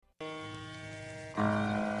Be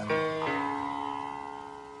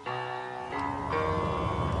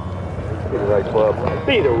the right club.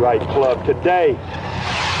 Be the right club today.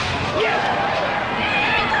 Yes!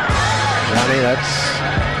 Johnny, that's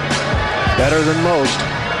better than most.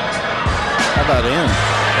 How about in?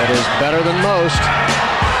 That is better than most.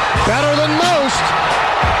 Better than most!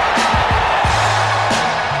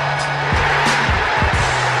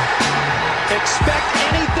 Expect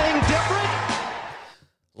anything different?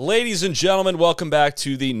 Ladies and gentlemen, welcome back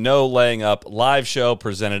to the No Laying Up live show,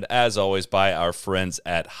 presented as always by our friends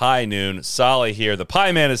at High Noon. Solly here. The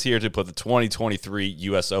Pie Man is here to put the 2023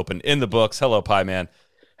 U.S. Open in the books. Hello, Pie Man.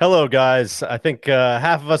 Hello, guys. I think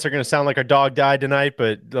half of us are going to sound like our dog died tonight,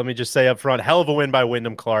 but let me just say up front, hell of a win by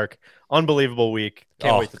Wyndham Clark. Unbelievable week.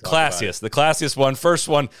 Can't wait to talk classiest. about it. The classiest one. First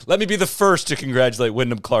one. Let me be the first to congratulate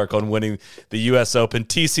Wyndham Clark on winning the U.S. Open.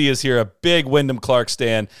 TC is here, a big Wyndham Clark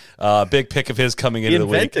stan. Big pick of his coming into the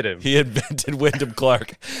week. He invented Wyndham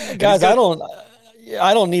Clark. Guys, I don't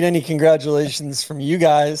need any congratulations from you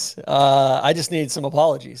guys. I just need some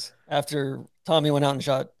apologies after Tommy went out and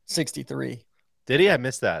shot 63. Did he? I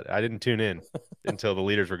missed that. I didn't tune in until the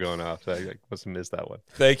leaders were going off. So I must have missed that one.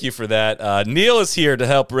 Thank you for that. Neil is here to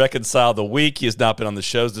help reconcile the week. He has not been on the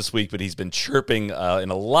shows this week, but he's been chirping in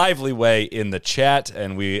a lively way in the chat.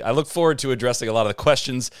 And I look forward to addressing a lot of the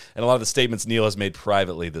questions and a lot of the statements Neil has made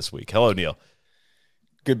privately this week. Hello, Neil.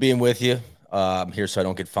 Good being with you. I'm here so I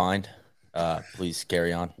don't get fined. Please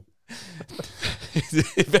carry on.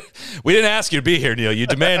 We didn't ask you to be here, Neil. You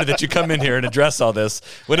demanded that you come in here and address all this.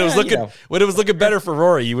 When it was looking better for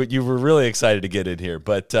Rory, you were really excited to get in here.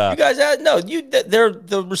 But you guys,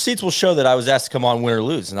 the receipts will show that I was asked to come on, win or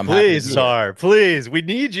lose, and I'm happy. Please, Czar, please, we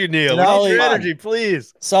need you, Neil. We need your energy,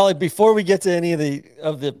 please. Solly, before we get to any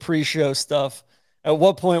of the pre-show stuff, at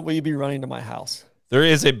what point will you be running to my house? There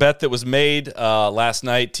is a bet that was made last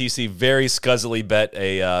night. TC very scuzzily bet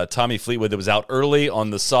a Tommy Fleetwood that was out early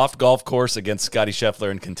on the soft golf course against Scotty Scheffler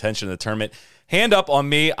in contention in the tournament. Hand up on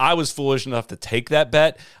me. I was foolish enough to take that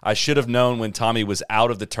bet. I should have known when Tommy was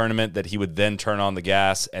out of the tournament that he would then turn on the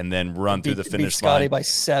gas and then run through the finish beat Scotty line. by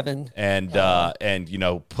 7. And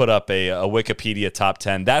put up a Wikipedia top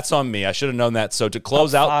 10. That's on me. I should have known that. So to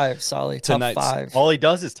close top out 5, Solly. Top 5. All he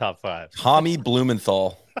does is top 5. Tommy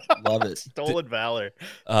Blumenthal. Love it. Stolen valor.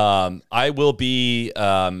 I will be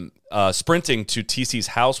sprinting to TC's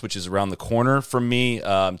house, which is around the corner from me,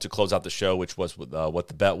 to close out the show, which was what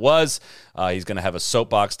the bet was. He's going to have a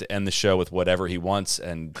soapbox to end the show with whatever he wants,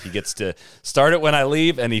 and he gets to start it when I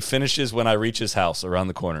leave, and he finishes when I reach his house around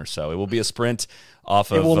the corner. So it will be a sprint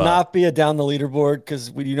off of... It will not be a down the leaderboard, because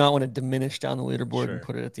we do not want to diminish down the leaderboard and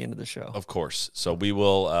put it at the end of the show. Of course. So we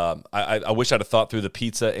will... I wish I'd have thought through the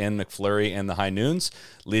pizza and McFlurry and the high noons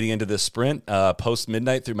leading into this sprint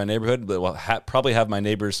post-midnight through my neighborhood, but we'll probably have my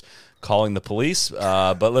neighbors calling the police.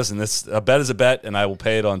 But listen, a bet is a bet, and I will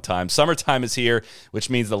pay it on time. Summertime is here,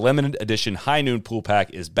 which means the limited edition High Noon Pool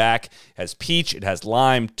Pack is back. It has peach, it has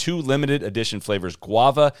lime, 2 limited edition flavors,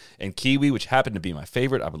 guava and kiwi, which happen to be my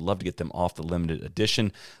favorite. I would love to get them off the limited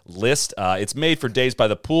edition list. It's made for days by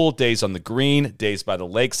the pool, days on the green, days by the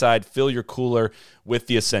lakeside. Fill your cooler with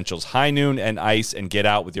the essentials, High Noon and ice, and get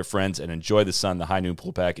out with your friends and enjoy the sun. The High Noon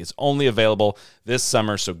Pool Pack is only available this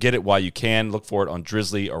summer, so get it while you can. Look for it on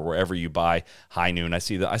Drizzly or wherever you buy High Noon. I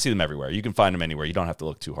see them everywhere. You can find them anywhere. You don't have to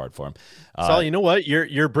look too hard for them. Sol, you know what?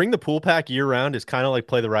 Your bring the pool pack year round is kind of like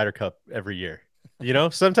play the Ryder Cup every year. You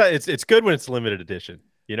know, sometimes it's good when it's limited edition.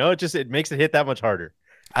 You know, it makes it hit that much harder.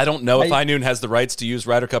 I don't know if High Noon has the rights to use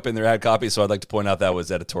Ryder Cup in their ad copy, so I'd like to point out that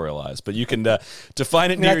was editorialized. But you can to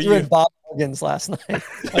find it near you. Bob Morgan's last night.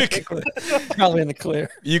 Probably in the clear.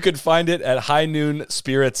 You can find it at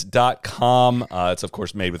highnoonspirits.com. It's of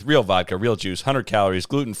course made with real vodka, real juice, 100 calories,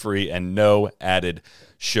 gluten-free, and no added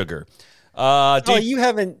sugar. You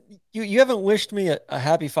haven't wished me a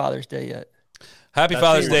happy Father's Day yet. Happy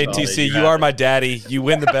Father's Day, TC. You are my daddy. You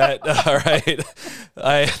win the bet. All right.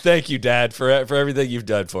 I thank you, Dad, for everything you've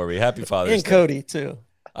done for me. Happy Father's Day. And Cody, too.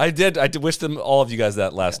 I did wish them, all of you guys,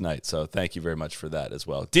 that last night. So thank you very much for that as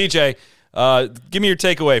well. DJ, give me your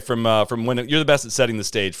takeaway from Wyndham. You're the best at setting the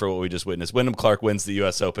stage for what we just witnessed. Wyndham Clark wins the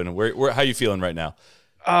U.S. Open. How are you feeling right now?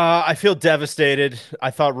 I feel devastated.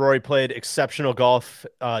 I thought Rory played exceptional golf,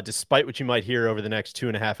 despite what you might hear over the next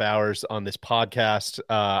 2.5 hours on this podcast.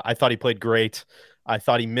 I thought he played great. I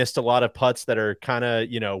thought he missed a lot of putts that are kind of,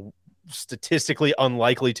 statistically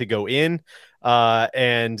unlikely to go in.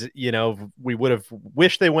 And, we would have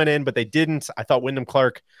wished they went in, but they didn't. I thought Wyndham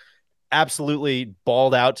Clark absolutely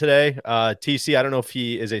balled out today. TC, I don't know if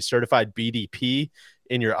he is a certified BDP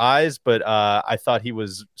in your eyes, but I thought he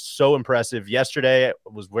was so impressive yesterday. I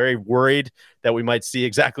was very worried that we might see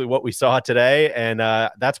exactly what we saw today, and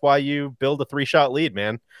that's why you build a 3-shot lead,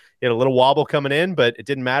 man. He had a little wobble coming in, but it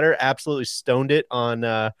didn't matter. Absolutely stoned it on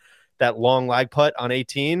that long lag putt on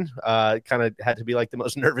 18. Kind of had to be like the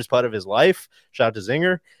most nervous putt of his life. Shout out to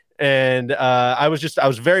Zinger. And I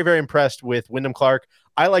was very, very impressed with Wyndham Clark.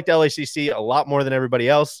 I liked LACC a lot more than everybody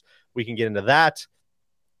else. We can get into that.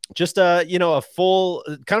 Just a full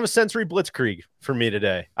kind of a sensory blitzkrieg for me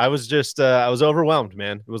today. I was overwhelmed,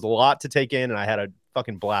 man. It was a lot to take in, and I had a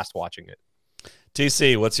fucking blast watching it.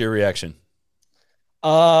 TC, what's your reaction?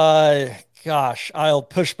 Gosh, I'll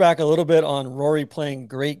push back a little bit on Rory playing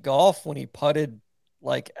great golf when he putted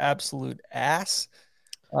like absolute ass.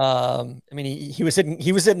 I mean, he was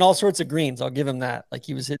hitting all sorts of greens. I'll give him that. Like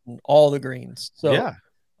he was hitting all the greens. So yeah.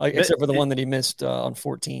 Except for the one that he missed on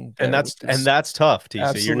 14. And that's tough,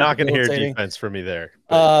 TC. You're not going to hear defense from me there.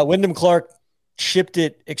 Wyndham Clark chipped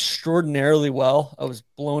it extraordinarily well. I was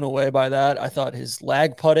blown away by that. I thought his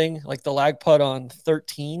lag putting, like the lag putt on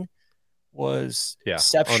 13, was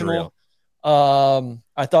exceptional.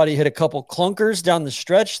 I thought he hit a couple clunkers down the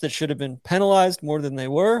stretch that should have been penalized more than they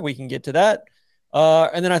were. We can get to that.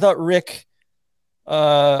 And then I thought Rick,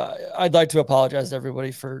 I'd like to apologize to everybody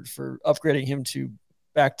for upgrading him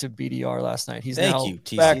back to BDR last night. He's thank now you,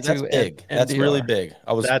 TC. back that's to big. That's really big.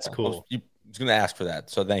 That's cool. I was going to ask for that,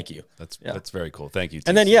 so thank you. That's very cool. Thank you, TC.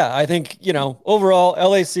 And then I think overall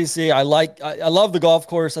LACC. I love the golf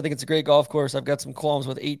course. I think it's a great golf course. I've got some qualms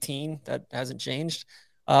with 18. That hasn't changed.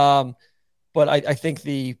 But I think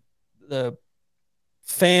the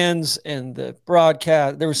fans and the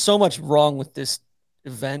broadcast, there was so much wrong with this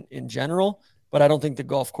event in general, but I don't think the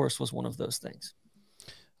golf course was one of those things.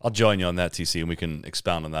 I'll join you on that, TC, and we can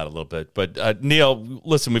expound on that a little bit. But Neil,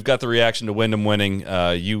 listen, we've got the reaction to Wyndham winning.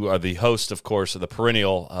 You are the host, of course, of the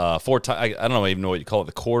perennial I don't even know what you call it,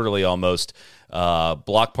 the quarterly almost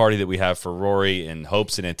block party that we have for Rory in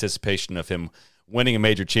hopes and anticipation of him winning a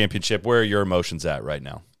major championship. Where are your emotions at right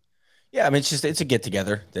now? Yeah, I mean, it's a get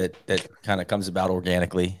together that kind of comes about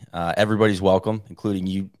organically. Everybody's welcome, including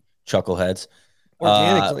you, chuckleheads.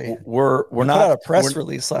 Organically, we're not put out a press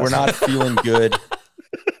release last we're not night. feeling good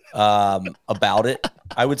about it.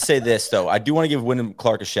 I would say this though. I do want to give Wyndham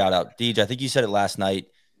Clark a shout out. Deej, I think you said it last night.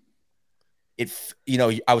 I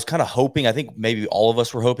was kind of hoping, I think maybe all of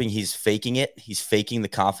us were hoping he's faking it. He's faking the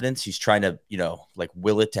confidence. He's trying to, like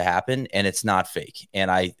will it to happen, and it's not fake.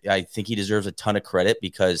 And I think he deserves a ton of credit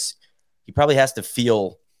because he probably has to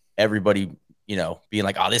feel everybody, being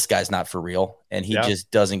like, oh, this guy's not for real. And he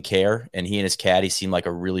just doesn't care. And he and his caddy seemed like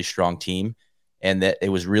a really strong team. And that it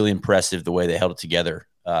was really impressive the way they held it together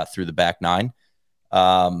through the back nine.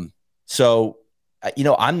 So,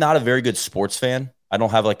 I'm not a very good sports fan. I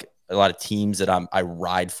don't have like a lot of teams that I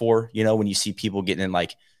ride for. When you see people getting in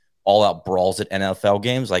like all out brawls at NFL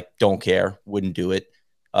games, like don't care, wouldn't do it.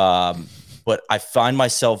 But I find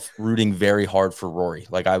myself rooting very hard for Rory.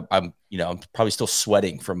 Like I'm probably still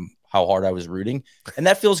sweating from how hard I was rooting, and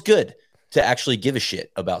that feels good to actually give a shit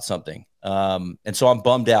about something. And so I'm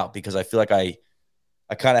bummed out because I feel like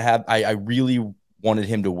I really wanted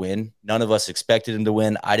him to win. None of us expected him to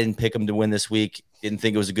win. I didn't pick him to win this week. Didn't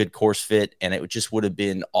think it was a good course fit, and it just would have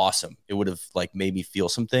been awesome. It would have like made me feel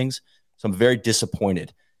some things. So I'm very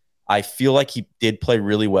disappointed. I feel like he did play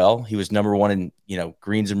really well. He was number one in,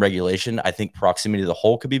 greens and regulation. I think proximity to the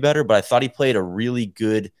hole could be better, but I thought he played a really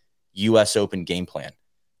good U.S. Open game plan.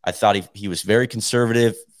 I thought he was very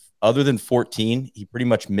conservative. Other than 14, he pretty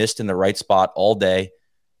much missed in the right spot all day.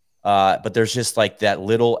 But there's just like that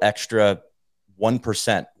little extra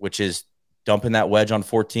 1%, which is dumping that wedge on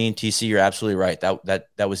 14. TC, you're absolutely right.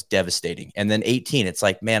 That was devastating. And then 18, it's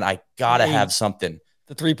like, man, I gotta have something.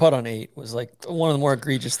 The 3-putt on 8 was like one of the more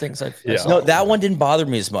egregious things I saw. No, that one didn't bother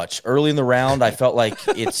me as much. Early in the round, I felt like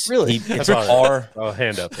it's really it's a par. Oh,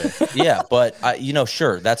 hand up there. Yeah, but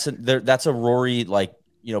sure, that's a Rory like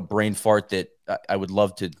brain fart that I would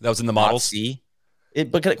love to. That was in the models. See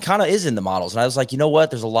it, but it kind of is in the models. And I was like, you know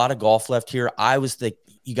what? There's a lot of golf left here.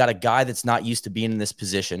 You got a guy that's not used to being in this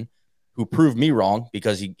position, who proved me wrong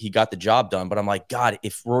because he got the job done. But I'm like, God,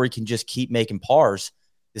 if Rory can just keep making pars,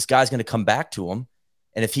 this guy's going to come back to him.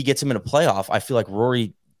 And if he gets him in a playoff, I feel like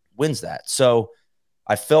Rory wins that. So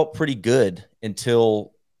I felt pretty good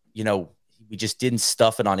until, we just didn't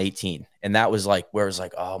stuff it on 18. And that was like where it was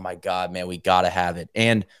like, oh my God, man, we got to have it.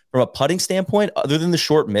 And from a putting standpoint, other than the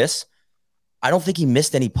short miss, I don't think he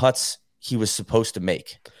missed any putts he was supposed to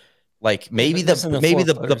make. Like maybe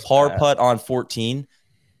the par putt on 14,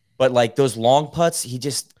 but like those long putts,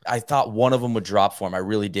 I thought one of them would drop for him. I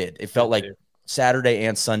really did. It felt like Saturday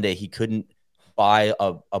and Sunday, he couldn't by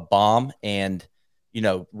a bomb. And, you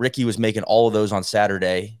know, Ricky was making all of those on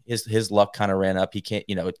Saturday. His luck kind of ran up. He can't,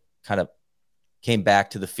 you know, it kind of came back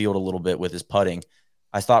to the field a little bit with his putting.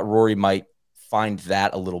 I thought Rory might find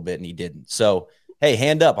that a little bit, and he didn't. So, hey,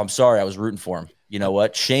 hand up. I'm sorry. I was rooting for him. You know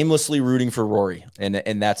what? Shamelessly rooting for Rory, and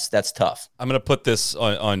that's tough. I'm going to put this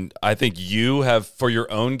on. I think you have, for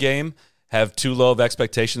your own game, have too low of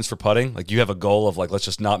expectations for putting. Like, you have a goal of, like, let's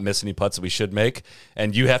just not miss any putts that we should make.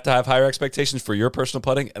 And you have to have higher expectations for your personal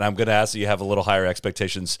putting. And I'm going to ask that you have a little higher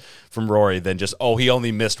expectations from Rory than just, oh, he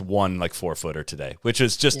only missed one, like, 4-footer today, which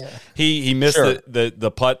is just, he missed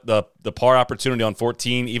the putt, the par opportunity on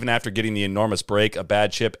 14, even after getting the enormous break, a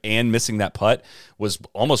bad chip, and missing that putt was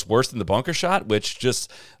almost worse than the bunker shot, which just,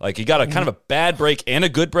 like, he got a kind of a bad break and a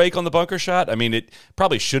good break on the bunker shot. I mean, it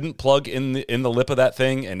probably shouldn't plug in the lip of that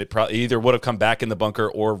thing, and it probably either would have come back in the bunker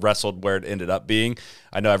or wrestled where it ended up being.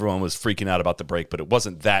 I know everyone was freaking out about the break, but it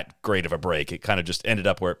wasn't that great of a break. It kind of just ended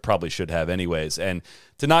up where it probably should have anyways. And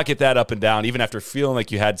to not get that up and down, even after feeling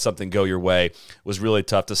like you had something go your way, was really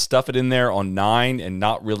tough. To stuff it in there on 9 and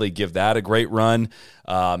not really give that a great run.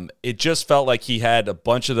 It just felt like he had a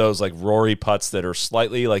bunch of those, like, Rory putts that are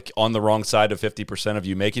slightly, like, on the wrong side of 50% of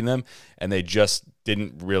you making them, and they just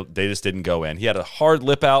didn't go in. He had a hard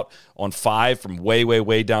lip out on 5 from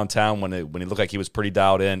way downtown when he looked like he was pretty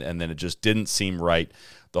dialed in, and then it just didn't seem right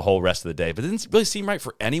the whole rest of the day. But it didn't really seem right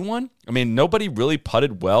for anyone. I mean, nobody really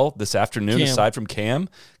putted well this afternoon aside from Cam.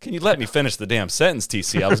 Can you let me finish the damn sentence,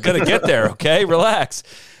 TC? I was going to get there, okay? Relax.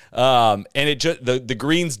 And it just, the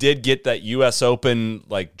greens did get that U.S. Open,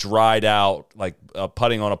 like, dried out, like,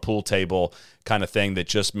 putting on a pool table kind of thing that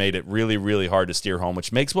just made it really, really hard to steer home,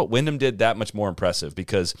 which makes what Wyndham did that much more impressive,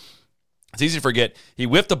 because it's easy to forget he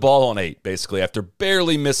whiffed the ball on 8, basically, after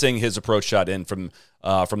barely missing his approach shot in from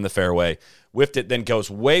the fairway. Whiffed it, then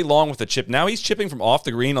goes way long with the chip. Now he's chipping from off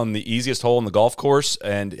the green on the easiest hole in the golf course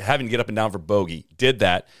and having to get up and down for bogey. Did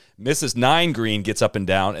that. Misses 9 green, gets up and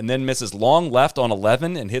down, and then misses long left on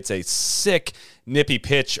 11 and hits a sick, nippy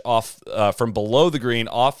pitch off from below the green,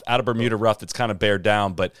 off out of Bermuda rough that's kind of bared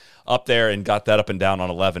down, but up there, and got that up and down on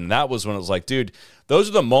 11. And that was when it was like, dude, those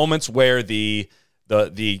are the moments where we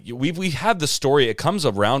have the story. It comes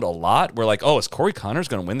around a lot. We're like, oh, is Corey Connors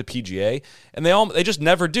going to win the PGA? And they just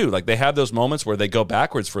never do. Like, they have those moments where they go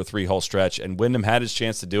backwards for a 3-hole stretch, and Wyndham had his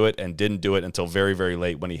chance to do it and didn't do it until very, very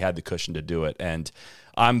late when he had the cushion to do it. And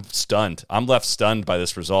I'm stunned. I'm left stunned by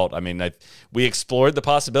this result. I mean, we explored the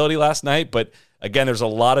possibility last night, but again, there's a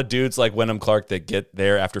lot of dudes like Wyndham Clark that get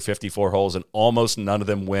there after 54 holes, and almost none of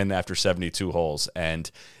them win after 72 holes.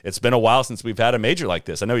 And it's been a while since we've had a major like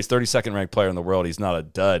this. I know he's 32nd ranked player in the world. He's not a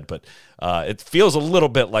dud, but it feels a little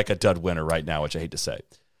bit like a dud winner right now, which I hate to say.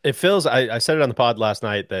 It feels, I said it on the pod last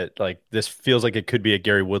night, that, like, this feels like it could be a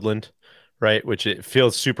Gary Woodland, right? Which it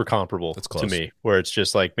feels super comparable to me, where it's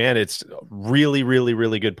just like, man, it's really, really,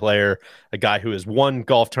 really good player, a guy who has won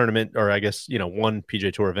golf tournament, or I guess, you know, one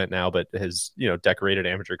PGA Tour event now, but has, you know, decorated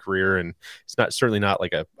amateur career, and it's certainly not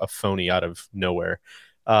like a phony out of nowhere.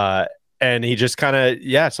 And he just kind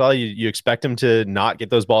of, so you expect him to not get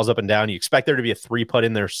those balls up and down. You expect there to be a 3-putt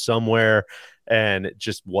in there somewhere, and it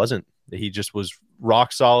just wasn't. He just was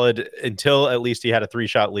rock solid until at least he had a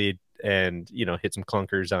 3-shot lead, and, you know, hit some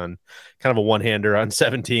clunkers on kind of a one-hander on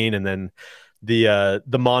 17, and then the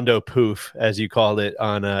Mondo poof, as you called it,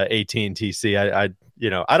 on 18 TC.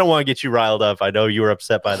 I don't want to get you riled up. I know you were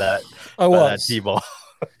upset by that. I was. That T-ball.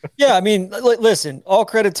 Yeah, I mean, listen, all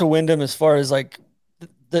credit to Wyndham as far as, like,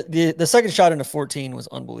 the second shot into 14 was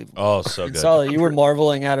unbelievable. Oh, so good. Solid. You were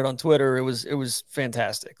marveling at it on Twitter. It was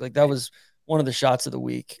fantastic. Like, that was one of the shots of the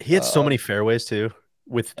week. He had so many fairways too,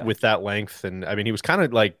 with that length, and I mean, he was kind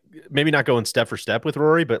of like maybe not going step for step with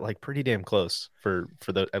Rory, but like pretty damn close for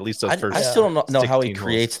the at least those first. I still don't know how he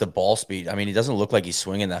creates the ball speed. I mean, he doesn't look like he's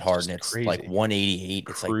swinging that hard, and it's crazy. Like 188.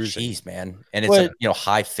 It's like, geez, man, and it's a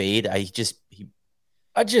high fade. I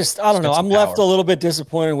don't know. I'm left a little bit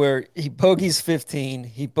disappointed where he bogeys 15,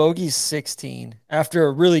 he bogeys 16 after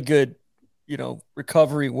a really good, you know,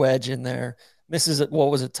 recovery wedge in there. Misses what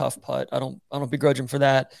was a tough putt. I don't begrudge him for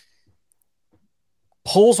that.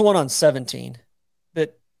 Pulls one on 17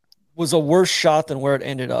 that was a worse shot than where it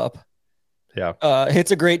ended up. Yeah.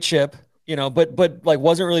 Hits a great chip, you know, but like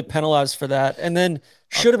wasn't really penalized for that, and then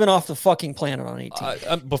should have been off the fucking planet on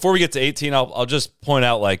 18. Before we get to 18, I'll just point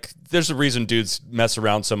out, like, there's a reason dudes mess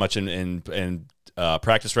around so much and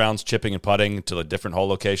practice rounds, chipping and putting to the different hole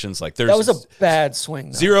locations. Like that was a bad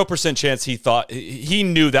swing. 0% chance he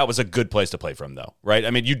knew that was a good place to play from, though, right?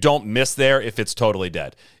 I mean, you don't miss there if it's totally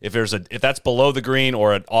dead. If that's below the green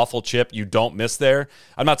or an awful chip, you don't miss there.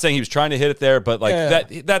 I'm not saying he was trying to hit it there, but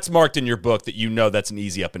that's marked in your book that that's an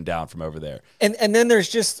easy up and down from over there. And then there's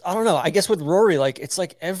just, I don't know, I guess with Rory, like it's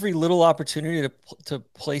like every little opportunity to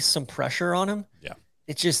place some pressure on him. Yeah.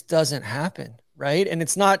 It just doesn't happen. Right. And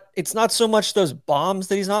it's not so much those bombs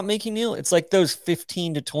that he's not making, Neil. It's like those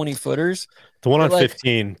 15 to 20 footers. The one on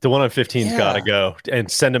 15's got to go and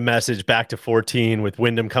send a message back to 14 with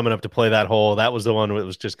Wyndham coming up to play that hole. That was the one where it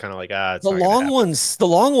was just kind of like, it's the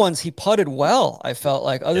long ones, he putted well. I felt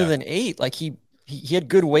like other than 8, like he had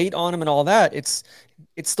good weight on him and all that. It's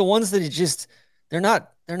the ones that they're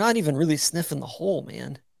not even really sniffing the hole,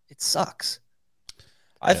 man. It sucks.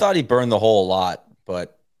 I thought he burned the hole a lot,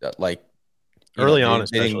 but early on,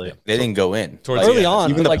 especially they didn't go in. Early on,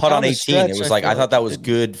 even the putt on 18, it was like I thought that was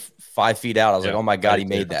good 5 feet out. I was like, oh my god, he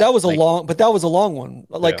made that. That was a long one.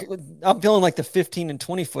 Like I'm feeling like the 15 and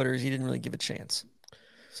 20 footers, he didn't really give a chance.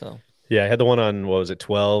 So I had the one on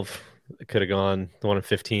 12. It could have gone. The one on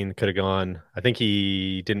 15 could have gone. I think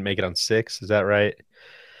he didn't make it on 6. Is that right?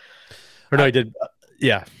 Or no, he did.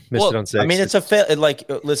 Missed it on 6. I mean, it's a fail.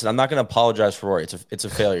 Listen, I'm not going to apologize for Rory. It's a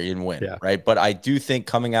failure. You didn't win, right? But I do think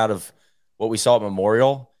coming out of what we saw at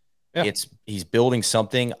Memorial, he's building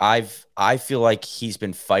something. I feel like he's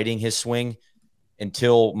been fighting his swing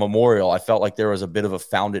until Memorial. I felt like there was a bit of a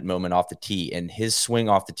found it moment off the tee, and his swing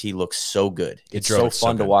off the tee looks so good. It's so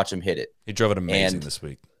fun to watch him hit it. He drove it amazing this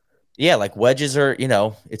week. Yeah, like wedges are,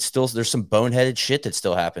 it's still, there's some boneheaded shit that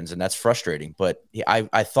still happens, and that's frustrating. But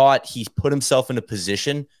I thought he put himself in a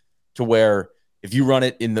position to where if you run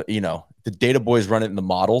it in the, the data boys run it in the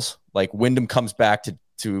models, like Wyndham comes back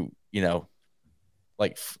to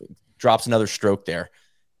drops another stroke there.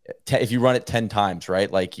 If you run it 10 times, right?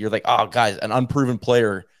 Like you're like, oh, guys, an unproven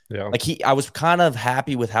player. Yeah. Like I was kind of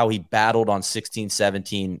happy with how he battled on 16,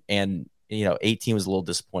 17, and 18 was a little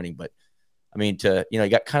disappointing, but I mean, he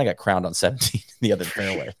got crowned on 17 the other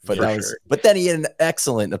fairway, but but then he had an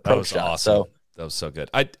excellent approach shot. Awesome. So that was so good.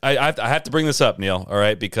 I have to bring this up, Neil. All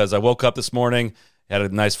right, because I woke up this morning, had a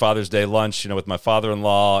nice Father's Day lunch, with my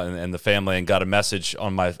father-in-law and the family, and got a message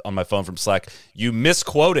on my phone from Slack. You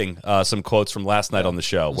misquoting some quotes from last night on the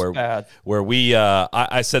show, where we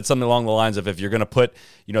I said something along the lines of, if you're going to put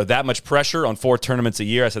that much pressure on 4 tournaments a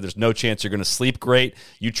year, I said there's no chance you're going to sleep great.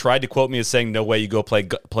 You tried to quote me as saying no way you go play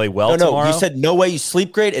well tomorrow. You said no way you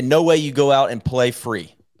sleep great and no way you go out and play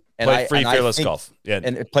free. And fearless golf. Yeah.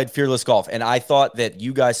 And it played fearless golf. And I thought that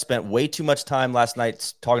you guys spent way too much time last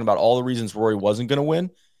night talking about all the reasons Rory wasn't going to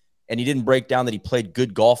win. And you didn't break down that he played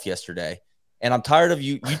good golf yesterday. And I'm tired of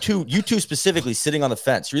you two specifically sitting on the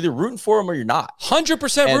fence. You're either rooting for him or you're not.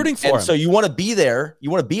 100% rooting for him. So you want to be there.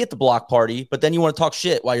 You want to be at the block party, but then you want to talk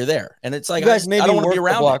shit while you're there. And it's like, you guys I don't want to be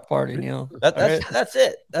around the block party, That's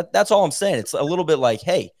it. That's all I'm saying. It's a little bit like,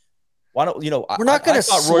 hey, why don't, we're not going to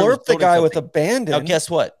slurp the guy with abandon. Now, guess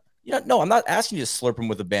what? No, I'm not asking you to slurp him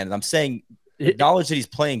with abandon. I'm saying acknowledge that he's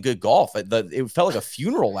playing good golf. It felt like a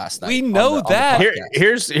funeral last night. We know that.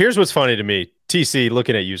 Here's what's funny to me, TC,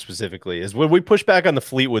 looking at you specifically, is when we push back on the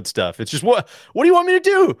Fleetwood stuff. It's just what do you want me to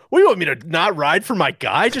do? What do you want me to not ride for my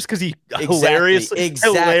guy just because he hilariously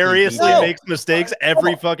makes mistakes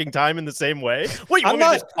every fucking time in the same way? What, you want me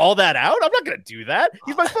to just call that out? I'm not gonna do that.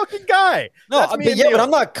 He's my fucking guy. No, but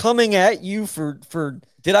I'm not coming at you for.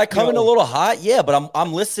 Did I come in a little hot? Yeah, but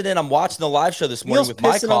I'm listening. I'm watching the live show this morning with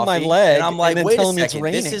my coffee, on my leg, and I'm like, wait a second.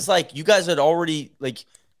 This is like you guys had already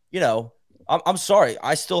I'm sorry.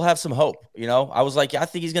 I still have some hope. I was like, I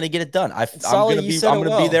think he's going to get it done. I'm going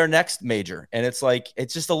to be there next major, and it's like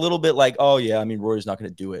it's just a little bit like, oh yeah, I mean Rory's not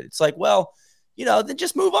going to do it. It's like, well, then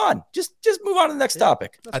just move on. Just move on to the next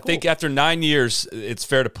topic. I think after 9 years, it's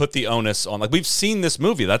fair to put the onus on. Like, we've seen this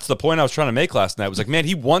movie. That's the point I was trying to make last night. It was like, man,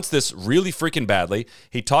 he wants this really freaking badly.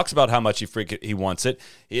 He talks about how much he wants it.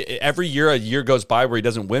 Every year, a year goes by where he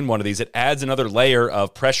doesn't win one of these. It adds another layer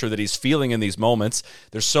of pressure that he's feeling in these moments.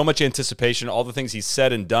 There's so much anticipation. All the things he's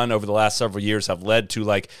said and done over the last several years have led to,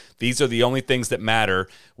 like, these are the only things that matter,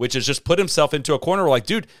 which has just put himself into a corner where, like,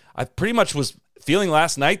 dude, I pretty much was feeling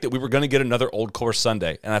last night that we were going to get another Old Course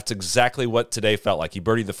Sunday, and that's exactly what today felt like. He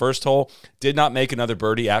birdied the first hole, did not make another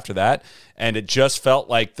birdie after that, and it just felt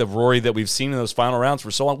like the Rory that we've seen in those final rounds for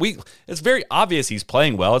so long. It's very obvious he's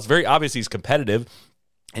playing well. It's very obvious he's competitive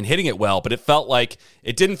and hitting it well, but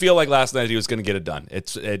it didn't feel like last night he was going to get it done.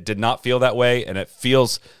 It did not feel that way, and it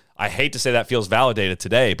feels, I hate to say that feels validated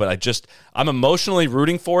today, but I'm emotionally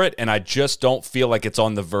rooting for it, and I just don't feel like it's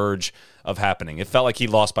on the verge of happening. It felt like he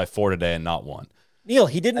lost by 4 today and not 1. Neil,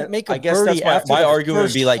 he didn't make a I guess birdie that's after my the argument would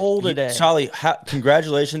first be like, hole today. Charlie,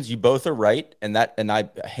 congratulations, you both are right, and I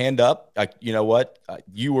hand up. You know what?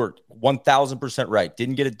 You were 1,000% right.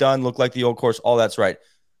 Didn't get it done. Looked like the old course. All that's right.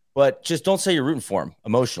 But just don't say you're rooting for him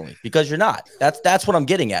emotionally, because you're not. That's what I'm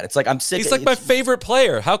getting at. It's like I'm sick. He's like my favorite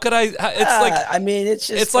player. How could I? It's like, I mean, it's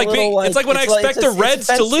just it's like when I expect the Reds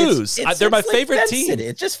to lose. They're my favorite team.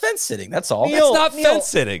 It's just fence sitting. That's all. It's not fence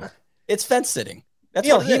sitting. It's fence sitting. That's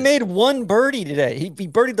Neil, what he made one birdie today. He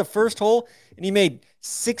birdied the first hole, and he made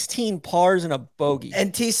 16 pars and a bogey.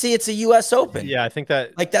 And TC, it's a U.S. Open. Yeah, I think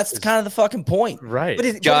that's kind of the fucking point,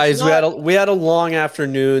 right? Guys, we had a long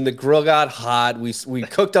afternoon. The grill got hot. We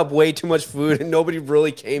cooked up way too much food, and nobody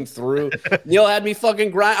really came through. Neil had me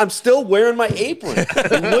fucking grind. I'm still wearing my apron.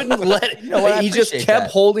 He wouldn't let it. He just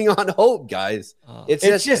kept holding on hope, guys.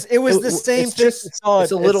 It was the same thing. It's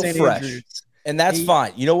a little fresh. Andrews. And that's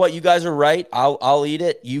fine. You know what? You guys are right. I'll eat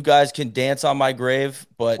it. You guys can dance on my grave,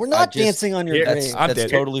 but we're not dancing on your grave.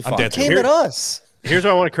 That's totally fine. Came at us. Here's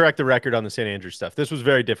where I want to correct the record on the St. Andrews stuff. This was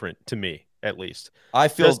very different to me, at least. I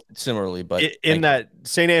feel similarly, but in that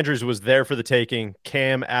St. Andrews was there for the taking.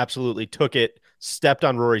 Cam absolutely took it, stepped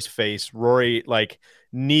on Rory's face. Rory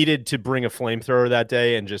needed to bring a flamethrower that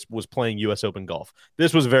day and just was playing U.S. Open golf.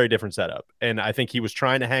 This was a very different setup, and I think he was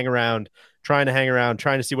trying to hang around, trying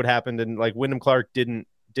to see what happened, and Wyndham Clark didn't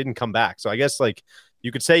come back. So I guess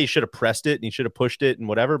you could say he should have pressed it and he should have pushed it and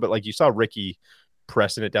whatever, but you saw Ricky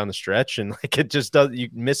pressing it down the stretch, and it just does, you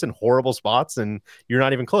missing horrible spots and you're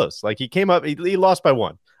not even close. He came up, he lost by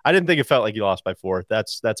 1. I didn't think it felt like he lost by 4.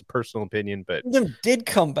 That's a personal opinion, but Wyndham did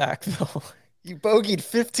come back though. You bogeyed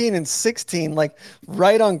 15 and 16,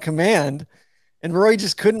 right on command. And Roy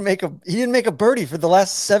just he didn't make a birdie for the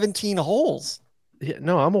last 17 holes. Yeah,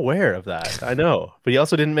 no, I'm aware of that. I know. But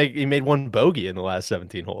he made 1 bogey in the last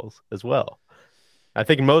 17 holes as well. I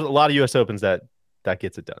think a lot of US Opens that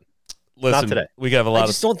gets it done. Listen, not today. We have a lot I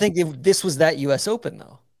just don't think this was that US Open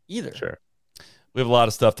though, either. Sure. We have a lot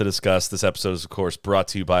of stuff to discuss. This episode is, of course, brought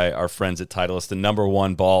to you by our friends at Titleist, the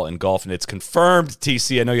 #1 ball in golf, and it's confirmed,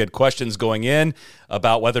 TC. I know you had questions going in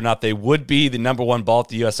about whether or not they would be the #1 ball at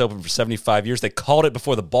the U.S. Open for 75 years. They called it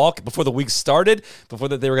before the week started, before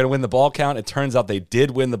that they were going to win the ball count. It turns out they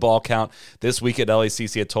did win the ball count this week at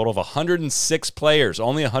LACC. A total of 106 players,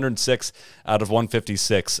 only 106 out of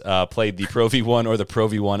 156 played the Pro V1 or the Pro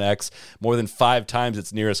V1X more than 5 times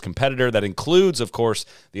its nearest competitor. That includes, of course,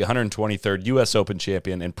 the 123rd U.S. Open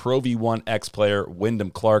champion and Pro V1X player Wyndham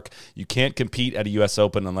Clark. You can't compete at a U.S.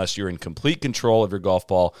 Open unless you're in complete control of your golf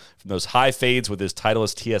ball, from those high fades with his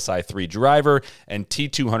Titleist TSI-3 driver and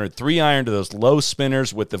T200 3-iron to those low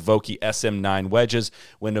spinners with the Vokey SM9 wedges.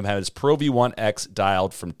 Wyndham had his Pro V1X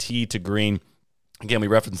dialed from tee to green. Again, we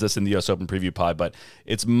referenced this in the U.S. Open preview pod, but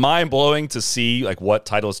it's mind-blowing to see what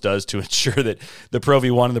Titleist does to ensure that the Pro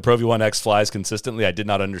V1 and the Pro V1X flies consistently. I did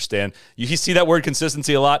not understand. You see that word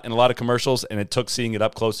consistency a lot in a lot of commercials, and it took seeing it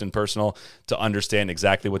up close and personal to understand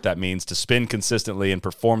exactly what that means, to spin consistently and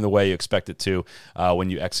perform the way you expect it to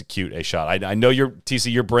when you execute a shot. I know your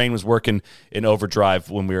brain was working in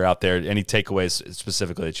overdrive when we were out there. Any takeaways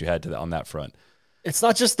specifically that you had on that front? It's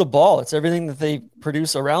not just the ball. It's everything that they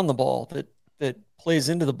produce around the ball that plays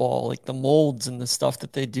into the ball, the molds and the stuff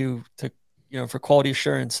that they do to, for quality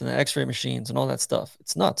assurance and the x-ray machines and all that stuff.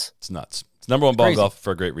 It's nuts. It's nuts. It's #1 ball golf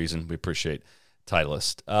for a great reason. We appreciate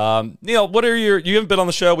Titleist. Neil, what are you haven't been on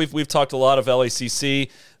the show. We've talked a lot of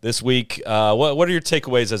LACC this week. What are your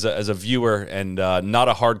takeaways as a viewer and not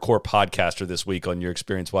a hardcore podcaster this week on your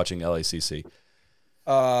experience watching LACC?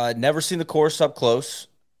 Never seen the course up close,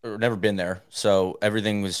 or never been there. So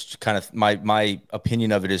everything was kind of my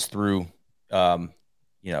opinion of it is through the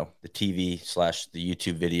TV / the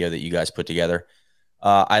YouTube video that you guys put together.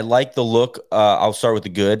 I like the look. I'll start with the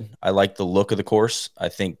good. I like the look of the course. I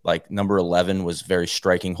think number 11 was a very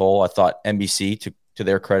striking hole. I thought NBC, to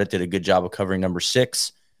their credit, did a good job of covering number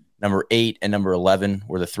 6, number 8, and number 11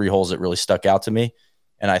 were the 3 holes that really stuck out to me.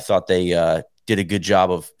 And I thought they did a good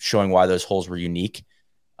job of showing why those holes were unique.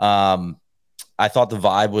 I thought the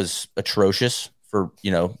vibe was atrocious for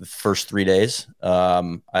the first 3 days.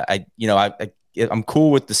 I'm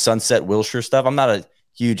cool with the Sunset Wilshire stuff. I'm not a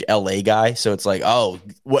huge LA guy, so it's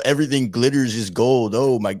everything glitters is gold.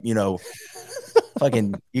 Oh my,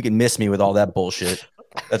 fucking, you can miss me with all that bullshit.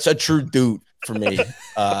 That's a true dude for me.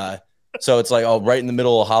 So it's right in the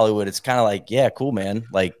middle of Hollywood. It's kind of yeah, cool, man.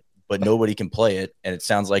 But nobody can play it, and it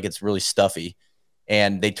sounds like it's really stuffy.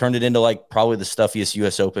 And they turned it into probably the stuffiest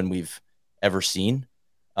U.S. Open we've ever seen.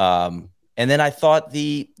 And then I thought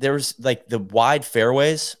there was the wide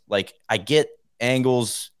fairways, I get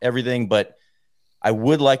angles, everything, but I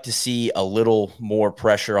would like to see a little more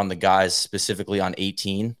pressure on the guys, specifically on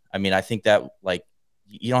 18. I mean, I think that like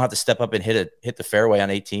you don't have to step up and hit the fairway on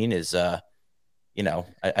 18 is, you know,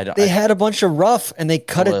 I don't. They had a bunch of rough and they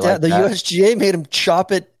cut it down. Like the USGA made them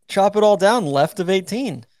chop it all down left of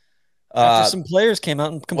 18 after some players came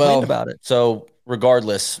out and complained about it. So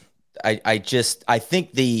regardless, I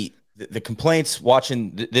think the complaints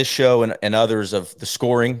watching this show and others of the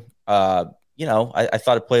scoring, you know, I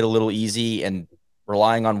thought it played a little easy, and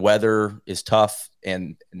relying on weather is tough.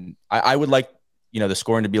 And I would like, you know, the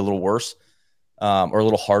scoring to be a little worse, or a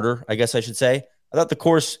little harder, I guess I should say. I thought the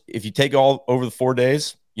course, if you take it all over the 4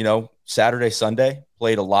 days, you know, Saturday, Sunday,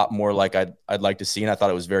 played a lot more like I'd like to see, and I thought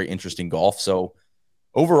it was very interesting golf. So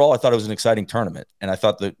overall, I thought it was an exciting tournament, and I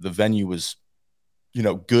thought the venue was, you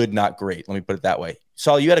know, good, not great. Let me put it that way.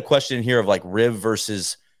 Saul, you had a question in here of like Riv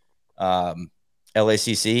versus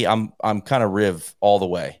LACC. I'm kind of Riv all the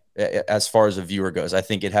way as far as a viewer goes. I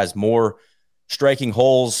think it has more striking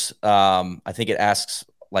holes. I think it asks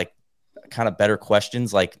like kind of better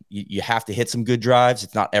questions. Like you have to hit some good drives.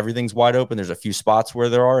 It's not everything's wide open. There's a few spots where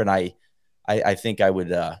there are, and I think I would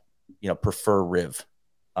you know, prefer Riv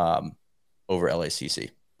over LACC.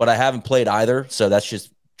 But I haven't played either, so that's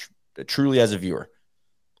just truly as a viewer.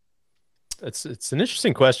 It's an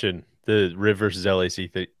interesting question, the Riv versus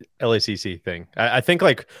LACC thing. I think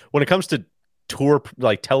like when it comes to tour,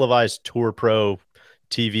 like televised Tour Pro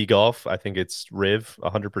TV golf, I think it's Riv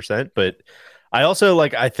 100%. But I also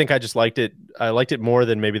I think I just liked it. I liked it more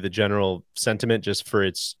than maybe the general sentiment, just for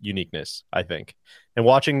its uniqueness, I think. And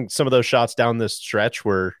watching some of those shots down this stretch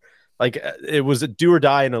were like, it was a do or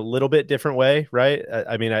die in a little bit different way, right?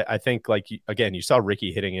 I mean, I think like, again, you saw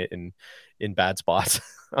Ricky hitting it in bad spots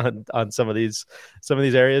on some of these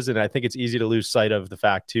areas. And I think it's easy to lose sight of the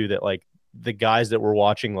fact too, that like the guys that we're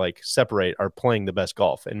watching like separate are playing the best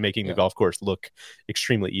golf and making the golf course look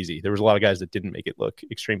extremely easy. There was a lot of guys that didn't make it look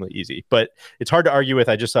extremely easy, but it's hard to argue with.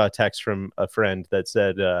 I just saw a text from a friend that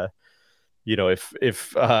said, you know, if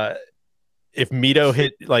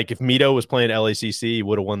Mito was playing LACC, he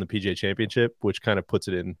would have won the PGA Championship, which kind of puts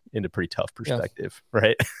it into pretty tough perspective,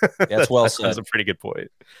 right? That's well said. That's a pretty good point.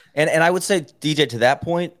 And I would say, DJ, to that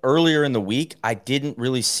point, earlier in the week, I didn't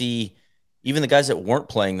really see even the guys that weren't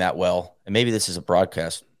playing that well, and maybe this is a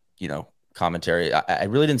broadcast, you know, commentary. I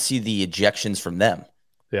really didn't see the ejections from them.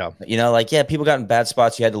 Yeah, you know, like people got in bad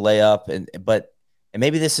spots. You had to lay up, and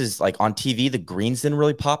maybe this is like on TV, the greens didn't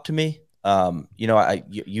really pop to me. You know,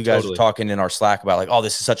 you guys were talking in our Slack about like, oh,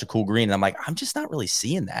 this is such a cool green. And I'm like, I'm just not really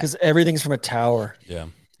seeing that, because everything's from a tower. Yeah.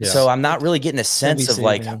 So I'm not really getting a sense of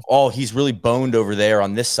like, oh, he's really boned over there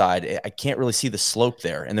on this side. I can't really see the slope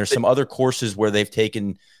there. And there's some other courses where they've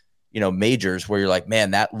taken, you know, majors where you're like,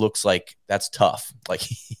 man, that looks like that's tough. Like,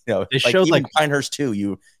 you know, they showed like Pinehurst too.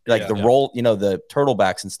 You like roll, you know, the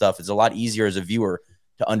turtlebacks and stuff. It's a lot easier as a viewer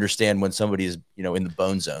to understand when somebody is, you know, in the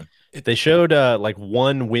bone zone. They showed like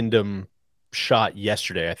one Wyndham shot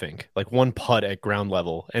yesterday, I think, like one putt at ground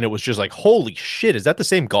level, and it was just like, holy shit, is that the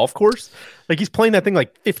same golf course? Like he's playing that thing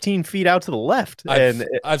like 15 feet out to the left.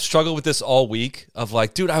 I've struggled with this all week of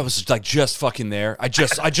like, dude, I was like just fucking there. I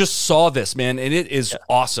just saw this, man, and it is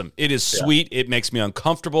awesome. It is sweet. It makes me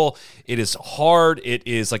uncomfortable. It is hard. It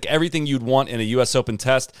is like everything you'd want in a US Open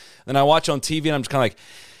test. And I watch on TV and I'm just kind of like,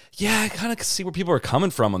 yeah, I kind of see where people are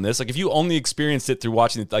coming from on this. Like, if you only experienced it through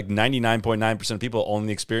watching it, like 99.9% of people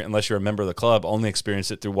only experience, unless you're a member of the club, only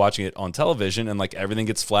experience it through watching it on television. And like everything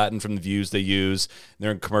gets flattened from the views they use.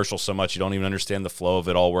 They're in commercials so much you don't even understand the flow of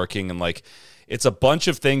it all working. And like, it's a bunch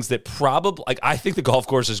of things that probably, like, I think the golf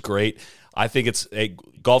course is great. I think it's a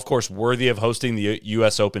golf course worthy of hosting the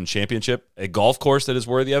US Open Championship, a golf course that is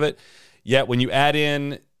worthy of it. Yet when you add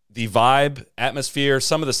in the vibe, atmosphere,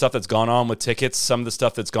 some of the stuff that's gone on with tickets, some of the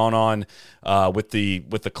stuff that's gone on with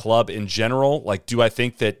the club in general, like, do I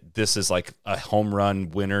think that this is like a home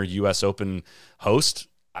run winner US Open host?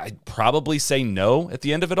 I'd probably say no at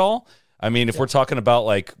the end of it all. I mean, if we're talking about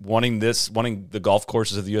like wanting the golf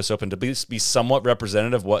courses of the US Open to be somewhat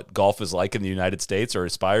representative of what golf is like in the United States or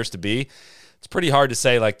aspires to be, it's pretty hard to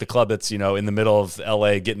say like the club that's, you know, in the middle of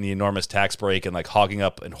LA getting the enormous tax break and like hogging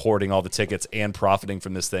up and hoarding all the tickets and profiting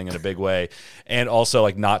from this thing in a big way, and also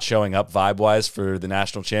like not showing up vibe wise for the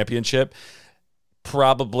national championship,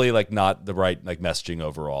 probably like not the right like messaging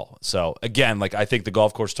overall. So again, like I think the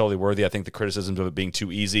golf course is totally worthy. I think the criticisms of it being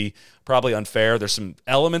too easy, probably unfair. There's some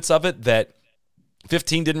elements of it that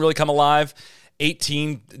 15 didn't really come alive.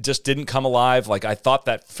 18 just didn't come alive. Like I thought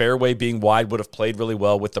that fairway being wide would have played really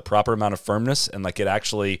well with the proper amount of firmness, and like it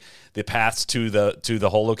actually, the paths to the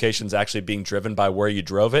hole locations actually being driven by where you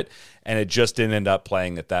drove it. and it just didn't end up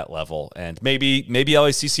playing at that level. And maybe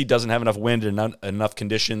LACC doesn't have enough wind and enough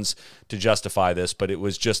conditions to justify this, but it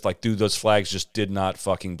was just like, dude, those flags just did not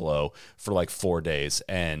fucking blow for like 4 days.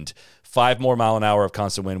 And 5 more mile an hour of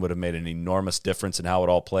constant wind would have made an enormous difference in how it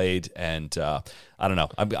all played. And I don't know.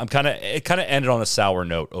 It kind of ended on a sour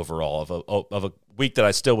note overall of a week that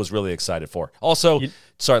I still was really excited for. Also,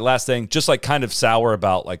 last thing, just like kind of sour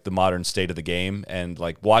about like the modern state of the game, and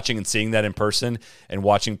like watching and seeing that in person and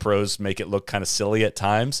watching pros make it look kind of silly at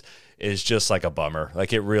times is just like a bummer.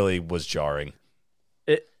 Like, it really was jarring.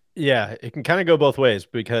 It can kind of go both ways,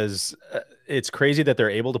 because it's crazy that they're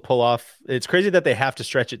able to pull off. It's crazy that they have to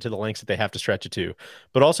stretch it to the lengths that they have to stretch it to.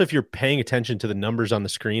 But also, if you're paying attention to the numbers on the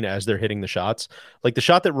screen as they're hitting the shots, like the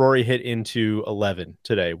shot that Rory hit into 11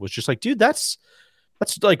 today was just like, dude, that's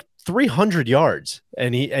like 300 yards.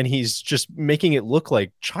 And he's just making it look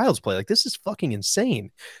like child's play. Like, this is fucking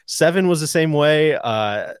insane. 7 was the same way.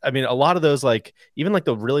 I mean, a lot of those, like even like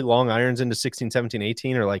the really long irons into 16, 17,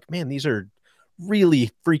 18 are like, man, these are really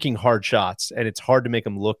freaking hard shots, and it's hard to make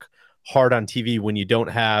them look hard on TV when you don't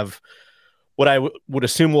have what I would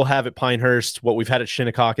assume we'll have at Pinehurst, what we've had at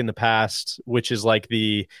Shinnecock in the past, which is like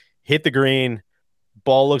the hit the green,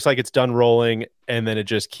 ball looks like it's done rolling, and then it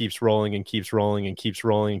just keeps rolling and keeps rolling and keeps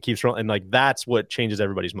rolling and keeps rolling, and like that's what changes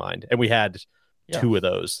everybody's mind. And we had 2 of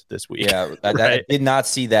those this week. Yeah, right? I did not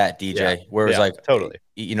see that, DJ. Where it was like totally,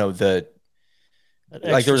 there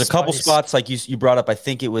was a couple spots like you brought up. I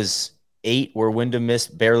think it was 8 where Wyndham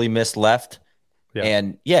barely missed left. Yeah.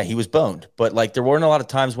 And he was boned, but like there weren't a lot of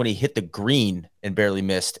times when he hit the green and barely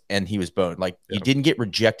missed and he was boned. Like he didn't get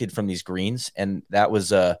rejected from these greens. And that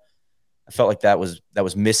was, I felt like that was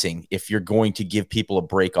missing if you're going to give people a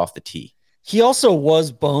break off the tee. He also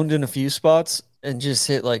was boned in a few spots and just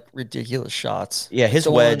hit like ridiculous shots. Yeah. His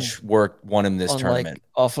wedge work won him this tournament. Like,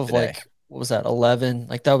 off of today. Like, what was that? 11.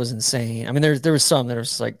 Like that was insane. I mean, there was some that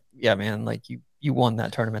was like, yeah, man, like you won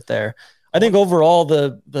that tournament there. I think overall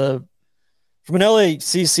from an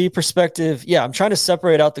LACC perspective, I'm trying to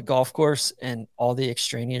separate out the golf course and all the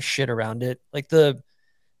extraneous shit around it. Like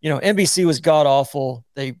NBC was god awful.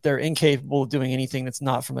 They're incapable of doing anything that's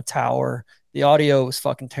not from a tower. The audio was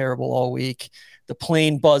fucking terrible all week. The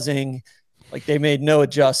plane buzzing, like they made no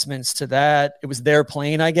adjustments to that. It was their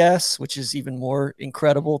plane, I guess, which is even more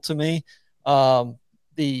incredible to me.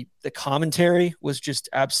 The commentary was just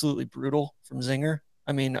absolutely brutal from Zinger.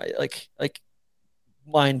 I mean, like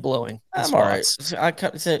mind blowing. I'm all right.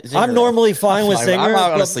 I'm normally fine with Zinger.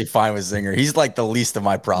 I'm honestly fine with Zinger. He's like the least of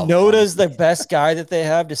my problems. Noda's the best guy that they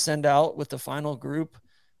have to send out with the final group.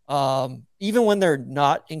 Even when they're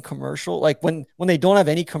not in commercial, like when they don't have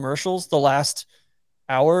any commercials, the last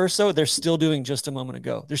hour or so, they're still doing Just a Moment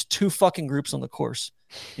Ago. There's 2 fucking groups on the course,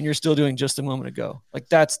 and you're still doing Just a Moment Ago. Like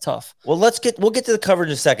that's tough. Well, we'll get to the coverage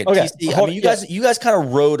in a second. Okay. TC, I mean, you guys kind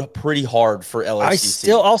of rode pretty hard for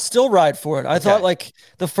LACC. I'll still ride for it. I thought like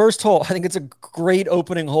the first hole, I think it's a great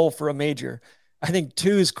opening hole for a major. I think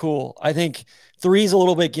 2 is cool. I think 3 is a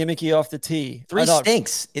little bit gimmicky off the tee. 3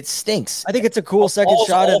 stinks. It stinks. I think it's a cool second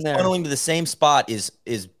shot in there. Funneling to the same spot is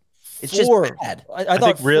it's 4. Just bad. I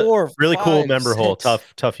thought 4, really 5, cool member 6. hole,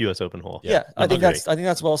 tough US Open hole. Yeah, I think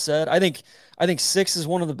that's well said. I think 6 is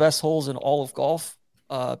one of the best holes in all of golf,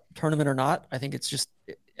 tournament or not. I think it's just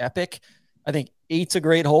epic. I think 8's a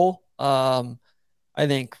great hole. I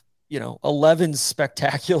think 11's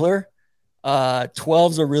spectacular.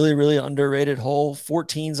 12's a really, really underrated hole.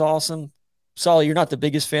 14's awesome. Solly, you're not the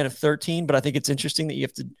biggest fan of 13, but I think it's interesting that you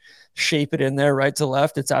have to shape it in there right to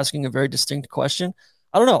left. It's asking a very distinct question.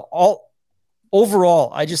 I don't know.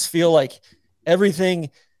 Overall, I just feel like everything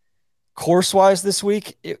course-wise this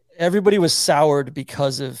week, everybody was soured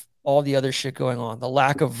because of all the other shit going on, the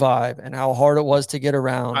lack of vibe and how hard it was to get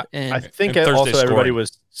around. I think also everybody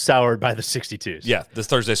was soured by the 62s. Yeah, this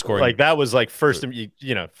Thursday scoring. Like that was like first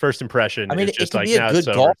impression. I mean, it's just it can like be a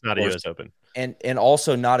good golf it's not a US Open. And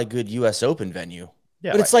also not a good US Open venue.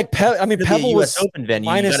 Yeah, but it's like Pebble was Open venue.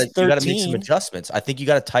 minus you got to make some adjustments. I think you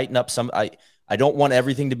got to tighten up some. I don't want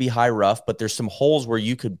everything to be high rough, but there's some holes where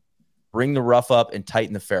you could bring the rough up and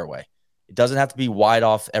tighten the fairway. It doesn't have to be wide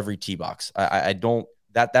off every tee box. I don't.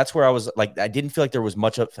 That's where I was like, I didn't feel like there was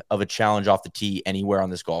much of a challenge off the tee anywhere on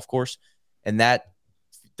this golf course, and that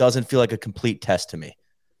doesn't feel like a complete test to me.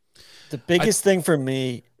 The biggest thing for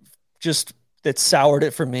me, just that soured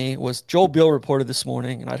it for me, was Joel Beal reported this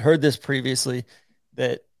morning, and I'd heard this previously,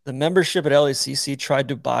 that the membership at LACC tried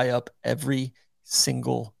to buy up every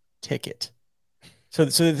single ticket. So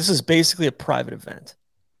this is basically a private event.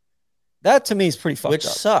 That to me is pretty fucked up. Which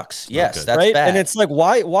sucks. Yes, that's right. bad. And it's like,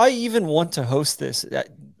 why even want to host this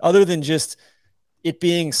other than just it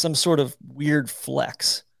being some sort of weird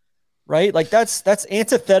flex? right? Like that's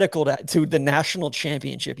antithetical to the national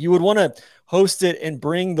championship. You would want to host it and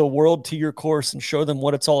bring the world to your course and show them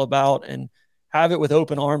what it's all about and have it with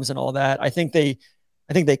open arms and all that. I think they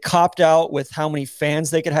copped out with how many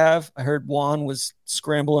fans they could have. I heard Juan was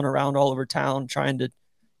scrambling around all over town trying to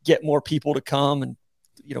get more people to come and,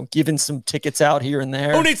 giving some tickets out here and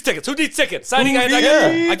there. Who needs tickets? Signing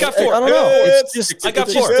guy. I got 4. I don't know. It's just, I got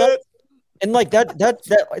it's 4. Just, and like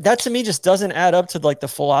that to me just doesn't add up to like the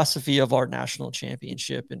philosophy of our national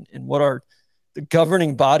championship and what the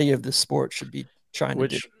governing body of the sport should be trying to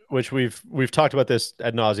do. Which we've talked about this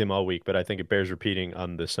ad nauseum all week, but I think it bears repeating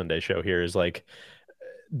on the Sunday show here is like,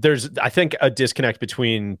 there's, I think, a disconnect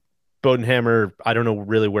between Bodenhammer. I don't know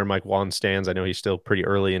really where Mike Juan stands. I know he's still pretty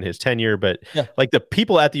early in his tenure, but like the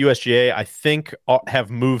people at the USGA, I think have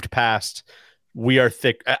moved past we are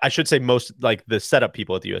thick. I should say most like the setup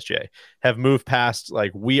people at the USGA have moved past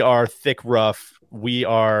like we are thick, rough. We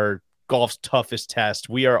are golf's toughest test.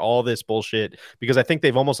 We are all this bullshit because I think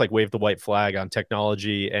they've almost like waved the white flag on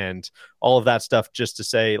technology and all of that stuff just to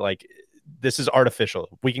say like, this is artificial.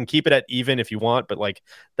 We can keep it at even if you want, but like,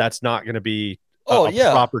 that's not going to be a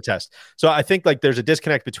proper test. So I think like there's a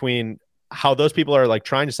disconnect between how those people are like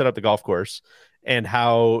trying to set up the golf course and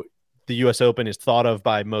how the US Open is thought of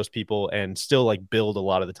by most people and still like build a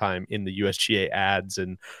lot of the time in the USGA ads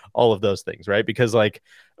and all of those things. Right. Because like,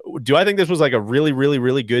 do I think this was like a really, really,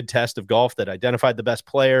 really good test of golf that identified the best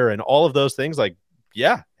player and all of those things? Like,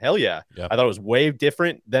 yeah, hell yeah. I thought it was way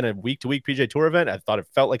different than a week-to-week PGA Tour event. I thought it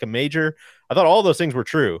felt like a major. I thought all those things were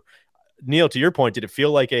true. Neil, to your point, did it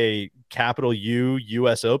feel like a capital U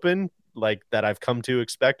US Open like that I've come to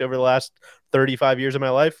expect over the last 35 years of my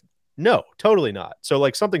life? No, totally not. So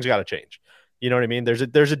like something's got to change. You know what I mean? There's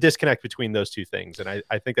a disconnect between those two things. And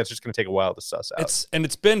I think that's just going to take a while to suss out.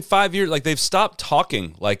 It's been 5 years. Like they've stopped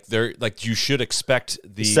talking. Like they're like, you should expect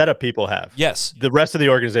the setup people have. Yes. The rest of the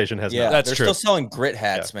organization has not. That's true. They're still selling grit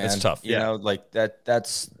hats, man. It's tough. You know, like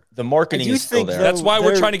that's the marketing is still there. That's why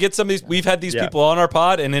we're trying to get some of these. We've had these people on our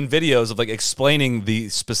pod and in videos of like explaining the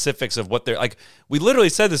specifics of what they're like. We literally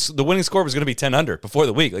said this: the winning score was going to be 10 under before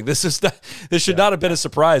the week. Like this should not have been a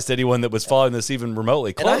surprise to anyone that was following this even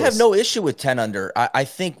remotely close. And I have no issue with 10 under. I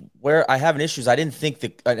think where I have an issue is I didn't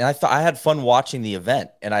think and I thought I had fun watching the event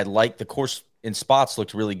and I liked the course in spots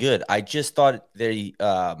looked really good. I just thought they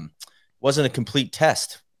wasn't a complete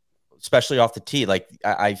test, especially off the tee. Like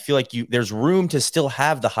I feel like there's room to still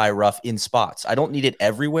have the high rough in spots. I don't need it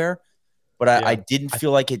everywhere, but I didn't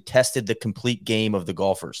feel like it tested the complete game of the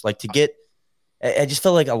golfers. Like I just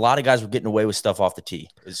felt like a lot of guys were getting away with stuff off the tee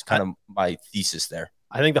is kind of my thesis there.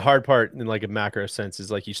 I think the hard part in like a macro sense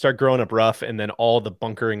is like you start growing up rough and then all the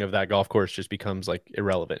bunkering of that golf course just becomes like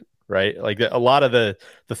irrelevant, right? Like a lot of the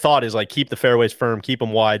thought is like keep the fairways firm, keep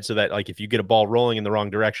them wide so that like if you get a ball rolling in the wrong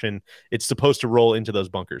direction, it's supposed to roll into those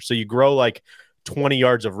bunkers. So you grow like 20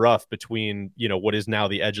 yards of rough between, what is now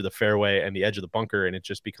the edge of the fairway and the edge of the bunker. And it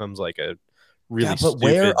just becomes like a really but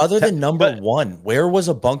where other than number one, where was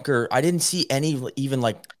a bunker? I didn't see anybody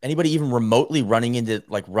even remotely running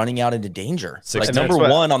out into danger. Like number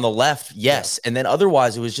one on the left, yes. And then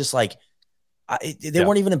otherwise it was just like they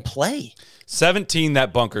weren't even in play. 17,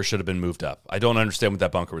 that bunker should have been moved up. I don't understand what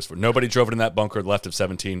that bunker was for. Nobody drove it in that bunker left of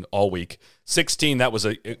 17 all week. 16, that was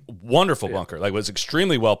a wonderful bunker. Like it was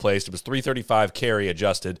extremely well placed. It was 335 carry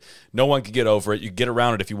adjusted. No one could get over it. You could get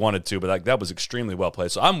around it if you wanted to, but like that was extremely well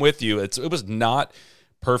placed. So I'm with you. It was not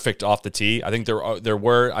perfect off the tee. I think there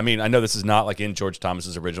were. I mean, I know this is not like in George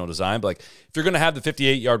Thomas's original design, but like if you're going to have the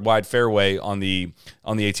 58-yard wide fairway on the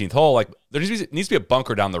 18th hole, like there needs to be a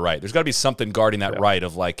bunker down the right. There's got to be something guarding that right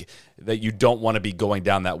of like that you don't want to be going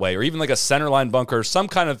down that way, or even like a centerline bunker,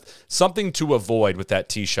 something to avoid with that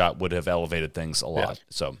tee shot would have elevated things a lot. Yeah.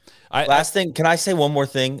 So last thing, can I say one more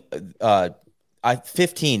thing?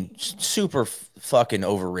 15 super fucking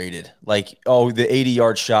overrated. Like, the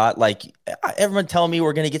 80-yard shot. Like everyone telling me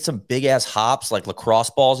we're gonna get some big ass hops like lacrosse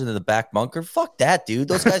balls into the back bunker. Fuck that, dude.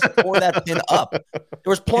 Those guys tore that pin up. There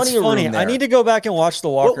was plenty of room there. I need to go back and watch the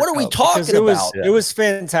Walker. What are we talking about? It was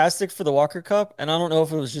fantastic for the Walker Cup, and I don't know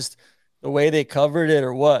if it was just the way they covered it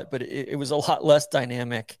or what, but it was a lot less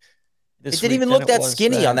dynamic. It didn't even look that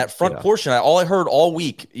skinny on that front portion. All I heard all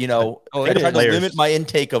week, I tried to limit my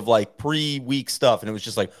intake of like pre-week stuff, and it was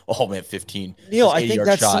just like, oh man, 15. Neil, I think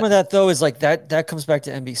that's some of that though is like that comes back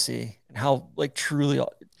to NBC and how like truly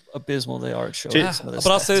abysmal they are at showing some of this.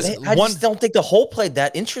 But I'll say this: I just don't think the hole played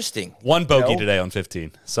that interesting. One bogey today on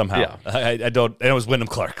 15 somehow. Yeah. I don't. And it was Wyndham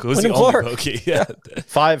Clark. It was Wyndham the only bogey. Yeah.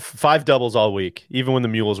 Five doubles all week, even when the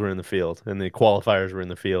mules were in the field and the qualifiers were in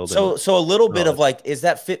the field. So a little bit of like, is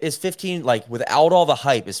 15 like without all the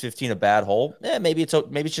hype? Is 15 a bad hole? Yeah, maybe it's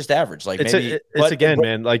just average. Like it's again,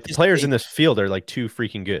 man. Like the players in this field are like too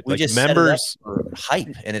freaking good. We like just members for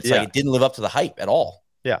hype, and it's like it didn't live up to the hype at all.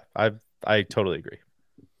 Yeah, I totally agree.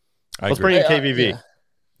 Let's agree. bring in KVV.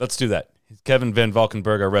 Let's do that. Kevin Van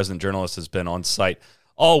Valkenburg, our resident journalist, has been on site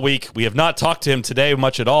all week. We have not talked to him today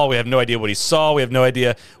much at all. We have no idea what he saw. We have no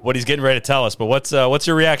idea what he's getting ready to tell us. But what's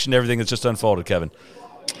your reaction to everything that's just unfolded, Kevin?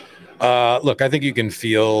 Look, I think you can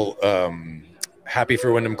feel happy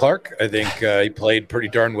for Wyndham Clark. I think he played pretty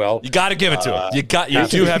darn well. You got to give it to him. You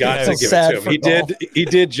do have to give it to him. He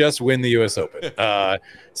did just win the U.S. Open.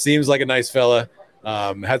 Seems like a nice fella.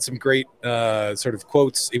 Had some great sort of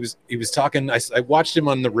quotes. He was talking. I watched him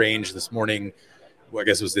on the range this morning. Well, I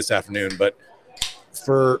guess it was this afternoon, but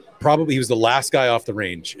he was the last guy off the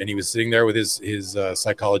range, and he was sitting there with his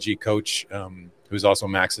psychology coach, who's also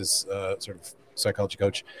Max's sort of psychology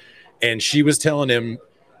coach, and she was telling him,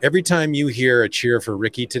 every time you hear a cheer for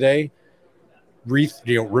Ricky today,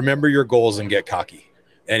 remember your goals and get cocky.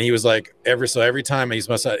 And he was like, every time he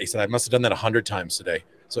said, I must have done that 100 times today.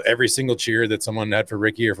 So every single cheer that someone had for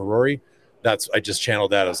Ricky or for Rory, I just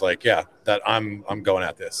channeled that. I was like, yeah, that I'm going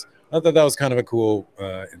at this. I thought that was kind of a cool,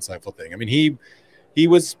 insightful thing. I mean, he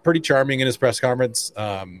was pretty charming in his press conference.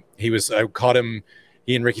 I caught him.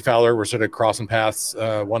 He and Ricky Fowler were sort of crossing paths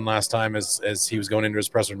one last time as he was going into his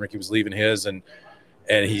presser and Ricky was leaving his, and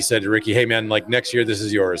he said to Ricky, "Hey man, like next year this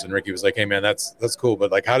is yours." And Ricky was like, "Hey man, that's cool,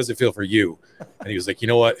 but like, how does it feel for you?" And he was like, "You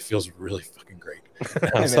know what? It feels really fucking great."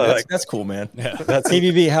 Hey, man, that's cool, man. Yeah.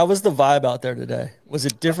 TVB, how was the vibe out there today? Was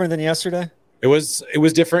it different than yesterday? It was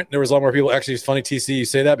different. There was a lot more people. Actually, it's funny, TC, you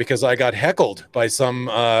say that because I got heckled by some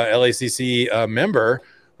LACC member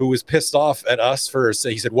who was pissed off at us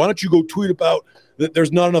he said, "Why don't you go tweet about that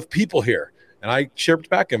there's not enough people here?" And I chirped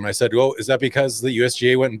back at him. I said, "Well, is that because the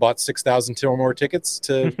USGA went and bought 6,000 or more tickets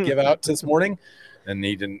to give out this morning?" And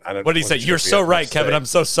he didn't. What did he say? You're so right, Kevin. I'm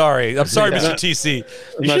so sorry. I'm sorry, Mr. TC.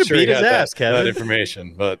 I'm not sure he had that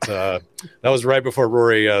information, but that was right before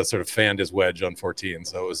Rory sort of fanned his wedge on 14.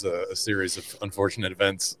 So it was a series of unfortunate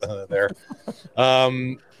events there.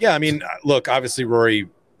 Yeah, I mean, look, obviously Rory,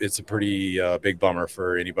 it's a pretty big bummer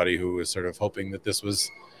for anybody who was sort of hoping that this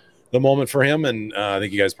was the moment for him. And I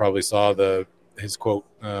think you guys probably saw his quote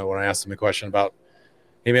when I asked him a question about,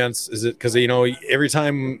 "Hey man, is it because every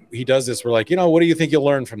time he does this, we're like, what do you think you'll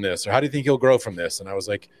learn from this, or how do you think you'll grow from this?" And I was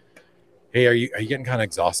like, "Hey, are you getting kind of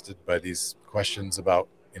exhausted by these questions about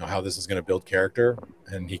how this is going to build character?"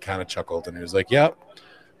 And he kind of chuckled and he was like, "Yeah,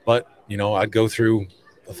 but I'd go through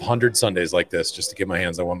 100 Sundays like this just to get my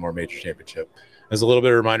hands on one more major championship." There's a little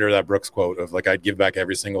bit of a reminder of that Brooks quote of like, I'd give back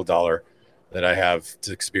every single dollar that I have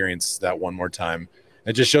to experience that one more time.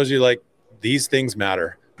 It just shows you like these things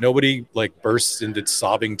matter. Nobody like bursts into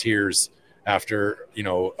sobbing tears after,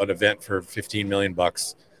 an event for $15 million.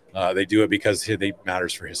 They do it because it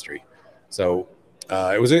matters for history. So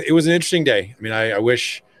it was an interesting day. I mean, I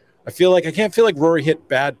can't feel like Rory hit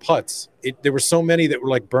bad putts. There were so many that were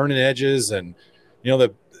like burning edges, and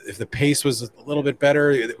if the pace was a little bit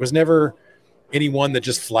better, it was never any one that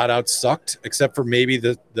just flat out sucked, except for maybe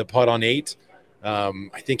the putt on 8.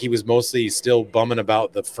 I think he was mostly still bumming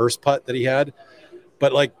about the first putt that he had.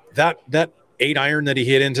 But like that 8 iron that he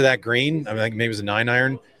hit into that green, I mean, like maybe it was a 9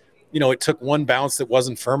 iron, it took one bounce that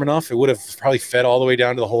wasn't firm enough. It would have probably fed all the way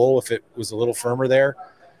down to the hole if it was a little firmer there.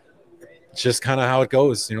 It's just kind of how it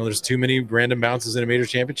goes. There's too many random bounces in a major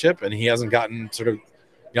championship, and he hasn't gotten sort of,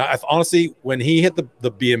 honestly, when he hit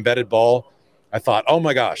the embedded ball, I thought, oh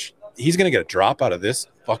my gosh, he's going to get a drop out of this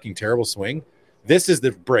fucking terrible swing. This is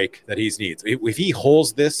the break that he needs. If he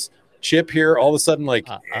holds this chip here, all of a sudden, like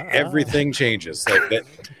everything changes. Like that,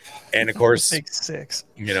 and of course, Big 6.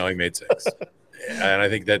 He made 6, and I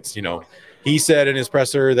think that's he said in his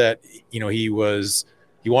presser that he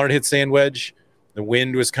wanted to hit sand wedge. The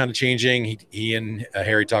wind was kind of changing. He and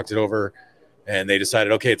Harry talked it over, and they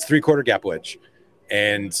decided, okay, it's 3/4 gap wedge.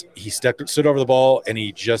 And he stood over the ball, and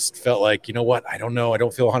he just felt like, what? I don't know. I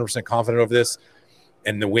don't feel 100% confident over this.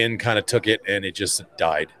 And the wind kind of took it, and it just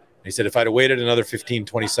died. And he said, if I'd have waited another 15,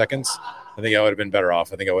 20 seconds, I think I would have been better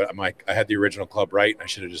off. I think I had the original club right, and I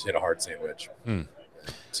should have just hit a hard sandwich.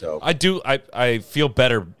 So I feel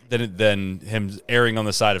better than him erring on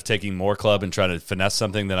the side of taking more club and trying to finesse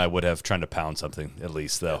something than I would have trying to pound something, at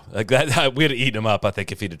least, though. Like that, we'd have eaten him up, I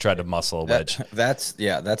think, if he'd have tried to muscle a wedge. That's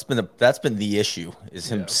been the issue,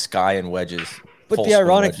 is him skying wedges. But the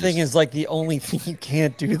ironic thing is, like, the only thing you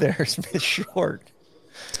can't do there is miss short.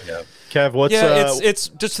 Yeah. Kev, what's it's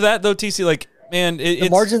just that though, TC. Like, man, the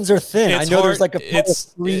margins are thin. I know hard. There's like a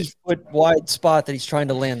 3-foot wide spot that he's trying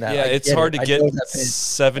to land that. Yeah, it's hard to get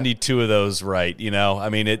 72 of those right. You know, I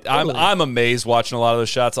mean, I'm amazed watching a lot of those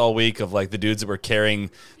shots all week of like the dudes that were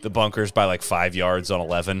carrying the bunkers by like 5 yards on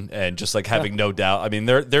 11 and just like having no doubt. I mean,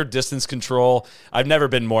 their distance control. I've never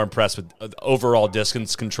been more impressed with overall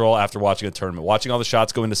distance control after watching a tournament. Watching all the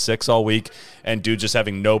shots go into 6 all week and dude just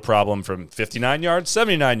having no problem from 59 yards,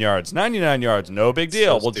 79 yards, 99 yards. No big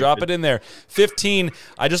deal. We'll drop it in there. 15,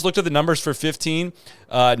 I just looked at the numbers for 15.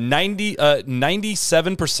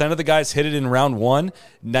 97% of the guys hit it in round 1,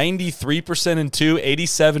 93% in 2,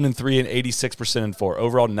 87 in 3, and 86% in 4.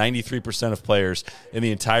 Overall, 93% of players in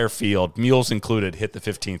the entire field, mules included, hit the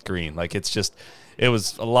 15th green. Like, it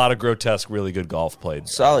was a lot of grotesque, really good golf played.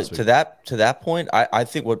 Solid. To that point, I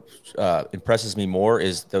think what impresses me more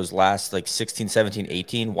is those last like 16, 17,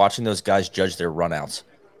 18, watching those guys judge their runouts.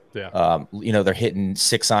 Yeah. They're hitting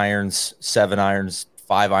 6 irons, 7 irons,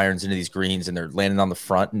 5 irons into these greens, and they're landing on the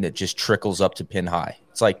front, and it just trickles up to pin high.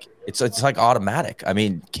 It's like automatic. I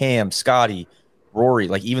mean, Cam, Scotty, Rory,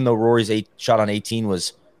 like even though Rory's shot on 18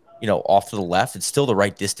 was, off to the left, it's still the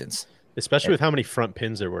right distance. Especially with how many front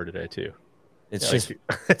pins there were today too. It's just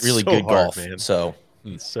really so good hard, golf, man. So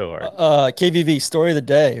it's so hard. KVV story of the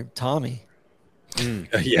day, Tommy.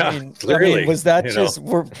 Yeah, clearly. Was that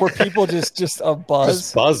were people just a buzz?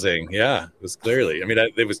 Just buzzing, yeah. It was clearly. I mean,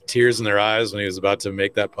 there was tears in their eyes when he was about to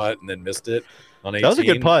make that putt and then missed it on 18. That was a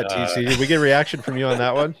good putt, TC. Did we get a reaction from you on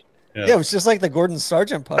that one? Yeah, it was just like the Gordon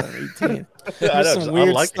Sargent putt on 18. I know, some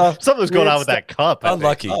weird stuff. Something was going on with that cup.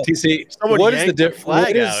 Unlucky. TC, what is the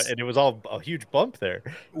flag out, and it was all a huge bump there.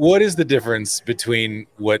 What is the difference between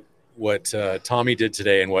what Tommy did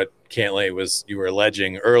today and what Cantlay you were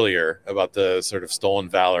alleging earlier about the sort of stolen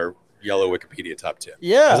valor yellow Wikipedia top 10?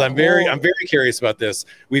 Yeah, because I'm very curious about this.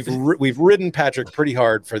 We've ridden Patrick pretty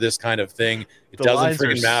hard for this kind of thing. It doesn't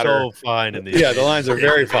freaking matter. So fine in these. Yeah, the lines are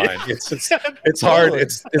very fine. It's hard.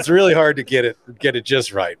 It's really hard to get it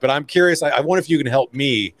just right. But I'm curious. I wonder if you can help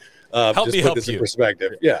me put this in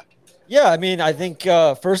perspective. Yeah. Yeah, I mean, I think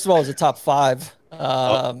first of all, it was a top 5.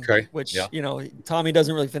 Which Tommy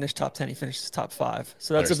doesn't really finish top 10. He finishes top 5,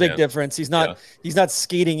 so that's a big difference. He's not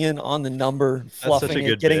skating in on the number, fluffing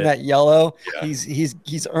it, getting that yellow. Yeah.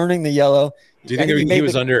 He's earning the yellow. Do you think he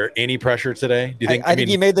was under any pressure today? Do you think? I think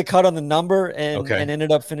he made the cut on the number and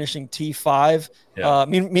ended up finishing T5. Yeah.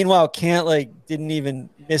 Meanwhile, Cantlay didn't even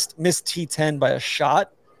miss T10 by a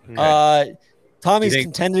shot. Okay. Tommy's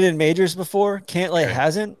contended in majors before. Cantlay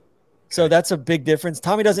hasn't. So that's a big difference.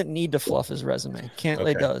 Tommy doesn't need to fluff his resume.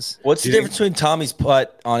 Cantlay does. What's the difference between Tommy's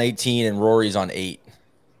putt on 18 and Rory's on 8?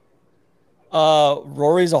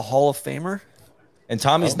 Rory's a Hall of Famer. And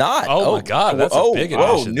Tommy's not. Oh, my God. That's a big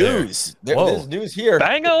admission news. There's news here.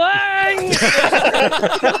 Bang-a-lang!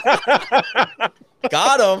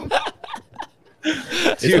 Got him.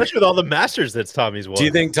 Especially with all the Masters that's Tommy's won. Do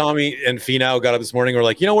you think Tommy and Finau got up this morning and were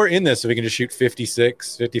like, we're in this, so we can just shoot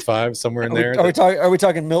 56, 55, somewhere in there? Are we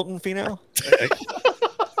talking Milton Finau?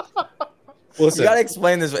 Listen, you got to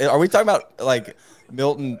explain this. Are we talking about like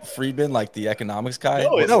Milton Friedman, like the economics guy?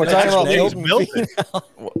 No, we're talking about Milton.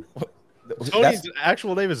 Tony's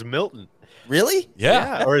actual name is Milton. Really?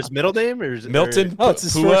 Yeah. Or his middle name? Milton it's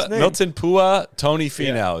his first name. Milton Pua Tony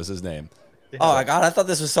Finau is his name. Oh my God! I thought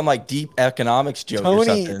this was some like deep economics joke or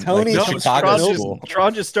something. Tony,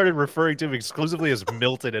 Tron just started referring to him exclusively as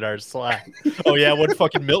Milton in our Slack. Oh yeah, what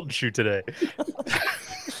fucking Milton shoot today?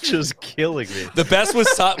 Just killing me. The best was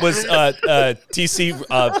TC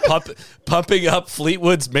pumping up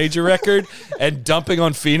Fleetwood's major record and dumping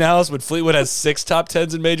on Finau's when Fleetwood has 6 top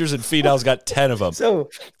 10s in majors and Finau's got 10 of them. So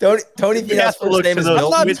Tony Finau's first name is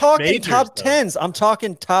Milton. I'm not talking top 10s. I'm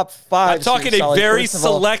talking top 5s. I'm talking a very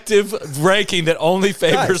selective ranking that only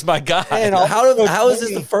favors my guy. And how is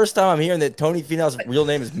this the first time I'm hearing that Tony Finau's real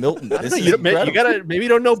name is Milton? This is incredible. Maybe you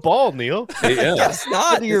don't know ball, Neil. Yes,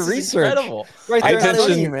 not. Do your research. Incredible. Right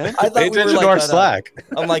there, man. I thought pay attention to our Slack.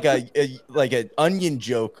 I'm like an onion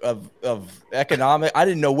joke of economic. I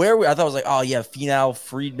didn't know where I thought it was like, oh yeah, Finau,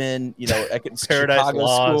 Friedman, Paradise Chicago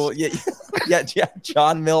Lost. School. Yeah,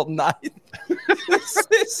 John Milton.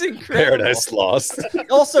 It's incredible. Paradise Lost.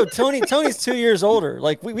 Also, Tony's 2 years older.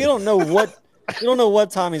 Like we don't know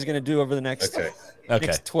what Tommy's going to do over the next.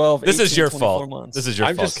 Okay. 12. This 18, is your fault. Months. This is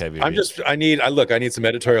your fault, KV. I need some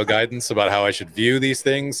editorial guidance about how I should view these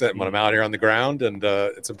things when I'm out here on the ground, and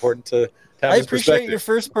it's important to have. I appreciate your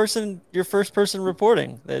first person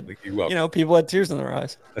reporting that. You're welcome. People had tears in their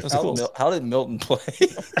eyes. That's cool. How did Milton play?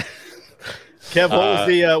 Kev, what was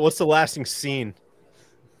the what's the lasting scene?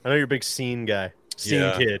 I know you're a big scene guy,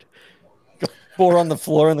 scene kid. 4 on the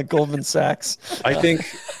floor in the Goldman Sachs. I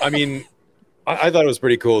thought it was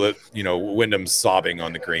pretty cool that, Wyndham's sobbing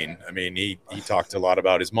on the green. I mean, he talked a lot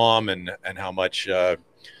about his mom and how much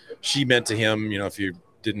she meant to him. If you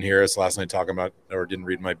didn't hear us last night talking about, or didn't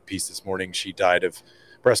read my piece this morning, she died of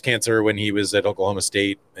breast cancer when he was at Oklahoma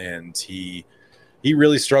State, and he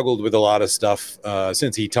really struggled with a lot of stuff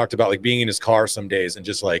since he talked about like being in his car some days and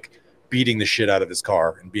just like beating the shit out of his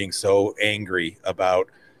car and being so angry about.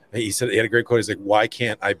 He said, he had a great quote. He's like, "Why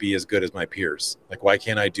can't I be as good as my peers? Like, why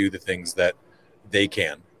can't I do the things that they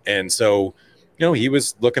can?" And so, he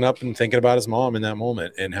was looking up and thinking about his mom in that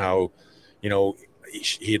moment and how,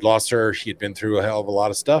 he had lost her. He had been through a hell of a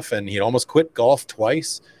lot of stuff, and he'd almost quit golf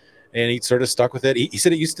twice, and he sort of stuck with it. He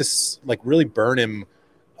said it used to like really burn him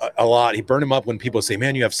a lot. He burned him up when people say,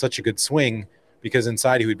 "Man, you have such a good swing," because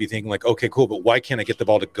inside he would be thinking like, "Okay, cool, but why can't I get the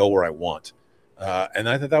ball to go where I want?" And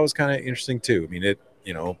I thought that was kind of interesting too. I mean,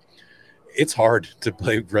 it's hard to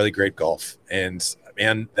play really great golf. And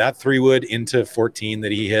man, that 3-wood into 14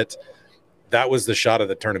 that he hit, that was the shot of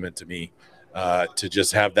the tournament to me. To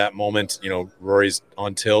just have that moment, Rory's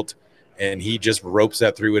on tilt and he just ropes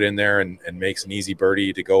that 3-wood in there and makes an easy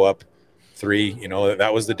birdie to go up 3.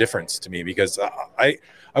 That was the difference to me, because I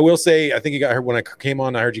will say, I think you got heard when I came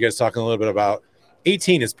on, I heard you guys talking a little bit about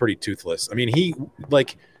 18 is pretty toothless. I mean, he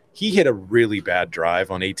hit a really bad drive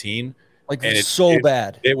on 18. Like, and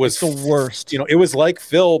bad. It was the worst. It was like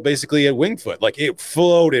Phil basically at Winged Foot. Like, it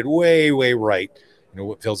floated way, way right.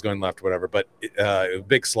 Phil's going left, whatever. But a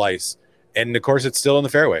big slice, and of course, it's still in the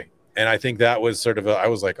fairway. And I think that was sort of I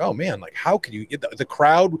was like, oh man, like how could you get the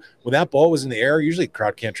crowd when that ball was in the air? Usually, the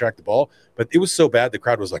crowd can't track the ball, but it was so bad the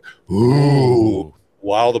crowd was like, ooh,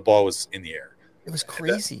 while the ball was in the air. It was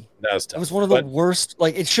crazy. That was tough. It was one of the worst.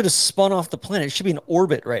 Like, it should have spun off the planet. It should be in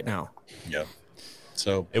orbit right now. Yeah.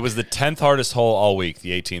 So it was the 10th hardest hole all week,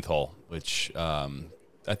 the 18th hole, which I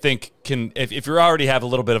think can, if you already have a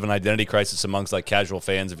little bit of an identity crisis amongst like casual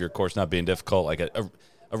fans of your course not being difficult, like a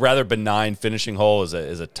rather benign finishing hole is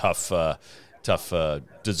a tough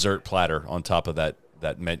dessert platter on top of that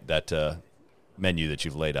menu that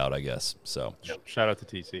you've laid out, I guess. So shout out to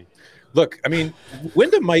TC. Look, I mean,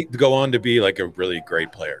 Wyndham might go on to be like a really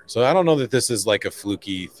great player. So I don't know that this is like a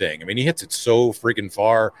fluky thing. I mean, he hits it so freaking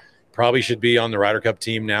far. Probably should be on the Ryder Cup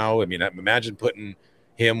team now. I mean, imagine putting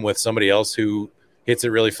him with somebody else who hits it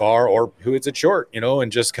really far or who hits it short, and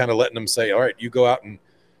just kind of letting them say, all right, you go out and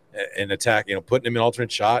attack, putting him in alternate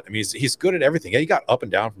shot. I mean, he's good at everything. He got up and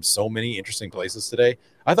down from so many interesting places today.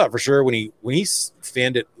 I thought for sure when he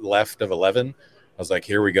fanned it left of 11, I was like,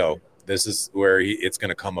 here we go. This is where it's going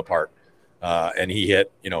to come apart. And he hit,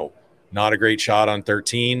 not a great shot on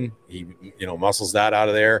 13. He, muscles that out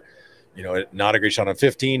of there. Not a great shot on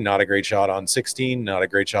 15, not a great shot on 16, not a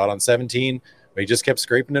great shot on 17, but he just kept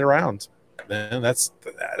scraping it around. And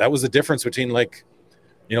that was the difference between like,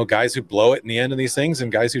 guys who blow it in the end of these things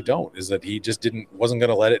and guys who don't, is that he just wasn't going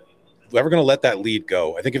to let that lead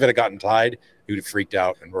go. I think if it had gotten tied, he would have freaked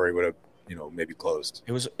out and Rory would have, maybe closed.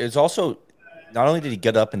 It was also, not only did he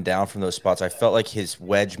get up and down from those spots, I felt like his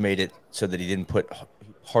wedge made it so that he didn't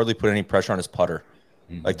hardly put any pressure on his putter.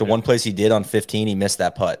 Like the one place he did on 15, he missed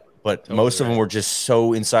that putt. But most of them were just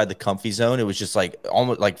so inside the comfy zone. It was just like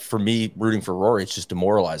almost like for me rooting for Rory, it's just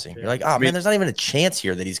demoralizing. You're like, man, there's not even a chance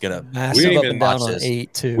here that he's gonna massive up and down on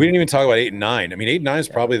 8 too. We didn't even talk about 8 and 9. I mean, 8 and 9 is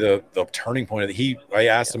probably the turning point of I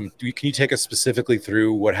asked him, can you take us specifically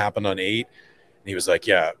through what happened on 8? And he was like,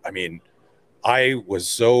 yeah, I mean,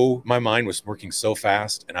 my mind was working so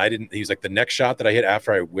fast, and he was like, the next shot that I hit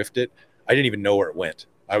after I whiffed it, I didn't even know where it went.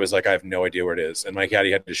 I was like, I have no idea where it is. And my caddy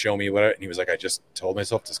had to show me and he was like, I just told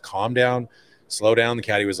myself to calm down, slow down. The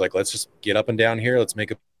caddy was like, let's just get up and down here. Let's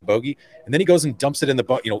make a bogey. And then he goes and dumps it in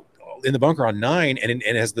the bunker on 9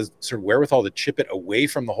 and has the sort of wherewithal to chip it away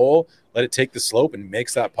from the hole, let it take the slope and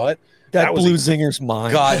makes that putt. That blew Zinger's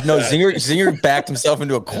mind. God, no, Zinger backed himself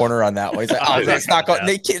into a corner on that one. He's like, oh, that's not going.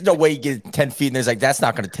 There's no way you get 10 feet. And there's like, that's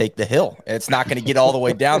not going to take the hill. It's not going to get all the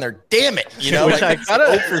way down there. Damn it! Which like, I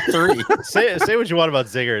gotta, 0 for 3. Say what you want about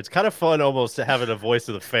Zinger. It's kind of fun almost to having a voice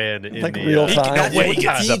of the fan in like real time.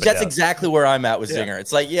 That's exactly where I'm at with Zinger.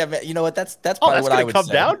 It's like, yeah, man, you know what? That's probably what I would come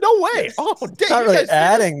say. Down? No way. Oh, damn! Not really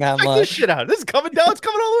adding that much. This shit out. This is coming down. It's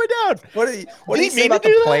coming all the way down. What did he say about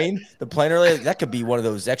the plane? The plane earlier. That could be one of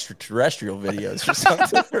those extraterrestrial videos. Or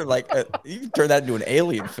something, or like you can turn that into an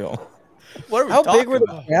alien film. How big were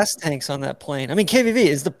the gas tanks on that plane? I mean, KVV,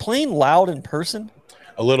 is the plane loud in person?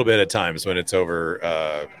 A little bit at times when it's over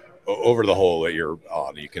the hole that you're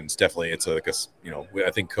on. You can definitely. It's like I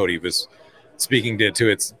think Cody was speaking to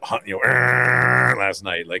its last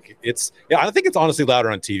night. Like I think it's honestly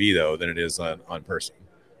louder on TV though than it is on person.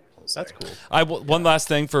 That's cool. One last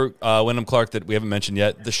thing for Wyndham Clark that we haven't mentioned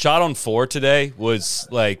yet. The shot on 4 today was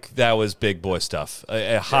that was big boy stuff.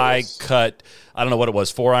 A high cut, I don't know what it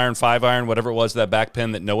was, 4-iron, 5-iron, whatever it was, that back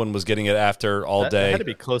pin that no one was getting it after all day. That had to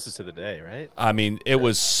be closest to the day, right? I mean, it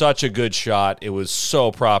was such a good shot. It was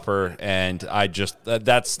so proper, and I just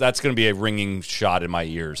that's going to be a ringing shot in my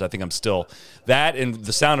ears. I think I'm still that and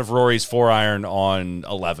the sound of Rory's 4-iron on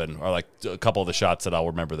 11 are like a couple of the shots that I'll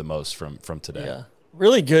remember the most from today. Yeah.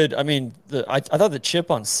 Really good. I mean, I thought the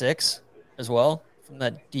chip on 6 as well from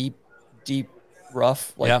that deep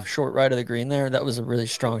rough, short right of the green there. That was a really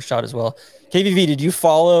strong shot as well. KVV, did you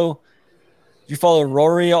follow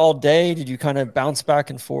Rory all day? Did you kind of bounce back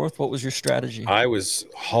and forth? What was your strategy? I was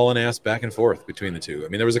hauling ass back and forth between the two. I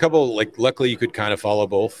mean, there was a couple, luckily you could kind of follow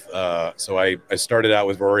both. So I started out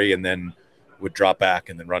with Rory and then would drop back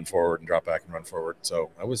and then run forward and drop back and run forward.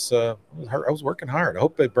 So I was working hard. I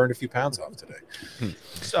hope I burned a few pounds off today.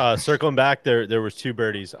 Circling back, there was 2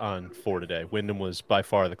 birdies on 4 today. Wyndham was by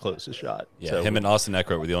far the closest shot. Yeah, so him and Austin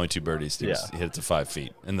Eckert were the only 2 birdies. He hit it to 5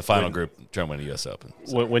 feet in the final group trying to win a U.S. Open.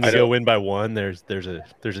 So. When you go win by 1, there's a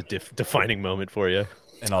defining moment for you.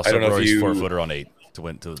 And also Rory's 4-footer on 8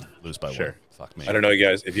 to lose by 1. Fuck me. I don't know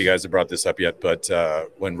if you guys have brought this up yet, but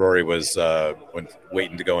when Rory was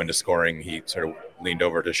waiting to go into scoring, he sort of leaned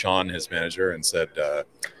over to Sean, his manager, and said,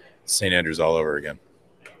 St. Andrews all over again.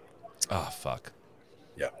 Oh, fuck.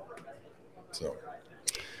 Yeah. So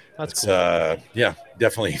that's cool.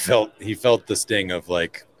 Definitely he felt the sting of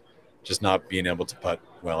just not being able to putt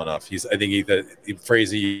well enough. I think the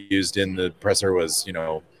phrase he used in the presser was,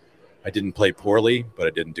 I didn't play poorly, but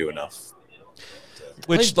I didn't do enough.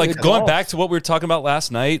 Which, going back to what we were talking about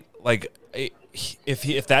last night,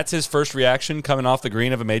 if that's his first reaction coming off the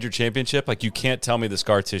green of a major championship, you can't tell me the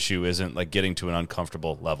scar tissue isn't getting to an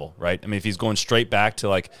uncomfortable level, right? I mean, if he's going straight back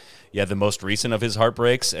to the most recent of his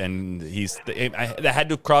heartbreaks, and that had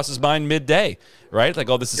to cross his mind midday, right?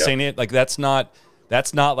 This is saying it. That's not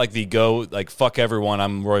the go fuck everyone.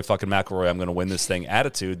 I'm Rory fucking McIlroy. I'm going to win this thing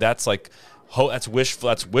attitude. That's that's wishful.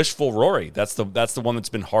 That's wishful Rory. That's the one that's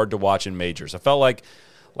been hard to watch in majors. I felt like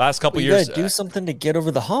last couple years, you gotta do something to get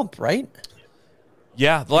over the hump, right?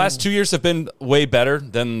 Yeah, the last 2 years have been way better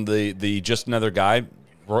than the just another guy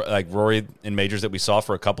like Rory in majors that we saw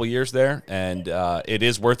for a couple years there, and it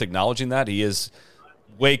is worth acknowledging that he is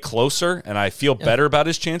way closer, and I feel better about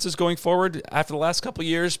his chances going forward after the last couple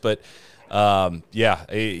years, but.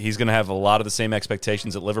 He's going to have a lot of the same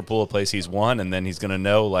expectations at Liverpool, a place he's won, and then he's going to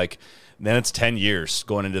know, then it's 10 years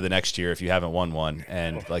going into the next year if you haven't won one,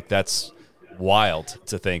 and that's wild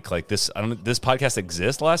to think this. This podcast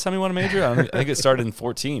exists last time he won a major. I think it started in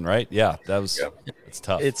 2014, right? Yeah, it's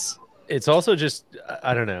tough. It's also just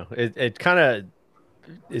I don't know. It's kind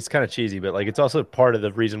of cheesy, but it's also part of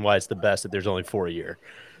the reason why it's the best that there's only 4 a year,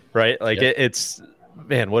 right? It's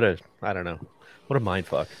man, what a mind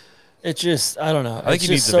fuck. It's just I don't know. I think it's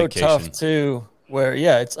he just needs so tough too. Where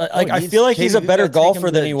it's I feel like he's a better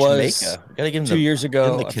golfer than he was 2 years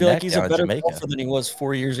ago. I feel like he's a better golfer than he was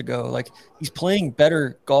 4 years ago. He's playing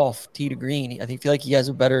better golf tee to green. I feel like he has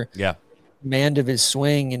a better command of his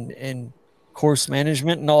swing and course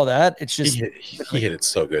management and all that. It's just he hit it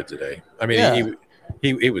so good today. I mean,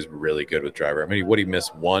 he was really good with driver. I mean, he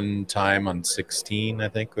missed one time on 16, I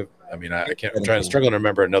think. I can't. I'm struggling to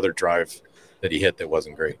remember another drive that he hit that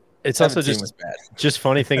wasn't great. It's also just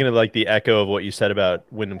funny thinking of the echo of what you said about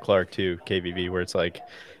Wyndham Clark too, KVV, where it's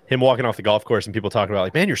him walking off the golf course and people talking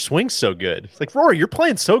about man, your swing's so good. It's Rory, you're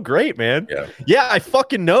playing so great, man. Yeah, I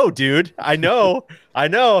fucking know, dude. I know.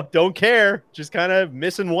 Don't care. Just kind of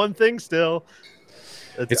missing one thing still.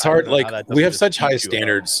 It's hard. We have such high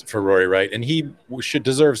standards for Rory, right? And he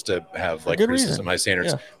deserves to have criticism, high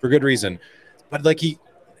standards for good reason. But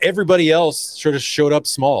everybody else sort of showed up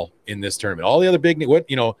small in this tournament. All the other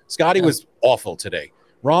Scotty was awful today.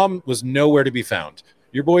 Rahm was nowhere to be found.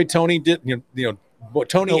 Your boy Tony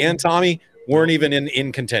Tony and Tommy weren't even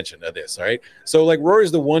in contention of this. All right. So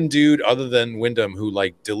Rory's the one dude other than Wyndham who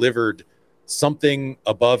delivered something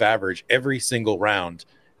above average every single round.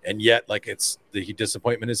 And yet it's the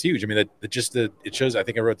disappointment is huge. I mean, it shows, I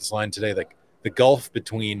think I wrote this line today, the gulf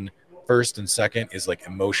between first and second is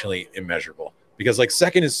emotionally immeasurable. Because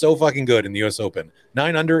second is so fucking good in the U.S. Open.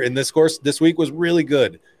 9 under in this course this week was really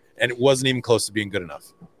good, and it wasn't even close to being good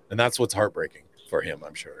enough. And that's what's heartbreaking for him,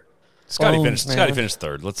 I'm sure. Scotty finished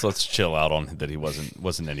third. Let's chill out on that. He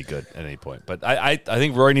wasn't any good at any point. But I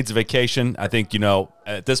think Rory needs a vacation. I think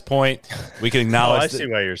At this point, we can Oh, acknowledge. I see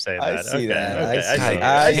why you're saying that. I see that. Okay, I,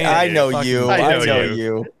 see see. it. I know you. I I know know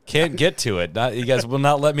you. Can't get to it. You guys will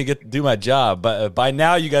not let me do my job. But by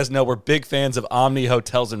now, you guys know we're big fans of Omni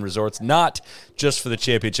Hotels and Resorts, not just for the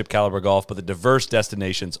championship caliber golf, but the diverse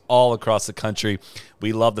destinations all across the country.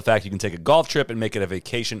 We love the fact you can take a golf trip and make it a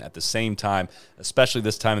vacation at the same time, especially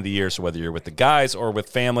this time of the year. So whether you're with the guys or with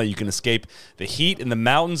family, you can escape the heat in the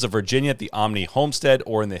mountains of Virginia at the Omni Homestead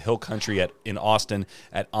or in the hill country in Austin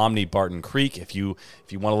at Omni Barton Creek. If you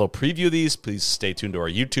want a little preview of these, please stay tuned to our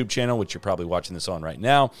YouTube channel, which you're probably watching this on right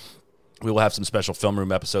now. We will have some special film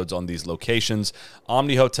room episodes on these locations.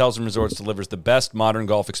 Omni Hotels and Resorts delivers the best modern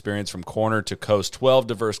golf experience from corner to coast, 12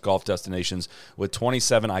 diverse golf destinations with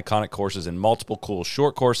 27 iconic courses and multiple cool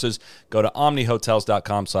short courses. Go to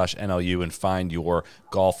omnihotels.com/NLU and find your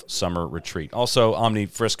golf summer retreat. Also, Omni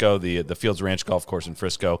Frisco, the Fields Ranch Golf Course in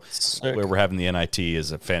Frisco, where we're having the NIT,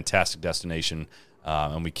 is a fantastic destination,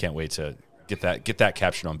 and we can't wait to get that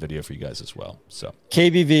captured on video for you guys as well. So,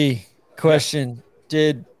 KBV question: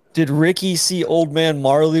 Did Ricky see old man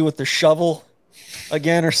Marley with the shovel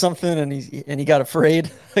again or something, and he got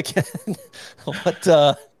afraid again?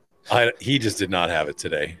 He just did not have it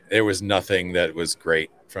today. There was nothing that was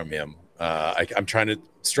great from him. I'm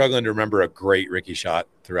struggling to remember a great Ricky shot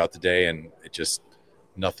throughout the day, and it just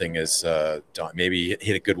nothing is done. Maybe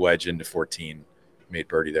hit a good wedge into 14, made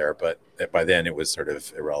birdie there, but by then it was sort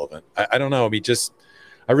of irrelevant. I don't know. I mean,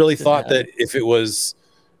 I really thought that if it was,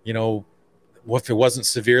 if it wasn't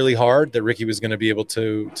severely hard, that Ricky was going to be able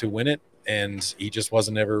to win it, and he just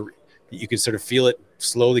wasn't ever. You could sort of feel it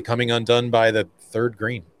slowly coming undone by the third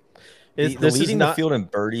green. The leading the field in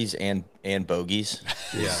birdies and bogeys,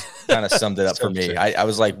 kind of summed it up for me. I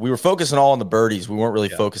was like, we were focusing all on the birdies, we weren't really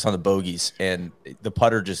focused on the bogeys, and the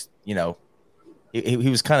putter just, he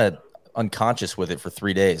was kind of unconscious with it for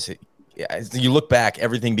 3 days. You look back,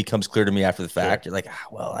 everything becomes clear to me after the fact. You're like,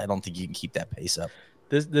 well, I don't think you can keep that pace up.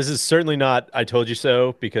 This is certainly not I told you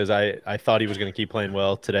so, because I thought he was going to keep playing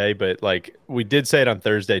well today, but like we did say it on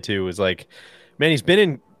Thursday too, was like, man, he's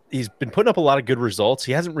been putting up a lot of good results.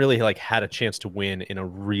 He hasn't really had a chance to win in a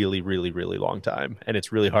really, really, really long time. And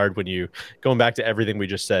it's really hard when going back to everything we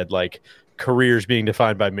just said, like careers being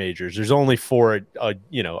defined by majors. There's only 4 a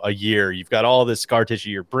year. You've got all this scar tissue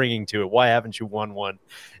you're bringing to it. Why haven't you won one?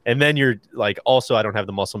 And then you're like, also, I don't have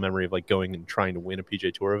the muscle memory of like going and trying to win a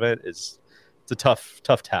PGA Tour event. It's a tough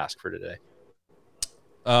task for today.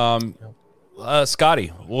 Scotty,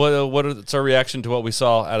 what's our reaction to what we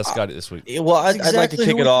saw out of Scotty this week? Well, I'd like to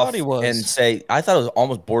kick it off and say I thought it was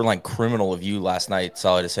almost borderline criminal of you last night,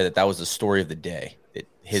 Solly, to say that was the story of the day.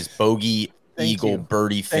 His bogey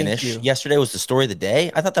birdie finish yesterday was the story of the day.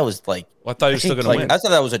 I thought that was like. Well, I thought he was still going to win. I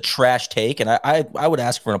thought that was a trash take, and I would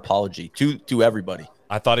ask for an apology to everybody.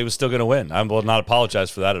 I thought he was still going to win. I will not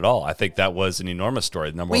apologize for that at all. I think that was an enormous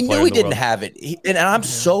story. We knew he didn't have it, and I'm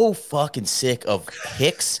so fucking sick of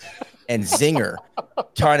Hicks and Zinger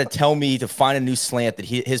trying to tell me to find a new slant that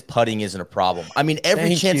his putting isn't a problem. I mean,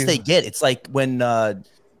 every chance they get, it's like when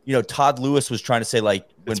Todd Lewis was trying to say like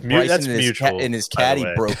when Bryson and his caddy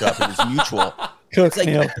broke up, it was mutual. It's like,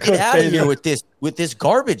 get out of here with this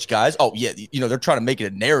garbage, guys. Oh yeah, they're trying to make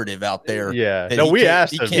it a narrative out there. Yeah, no, we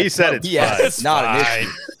asked him. He said it's not an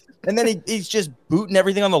issue. And then he's just booting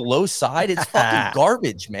everything on the low side. It's fucking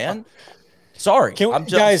garbage, man. Sorry, I'm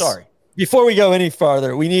sorry. Before we go any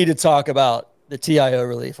farther, we need to talk about the TIO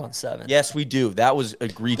relief on 7. Yes, we do. That was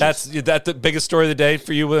egregious. That's the biggest story of the day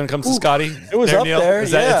for you when it comes to Scotty? It was up there.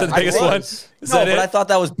 Is that the biggest one? But I thought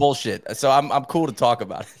that was bullshit. So I'm cool to talk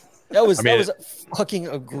about it. That was fucking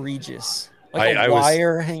egregious. Like a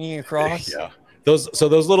wire hanging across. Yeah. Those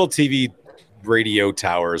little TV radio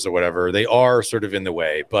towers or whatever, they are sort of in the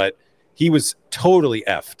way, but he was totally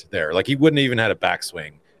effed there. Like he wouldn't even had a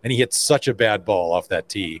backswing, and he hit such a bad ball off that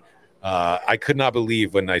tee. I could not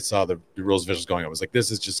believe when I saw the rules visuals going. I was like, this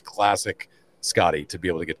is just classic Scotty to be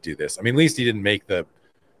able to get to do this. I mean, at least he didn't make the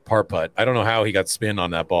par putt. I don't know how he got spin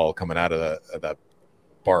on that ball coming out of that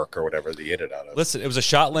bark or whatever they hit it out of. Listen, it was a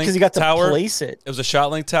shot link because he got tower. To place it. It was a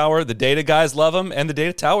shot link tower. The data guys love him, and the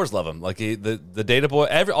data towers love him. Like the data boy,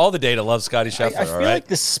 all the data loves Scotty Scheffler. I feel like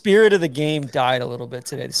the spirit of the game died a little bit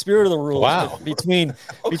today. The spirit of the rules. Wow. Between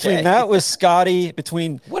that with Scotty,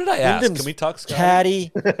 between what did I ask? Wyndham's Can we talk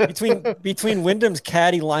Scotty? Caddy between Wyndham's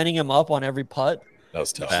caddy lining him up on every putt. That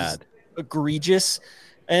was tough. Bad. Egregious,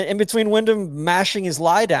 and between Wyndham mashing his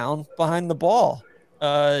lie down behind the ball.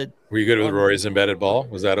 Were you good with Rory's embedded ball?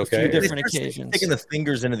 Was that okay? Different occasions. Taking the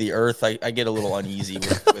fingers into the earth, I get a little uneasy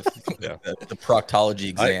with the proctology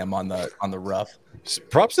exam on the rough.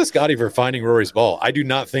 Props to Scotty for finding Rory's ball. I do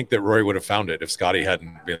not think that Rory would have found it if Scotty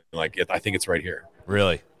hadn't been like, I think it's right here.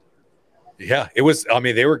 Really? Yeah, it was. I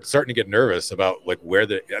mean, they were starting to get nervous about like where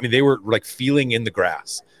they were like feeling in the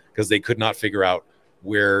grass because they could not figure out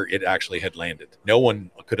where it actually had landed. No one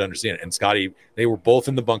could understand it. And Scotty, they were both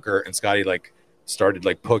in the bunker, and Scotty like started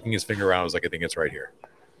like poking his finger around. I was like, I think it's right here.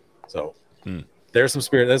 So there's some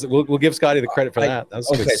spirit. We'll give Scotty the credit for that.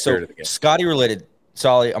 That's okay. So Scotty related.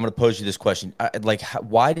 Solly, I'm going to pose you this question.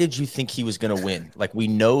 Why did you think he was going to win? Like, we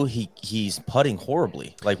know he's putting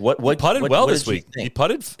horribly. Like, what he putted well this week. He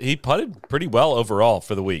putted pretty well overall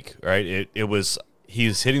for the week, right? He was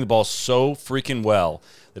hitting the ball so freaking well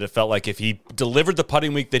that it felt like if he delivered the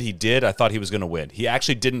putting week that he did, I thought he was going to win. He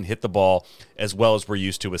actually didn't hit the ball as well as we're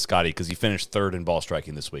used to with Scotty because he finished third in ball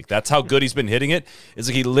striking this week. That's how good he's been hitting it. Is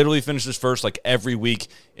like he literally finishes first like every week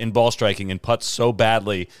in ball striking and putts so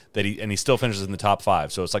badly that he still finishes in the top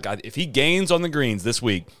 5. So it's like if he gains on the greens this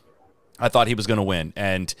week, I thought he was going to win,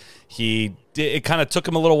 and it kind of took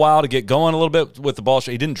him a little while to get going a little bit with the ball.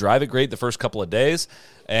 He didn't drive it great the first couple of days,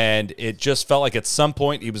 and it just felt like at some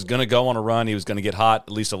point he was going to go on a run. He was going to get hot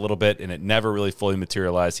at least a little bit, and it never really fully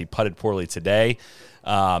materialized. He putted poorly today.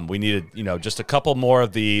 We needed, just a couple more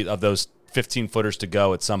of those 15-footers to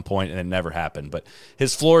go at some point, and it never happened. But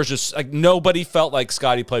his floor is just like nobody felt like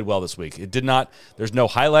Scotty played well this week. It did not. There's no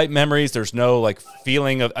highlight memories. There's no like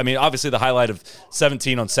feeling of. I mean, obviously the highlight of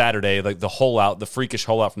 17 on Saturday, like the freakish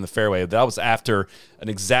hole out from the fairway. That was after an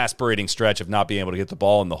exasperating stretch of not being able to get the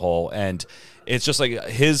ball in the hole, and it's just like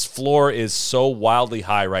his floor is so wildly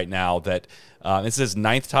high right now that. It's his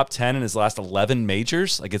 9th top 10 in his last 11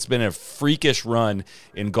 majors. Like, it's been a freakish run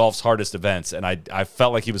in golf's hardest events, and I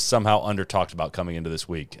felt like he was somehow under-talked about coming into this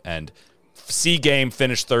week. And C game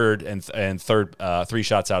finished third and third 3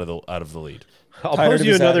 shots out of the lead. I'll pose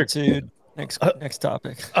you another next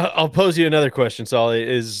topic. I'll pose you another question, Solly.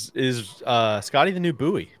 Is Scotty the new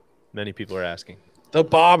Bowie? Many people are asking. The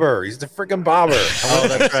bobber. He's the freaking bobber. Oh,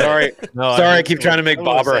 that's right. Sorry. No, sorry, I keep trying to make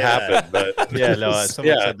bobber happen. But yeah, no,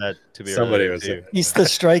 someone said that to me. Somebody was saying. He's the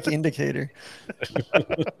strike indicator.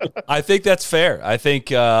 I think that's fair. I think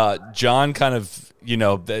John kind of,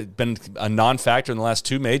 been a non-factor in the last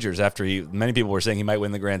 2 majors after many people were saying he might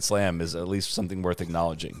win the Grand Slam is at least something worth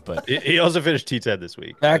acknowledging. But he also finished T10 this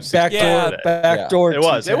week. Back door. It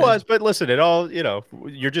was. But listen, it all,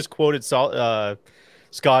 you're just quoted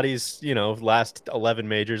Scotty's, last 11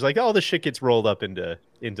 majors, like all the shit gets rolled up into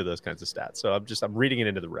those kinds of stats. So I'm reading it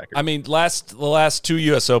into the record. I mean, the last 2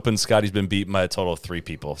 U.S. Opens, Scotty's been beaten by a total of 3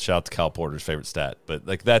 people. Shout out to Cal Porter's favorite stat, but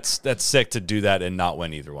like that's sick to do that and not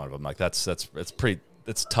win either one of them. Like that's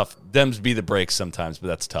tough. Them to be the breaks sometimes, but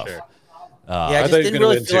that's tough. Sure. I just didn't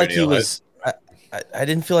really feel like he was. I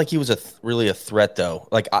didn't feel like he was really a threat though.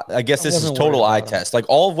 Like I guess this is total eye test. Like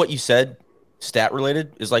all of what you said, stat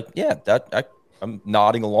related, is like I'm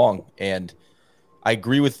nodding along, and I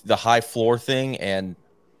agree with the high floor thing,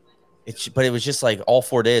 but it was just like all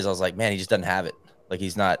 4 days I was like, man, he just doesn't have it. Like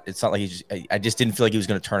it's not like I just didn't feel like he was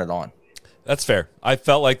going to turn it on. That's fair. I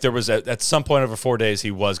felt like there was at some point over 4 days he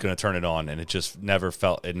was going to turn it on, and it just never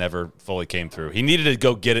fully came through. He needed to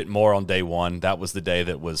go get it more on day 1. That was the day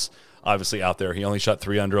that was obviously out there. He only shot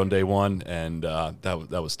 3 under on day 1, and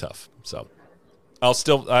that was tough. So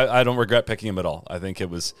I don't regret picking him at all. I think it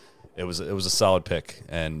was a solid pick,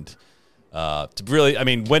 and to really, I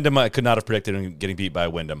mean, Wyndham, I could not have predicted him getting beat by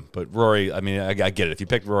Wyndham, but Rory, I mean, I get it. If you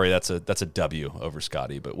picked Rory, that's a W over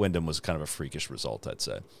Scotty, but Wyndham was kind of a freakish result, I'd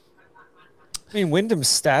say. I mean, Wyndham's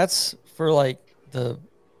stats for the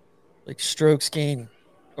strokes gained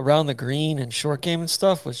around the green and short game and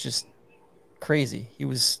stuff was just crazy. He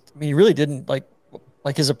really didn't like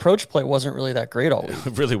his approach play wasn't really that great all week.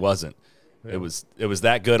 It really wasn't. Yeah. It was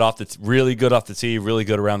that good really good off the tee, really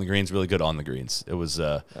good around the greens, really good on the greens. It was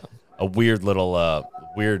a weird little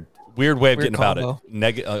weird way of getting combo.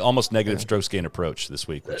 About it. Almost negative strokes gain approach this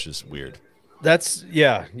week, which is weird.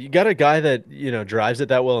 You got a guy that drives it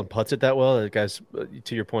that well and putts it that well. That guy's,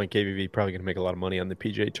 to your point, KBV probably going to make a lot of money on the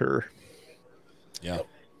PGA Tour. Yeah.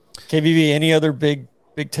 KBV, any other big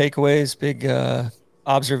takeaways, big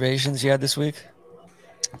observations you had this week?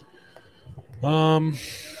 I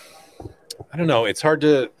don't know. It's hard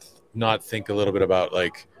to not think a little bit about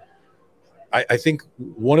I think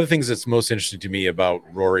one of the things that's most interesting to me about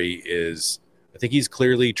Rory is I think he's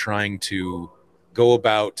clearly trying to go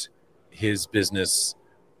about his business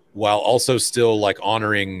while also still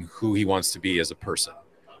honoring who he wants to be as a person.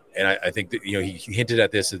 And I think that, he hinted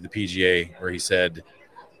at this at the PGA where he said,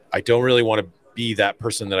 I don't really want to be that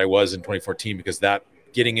person that I was in 2014 because that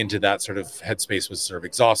getting into that sort of headspace was sort of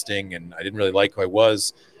exhausting and I didn't really like who I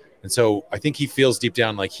was. And so I think he feels deep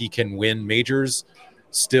down like he can win majors,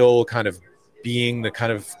 still kind of being the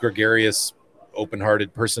kind of gregarious,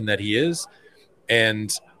 open-hearted person that he is.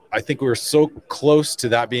 And I think we were so close to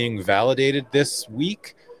that being validated this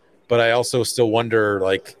week, but I also still wonder,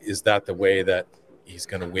 like, is that the way that he's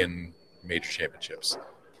going to win major championships?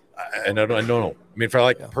 And I don't know. I mean,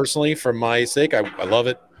 personally, for my sake, I love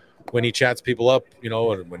it when he chats people up,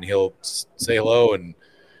 and when he'll say hello and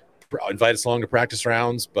invite us along to practice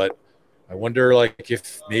rounds. But I wonder, like,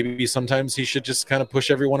 if maybe sometimes he should just kind of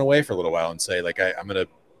push everyone away for a little while and say, like, I'm going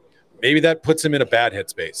to, maybe that puts him in a bad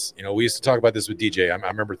headspace. We used to talk about this with DJ. I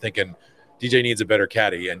remember thinking DJ needs a better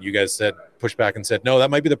caddy. And you guys pushed back and said, no, that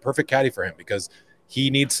might be the perfect caddy for him because he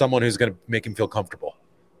needs someone who's going to make him feel comfortable.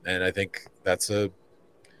 And I think that's a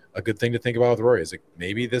good thing to think about with Rory. Is like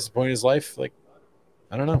maybe this point in his life, like,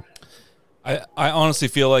 I don't know. I honestly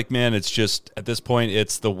feel like, man, it's just at this point,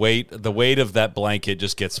 it's the weight of that blanket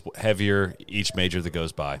just gets heavier each major that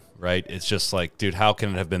goes by, right? It's just like, dude, how can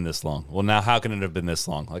it have been this long? Well, now how can it have been this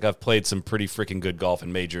long? Like, I've played some pretty freaking good golf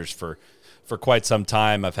in majors for quite some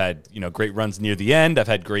time. I've had, great runs near the end. I've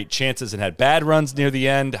had great chances and had bad runs near the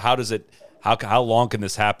end. How long can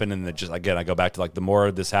this happen? And just, again, I go back to, like, the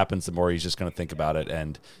more this happens, the more he's just going to think about it.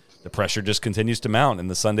 And the pressure just continues to mount, and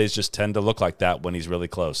the Sundays just tend to look like that when he's really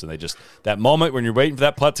close. And that moment when you're waiting for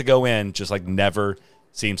that putt to go in, just like never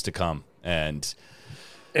seems to come. And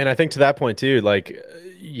I think to that point too, like,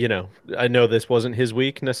 I know this wasn't his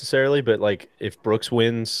week necessarily, but like if Brooks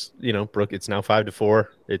wins, it's now 5-4.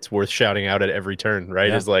 It's worth shouting out at every turn, right?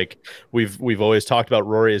 Yeah. Is like we've always talked about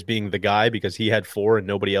Rory as being the guy because he had 4 and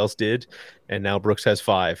nobody else did, and now Brooks has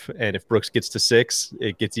 5. And if Brooks gets to 6,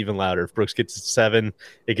 it gets even louder. If Brooks gets to 7,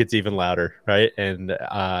 it gets even louder, right? And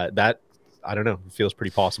that, I don't know, it feels pretty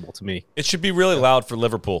possible to me. It should be really loud for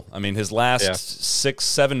Liverpool. I mean, his last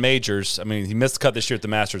 6-7 majors, I mean, he missed the cut this year at the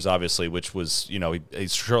Masters, obviously, which was, he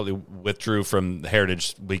shortly withdrew from the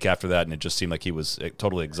Heritage week after that, and it just seemed like he was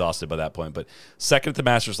totally exhausted by that point. But second at the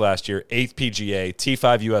Masters last year, 8th PGA,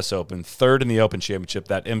 T5 U.S. Open, 3rd in the Open Championship,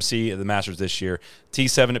 that MC at the Masters this year,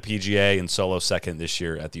 T7 at PGA, and solo second this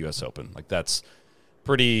year at the U.S. Open. Like, that's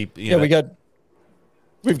pretty, we've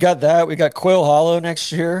got that. We got Quail Hollow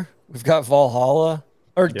next year. We've got Valhalla.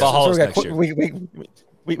 Valhalla's next year.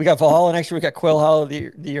 We got Valhalla next year. We got Quail Hollow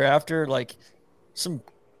the year after. Like, some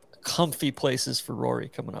comfy places for Rory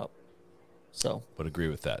coming up. So would agree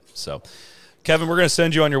with that. So, Kevin, we're going to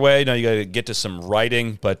send you on your way. Now you got to get to some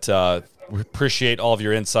writing, but we appreciate all of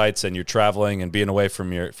your insights and your traveling and being away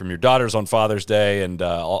from your daughters on Father's Day and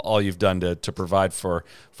all you've done to provide for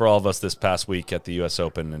all of us this past week at the U.S.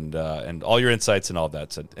 Open and all your insights and all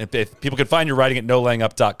that. So if people can find your writing at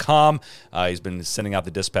nolayingup.com. He's been sending out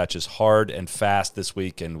the dispatches hard and fast this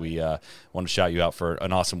week, and we want to shout you out for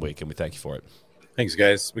an awesome week, and we thank you for it. Thanks,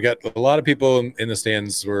 guys. We got a lot of people in the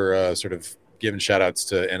stands were sort of giving shout-outs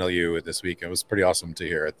to NLU this week. It was pretty awesome to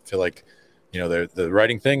hear. I feel like the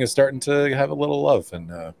writing thing is starting to have a little love, and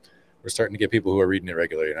we're starting to get people who are reading it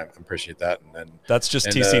regularly, and I appreciate that. And that's just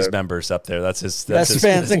TC's members up there. That's his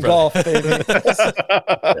fans in golf, baby.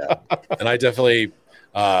 Yeah. And I definitely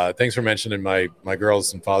thanks for mentioning my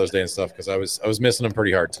girls and Father's Day and stuff, because I was missing them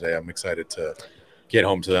pretty hard today. I'm excited to get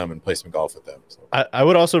home to them and play some golf with them. So. I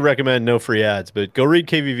would also recommend no free ads, but go read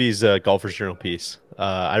KVV's Golfers Journal piece.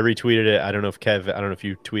 I retweeted it. I don't know if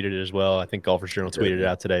you tweeted it as well. I think Golfers Journal tweeted it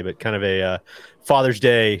out today, but kind of a Father's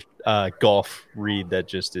Day golf read that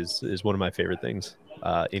just is one of my favorite things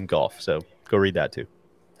in golf. So go read that too.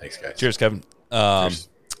 Thanks, guys. Cheers, Kevin. Cheers.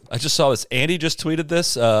 I just saw this. Andy just tweeted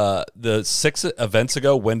this. The 6 events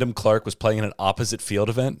ago, Wyndham Clark was playing in an opposite field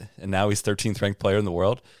event, and now he's 13th ranked player in the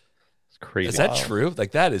world. It's crazy. Is that true?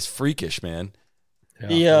 Like, that is freakish, man.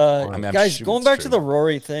 Guys, going back to the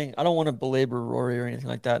Rory thing, I don't want to belabor Rory or anything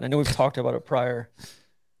like that. And I know we've talked about it prior,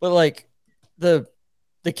 but like the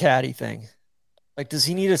caddy thing, like, does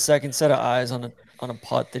he need a second set of eyes on a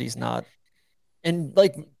putt that he's not? And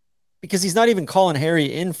like, because he's not even calling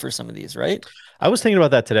Harry in for some of these, right? I was thinking about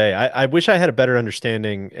that today. I wish I had a better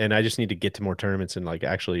understanding, and I just need to get to more tournaments and like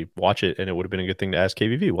actually watch it. And it would have been a good thing to ask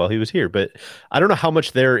KVV while he was here, but I don't know how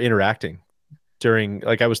much they're interacting during,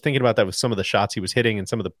 like, I was thinking about that with some of the shots he was hitting and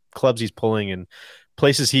some of the clubs he's pulling and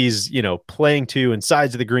places he's, playing to and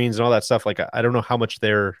sides of the greens and all that stuff. Like, I don't know how much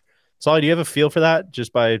they're, Solly, do you have a feel for that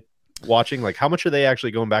just by watching? Like, how much are they actually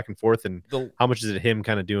going back and forth, and how much is it him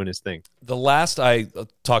kind of doing his thing? The last I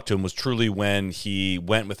talked to him was truly when he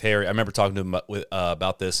went with Harry. I remember talking to him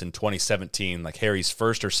about this in 2017, like Harry's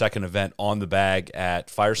first or second event on the bag at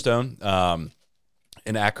Firestone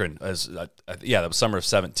in Akron. That was summer of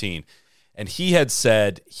 17. And he had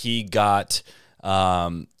said he got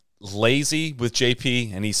lazy with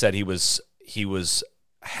JP, and he said he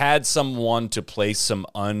had someone to play some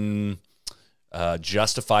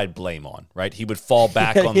justified blame on, right? He would fall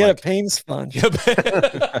back on he had a pain sponge.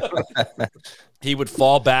 He would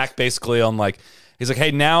fall back basically on like, he's like,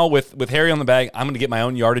 hey, now with Harry on the bag, I'm going to get my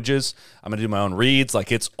own yardages. I'm going to do my own reads.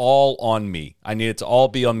 Like, it's all on me. I need it to all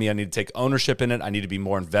be on me. I need to take ownership in it. I need to be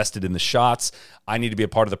more invested in the shots. I need to be a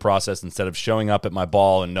part of the process instead of showing up at my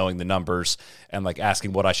ball and knowing the numbers and like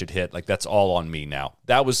asking what I should hit. Like, that's all on me now.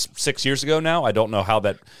 That was 6 years ago now. I don't know how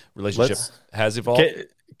that relationship has evolved.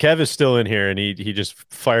 Kev is still in here, and he just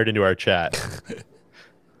fired into our chat.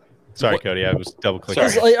 Sorry, Cody. I was double clicking.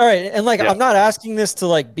 Like, all right, and like I'm not asking this to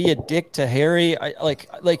like be a dick to Harry. I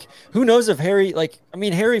like who knows if Harry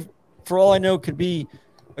Harry, for all I know, could be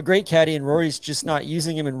a great caddy, and Rory's just not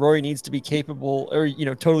using him, and Rory needs to be capable or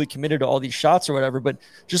totally committed to all these shots or whatever. But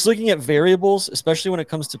just looking at variables, especially when it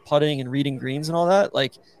comes to putting and reading greens and all that,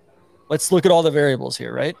 like let's look at all the variables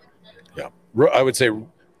here, right? Yeah, I would say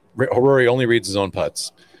Rory only reads his own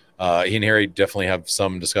putts. He and Harry definitely have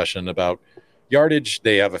some discussion about yardage.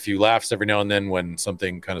 They have a few laughs every now and then when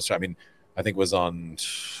something kind of, I think it was on,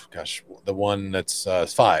 the one that's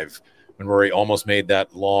 5, when Rory almost made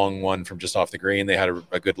that long one from just off the green. They had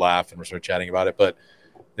a good laugh and were sort of chatting about it, but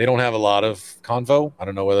they don't have a lot of convo. I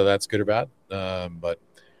don't know whether that's good or bad, but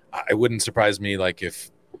it wouldn't surprise me like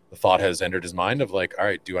if the thought has entered his mind of like, all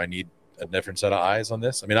right, do I need a different set of eyes on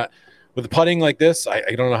this? With the putting like this, I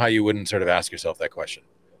don't know how you wouldn't sort of ask yourself that question.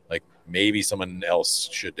 Like maybe someone else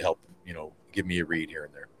should help, give me a read here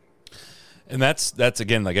and there. And that's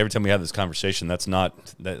again, like every time we have this conversation, that's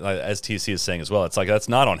not that, as TC is saying as well. It's like that's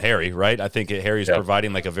not on Harry, right? I think Harry's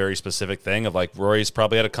providing like a very specific thing of like Rory's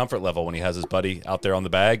probably at a comfort level when he has his buddy out there on the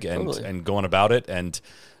bag and going about it. And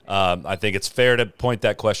I think it's fair to point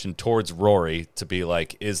that question towards Rory to be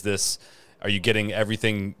like, are you getting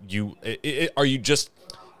everything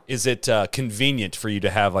is it convenient for you to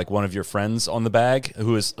have like one of your friends on the bag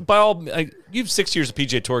who is you have 6 years of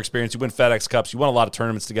PGA Tour experience, you win FedEx Cups, you won a lot of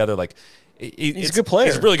tournaments together. Like he's a good player.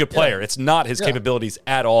 He's a really good player. Yeah. It's not his capabilities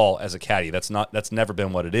at all as a caddy. That's never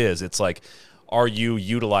been what it is. It's like, are you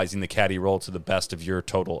utilizing the caddy role to the best of your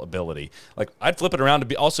total ability? Like I'd flip it around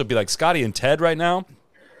to also be like Scotty and Ted right now.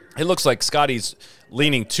 It looks like Scotty's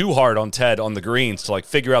leaning too hard on Ted on the greens to like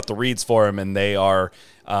figure out the reads for him, and they are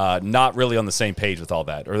not really on the same page with all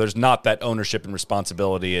that, or there's not that ownership and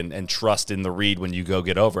responsibility and trust in the read when you go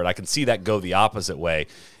get over it. I can see that go the opposite way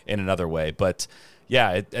in another way, but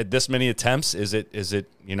yeah, at this many attempts, is that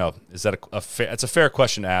it's a fair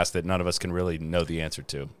question to ask that none of us can really know the answer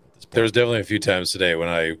to. There was definitely a few times today when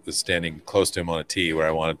I was standing close to him on a tee where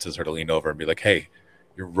I wanted to sort of lean over and be like, hey,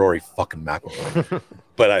 you're Rory fucking McIlroy.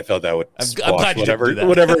 But I felt that would squash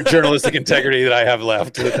whatever journalistic integrity that I have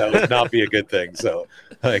left. That would not be a good thing. So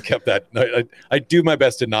I kept that. I do my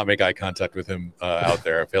best to not make eye contact with him out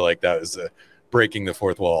there. I feel like that was breaking the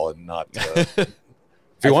fourth wall and not.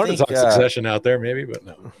 If you wanted to talk succession out there, maybe, but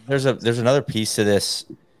no. There's another piece to this.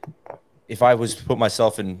 If I was to put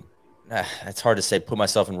myself in, it's hard to say put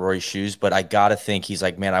myself in Rory's shoes, but I gotta think he's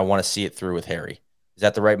like, man, I want to see it through with Harry. Is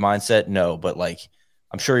that the right mindset? No, but like,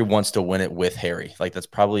 I'm sure he wants to win it with Harry. Like that's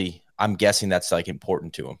probably, I'm guessing that's like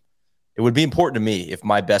important to him. It would be important to me if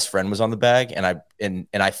my best friend was on the bag and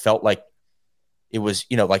I felt like it was,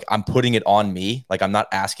 like I'm putting it on me, like I'm not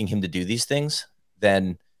asking him to do these things.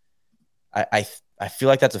 Then I feel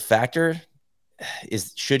like that's a factor.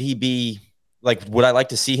 Should he be like, would I like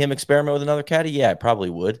to see him experiment with another caddy? Yeah, I probably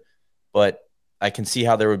would. But I can see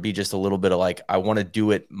how there would be just a little bit of like, I want to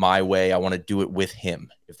do it my way. I want to do it with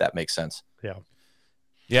him, if that makes sense. Yeah.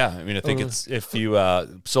 Yeah, I mean, I think it's if you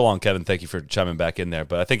so long, Kevin. Thank you for chiming back in there.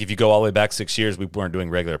 But I think if you go all the way back 6 years, we weren't doing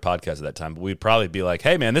regular podcasts at that time. But we'd probably be like,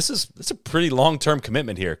 "Hey, man, this is a pretty long term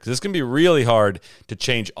commitment here because it's gonna be really hard to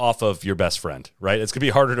change off of your best friend, right? It's gonna be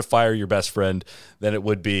harder to fire your best friend than it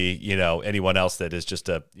would be, anyone else that is just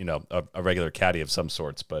a regular caddy of some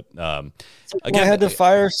sorts." But again, I had to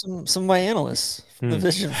fire some of my analysts from the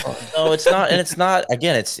Vision Fund. No, it's not, and it's not.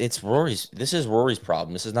 Again, it's Rory's. This is Rory's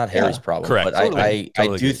problem. This is not Harry's problem. Correct. But Totally.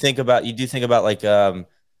 I do think about like problem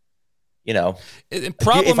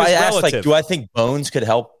if I asked like, do I think Bones could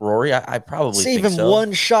help Rory? I probably save think him so.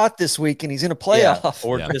 one shot this week and he's in a playoff,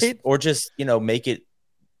 or just make it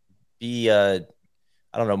be I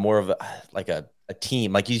don't know, more of a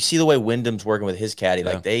team. Like you see the way Wyndham's working with his caddy,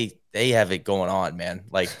 like they have it going on, man.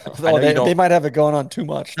 Like they might have it going on too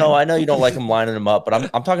much. No, I know you don't like them lining them up,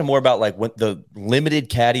 but I'm talking more about like when the limited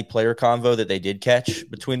caddy player convo that they did catch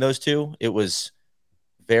between those two. It was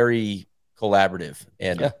very collaborative,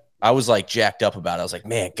 and I was like jacked up about it. I was like,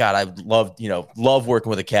 man, God, I love working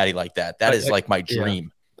with a caddy like that. That is like my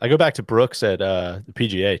dream. I go back to Brooks at the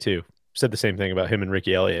PGA too. Said the same thing about him and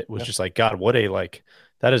Ricky Elliott. Was just like, God, what a like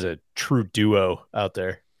That is a true duo out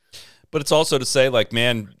there. But it's also to say, like,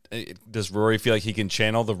 man, does Rory feel like he can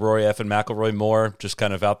channel the Rory F. and McIlroy more, just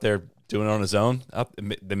kind of out there doing it on his own?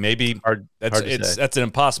 Maybe that's an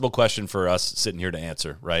impossible question for us sitting here to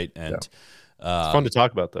answer, right? And it's fun to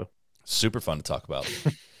talk about, though. Super fun to talk about.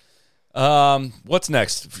 What's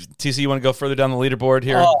next? TC, you want to go further down the leaderboard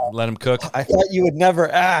here? Let him cook. I thought you would never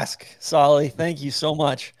ask, Solly. Thank you so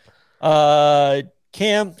much.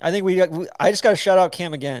 Cam, I think I just got to shout out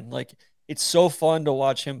Cam again. Like, it's so fun to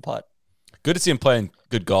watch him putt. Good to see him playing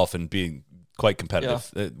good golf and being quite competitive.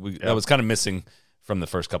 That was kind of missing from the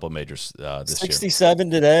first couple of majors this 67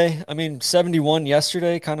 year. Today. I mean, 71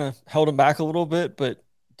 yesterday kind of held him back a little bit, but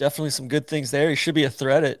definitely some good things there. He should be a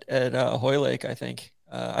threat at Hoylake, I think.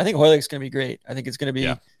 I think Hoylake's going to be great. I think it's going to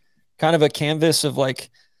be kind of a canvas of, like,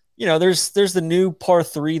 you know, there's the new par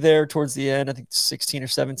 3 there towards the end. I think 16 or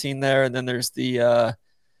 17 there. And then there's the,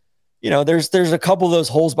 there's a couple of those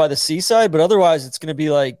holes by the seaside, but otherwise it's going to be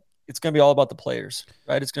like, it's going to be all about the players,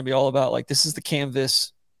 right? It's going to be all about, like, this is the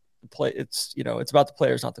canvas. It's about the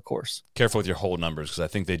players, not the course. Careful with your hole numbers, because I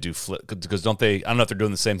think they do flip. Because don't they? I don't know if they're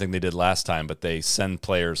doing the same thing they did last time, but they send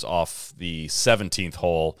players off the 17th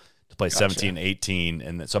hole to play 17, 18,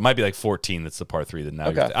 and so it might be like 14. That's the par 3. That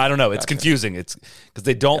now I don't know. It's confusing. It's because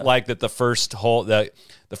they don't like that the first hole the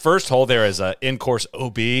first hole there is a in-course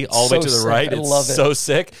OB all the way to the right. It's so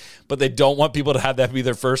sick, but they don't want people to have that be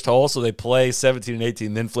their first hole, so they play 17 and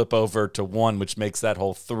 18, then flip over to 1, which makes that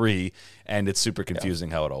hole 3, and it's super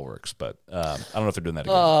confusing how it all works. But I don't know if they're doing that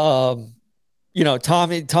again.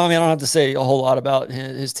 Tommy, I don't have to say a whole lot about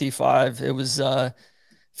his T5. It was Finno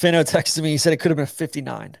texted me. He said it could have been a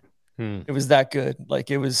 59. It was that good. Like,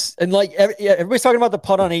 it was, and like everybody's talking about the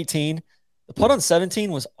putt on 18. The putt on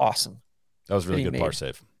 17 was awesome. That was really good par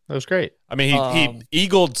save. That was great. I mean, he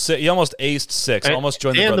eagled. He almost aced 6. Almost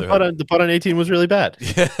joined the Brotherhood. And the putt on 18 was really bad.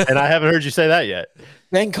 And I haven't heard you say that yet.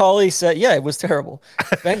 Ben Colley said, "Yeah, it was terrible."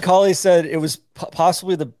 Ben Colley said it was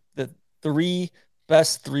possibly the 3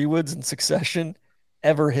 best 3-woods in succession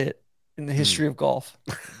ever hit in the history of golf.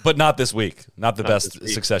 But not this week. Not the best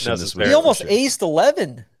succession this week. He almost aced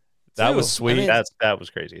 11. That was sweet. I mean, that was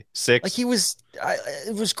crazy. 6. Like, it was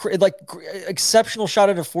exceptional shot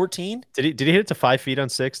at a 14. Did he hit it to 5 feet on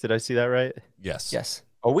 6? Did I see that right? Yes.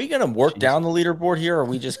 Are we going to work down the leaderboard here, or are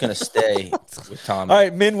we just going to stay with Tom? All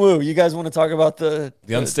right, Minwoo, you guys want to talk about the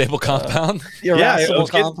unstable compound? The irascible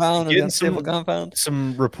compound and the unstable compound?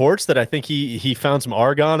 Some reports that I think he found some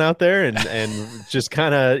argon out there and just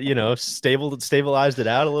kind of, stabilized it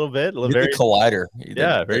out a little bit. Very collider.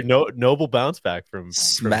 Very noble bounce back from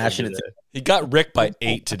smashing it. He got Rick by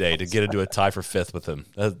 8 today to get into a tie for 5th with him.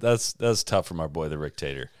 That's tough from our boy, the Rick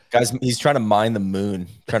Tater. Guys, he's trying to mine the moon.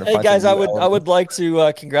 Hey guys, I would like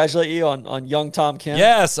to congratulate you on young Tom Kim.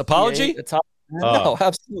 Yes, apology. No,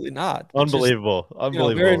 absolutely not. Unbelievable.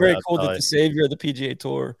 Very, very cool that the savior of the PGA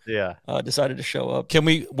Tour decided to show up. Can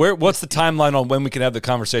we? What's the timeline on when we can have the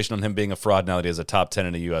conversation on him being a fraud now that he has a top 10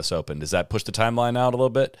 in the U.S. Open? Does that push the timeline out a little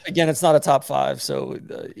bit? Again, it's not a top 5, so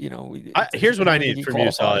here's what I need from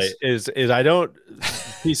you, Solly, is I don't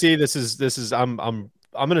PC. This is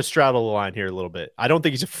I'm going to straddle the line here a little bit. I don't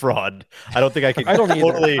think he's a fraud. I don't think I can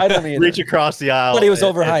totally reach across the aisle. But he was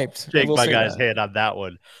overhyped. Shake my guy's hand on that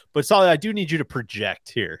one. But Solly, I do need you to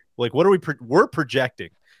project here. Like, what are we're projecting,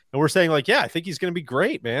 and we're saying, like, I think he's going to be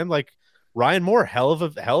great, man. Like, Ryan Moore, hell of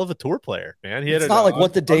a tour player, man. It's not like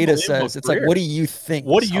what the data says. It's like, what do you think?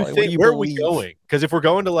 What do you think? Where are we going? Because if we're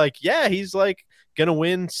going to he's like going to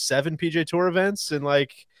win 7 PGA Tour events and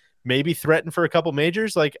like maybe threaten for a couple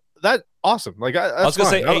majors, like that. Awesome. Like I was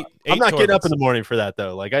going to say, I'm not getting up in the morning for that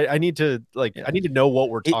though. Like I need to I need to know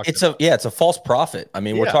what we're talking about. It's a false prophet. I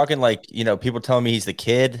mean, we're talking like, people telling me he's the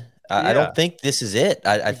kid. I don't think this is it.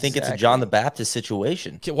 I think it's a John the Baptist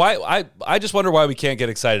situation. Why? I just wonder why we can't get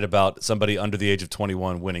excited about somebody under the age of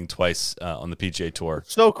 21 winning twice on the PGA Tour.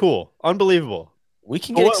 So cool. Unbelievable. We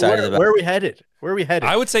can get excited about where are we headed?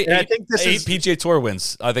 I would say eight PGA Tour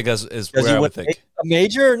wins. I think is where I would think. A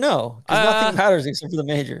major? No. Because nothing matters except for the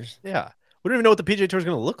majors. Yeah. We don't even know what the PGA Tour is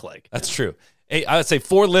going to look like. That's true. I would say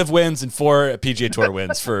 4 live wins and 4 PGA Tour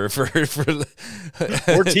wins for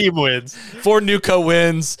 4 team wins, 4 Nuco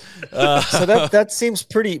wins. So that seems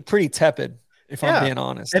pretty tepid, if I'm being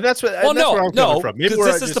honest. And that's what. Where I'm coming from.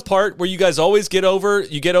 Because this is the part where you guys always get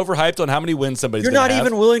overhyped on how many wins somebody's. You're not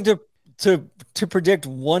even willing to predict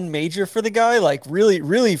one major for the guy. Like,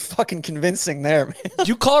 really fucking convincing there, man.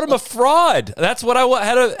 You called him a fraud. That's what I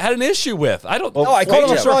had an issue with. I called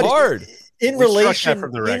him a fraud hard. In relation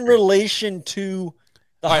to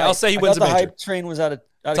the All right, I'll say he wins a major. The hype train was out of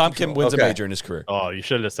Tom Kim wins a major in his career. Oh, you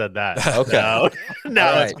shouldn't have said that. Okay. Now All it's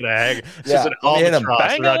right. gonna hang. It's Yeah, just an let me hit him.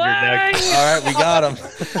 albatross around your neck. All right, we got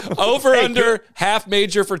him. Over under half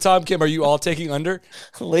major for Tom Kim. Are you all taking under?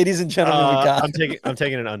 Ladies and gentlemen, we got. I'm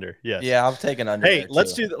taking an under. Yes. Yeah, I'm taking under. Hey, there,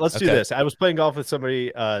 let's too. do this. I was playing golf with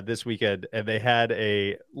somebody this weekend, and they had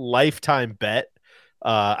a lifetime bet.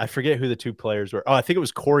 I forget who the two players were. Oh, I think it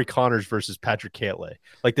was Corey Connors versus Patrick Cantlay.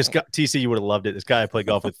 Like this guy, TC, you would have loved it. This guy I played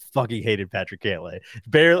golf with fucking hated Patrick Cantlay.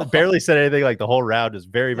 Barely said anything. Like the whole round was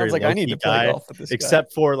very, very Like I need to play golf with this guy.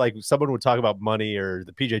 Except for like someone would talk about money or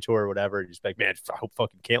the PGA Tour or whatever. And you're just like, man, I hope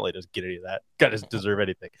fucking Cantlay doesn't get any of that. Guy doesn't deserve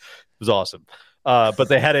anything. It was awesome. But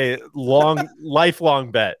they had a lifelong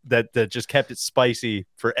bet that just kept it spicy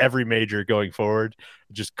for every major going forward.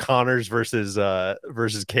 Just Connors versus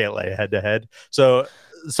Cantlay head to head. So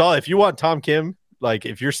if you want Tom Kim, like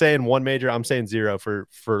if you're saying one major, I'm saying 0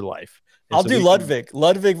 for life. And I'll so do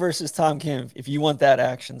Ludwig versus Tom Kim if you want that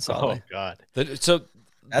action. Solid. Oh God. So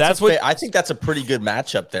that's what I think that's a pretty good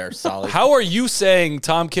matchup there, Solid. How are you saying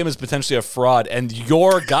Tom Kim is potentially a fraud and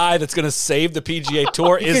your guy that's going to save the PGA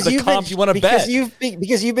Tour is the comp you want to bet?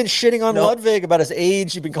 Because you've been shitting on Ludwig about his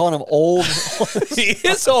age. You've been calling him old. He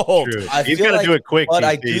is old. He's got to do it quick.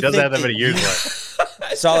 He doesn't have that many years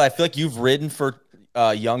left. Solid. I feel like you've ridden for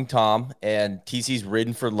young Tom and TC's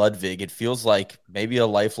ridden for Ludwig. It feels like maybe a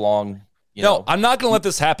lifelong. No, I'm not going to let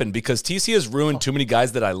this happen because TC has ruined too many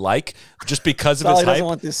guys that I like just because of his hype. Doesn't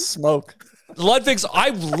want this smoke. I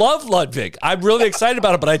love Ludwig. I'm really excited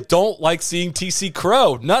about it, but I don't like seeing TC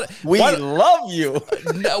crow. We love you.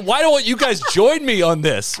 Why don't you guys join me on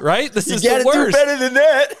this, right? This is the worst. Do better than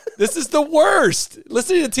that. This is the worst.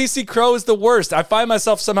 Listening to TC crow is the worst. I find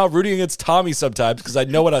myself somehow rooting against Tommy sometimes because I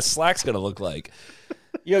know what a slack's going to look like.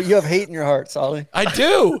 You have hate in your heart, Solly. I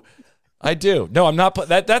do. No, I'm not.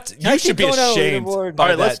 That's you should be ashamed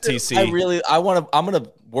by that, TC. I'm gonna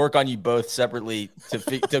work on you both separately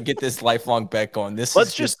to get this lifelong bet going.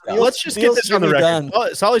 Let's just get this on the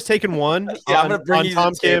record. Solly's taking one. I'm gonna bring you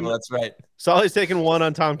Tom to the table. Kim. That's right. Solly's taking one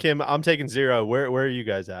on Tom Kim. I'm taking 0. Where are you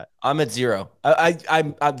guys at? I'm at 0.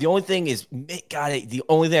 I'm the only thing is, God, the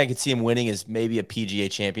only thing I could see him winning is maybe a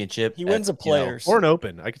PGA championship. He wins a Players or an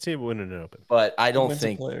Open. I could see him winning an Open, but I don't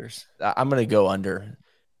think Players. I'm gonna go under.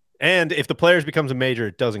 And if the Players becomes a major,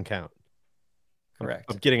 it doesn't count. Correct.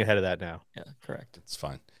 I'm getting ahead of that now. Yeah, correct. It's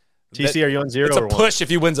fine. TC, are you on 0? It's a push if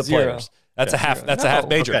he wins a Players. That's a half. That's a half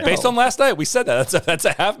major. Okay. Based on last night, we said that. That's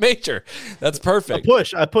a half major. That's perfect.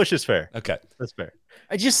 A push is fair. Okay, that's fair.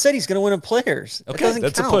 I just said he's going to win a Players. Okay,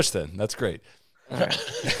 that's count. A push then. That's great. All right.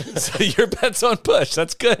 So your bet's on push.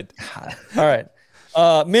 That's good. All right.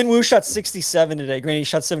 Minwoo shot 67 today. Granny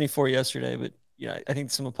shot 74 yesterday, but yeah, I think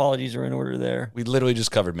some apologies are in order there. We literally just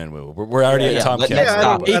covered Minwoo. We're already at Tom Kim.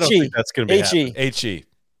 I don't think that's going to be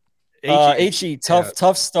HE.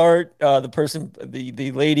 Tough start.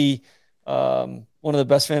 The lady, one of the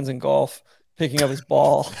best fans in golf, picking up his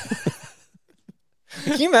ball.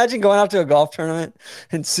 Can you imagine going out to a golf tournament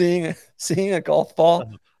and seeing a golf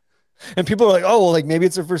ball? And people are like, oh, well, like maybe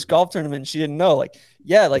it's her first golf tournament. And she didn't know. Like,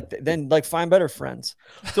 yeah, like then like find better friends.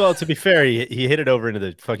 Well, to be fair, he hit it over into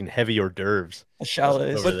the fucking heavy hors d'oeuvres.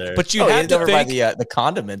 But you have to think the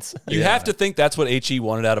condiments. You have to think that's what HE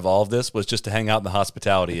wanted out of all of this was just to hang out in the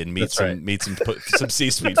hospitality and meet some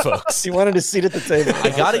C-suite folks. He wanted a seat at the table. I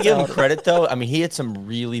got to give him credit though. I mean, he had some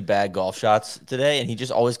really bad golf shots today, and he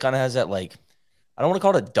just always kind of has that like, I don't want to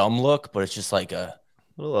call it a dumb look, but it's just like a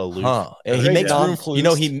little huh. He makes room.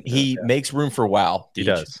 He makes room for wow. He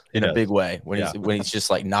does in a big way when he's just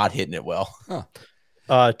like not hitting it well. Huh.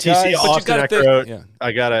 TC Austin Eckroat.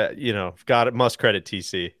 I gotta must credit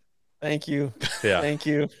TC. Thank you. Yeah, thank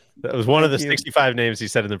you. That was one of the 65 names he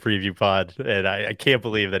said in the preview pod, and I can't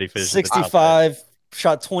believe that he finished 65.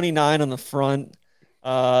 Shot 29 on the front.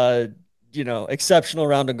 Exceptional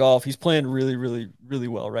round of golf. He's playing really, really, really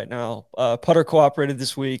well right now. Putter cooperated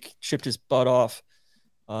this week, chipped his butt off.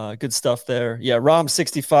 Good stuff there. Yeah, Rahm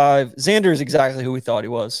 65. Xander is exactly who we thought he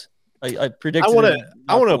was. I predicted.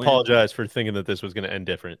 I want to apologize for thinking that this was going to end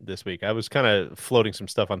different this week. I was kind of floating some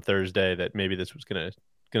stuff on Thursday that maybe this was going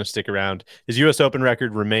to stick around. His U.S. Open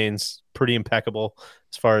record remains pretty impeccable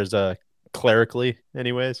as far as clerically,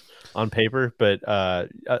 anyways, on paper. But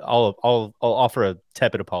I'll offer a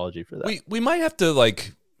tepid apology for that. We might have to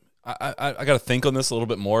like. I got to think on this a little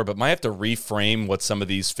bit more, but might have to reframe what some of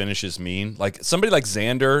these finishes mean. Like somebody like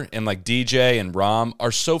Xander and like DJ and Rahm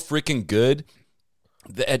are so freaking good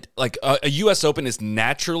a U.S. Open is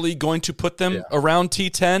naturally going to put them around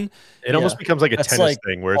T10. It almost becomes like a tennis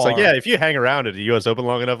thing where it's like, if you hang around at a U.S. Open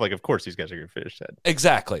long enough, like, of course these guys are going to finish 10.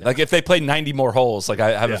 Exactly. Yeah. Like, if they play 90 more holes, like,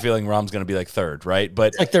 I have a feeling Rahm's going to be like third, right? But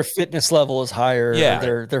it's like their fitness level is higher.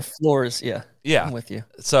 Yeah. Their floor is, Yeah. I'm with you.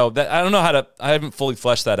 So that I don't know I haven't fully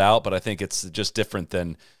fleshed that out, but I think it's just different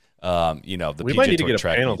than, the we PGA might need to Tour get a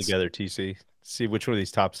panel needs. together, TC. See which one of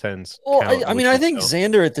these top 10s. Well, I think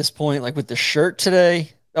Xander at this point, like with the shirt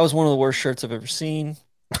today, that was one of the worst shirts I've ever seen,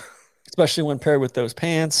 especially when paired with those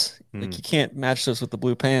pants. Like you can't match those with the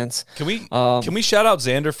blue pants. Can we shout out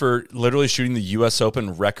Xander for literally shooting the U.S.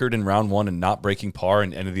 Open record in round 1 and not breaking par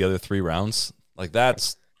in any of the other 3 rounds? Like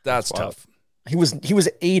that's tough. He was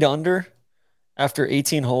 8 under after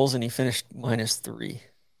 18 holes and he finished -3.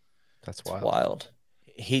 That's wild. Wild.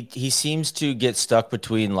 He seems to get stuck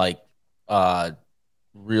between like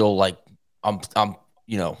real like I'm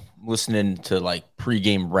listening to like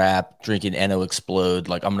pregame rap, drinking NO Explode,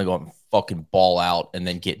 like I'm gonna go and fucking ball out, and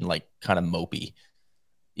then getting like kind of mopey,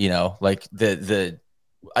 like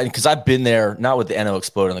because I've been there, not with the NO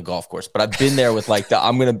Explode on the golf course, but I've been there with like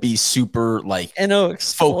I'm gonna be super like NO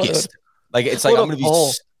focused, like it's like I'm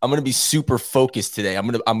gonna be super focused today. I'm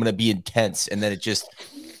gonna be intense, and then it just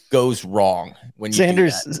goes wrong when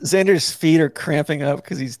Xander's feet are cramping up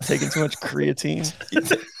because he's taking too much creatine. He's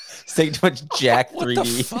taking too much Jack 3D. What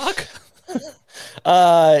the fuck?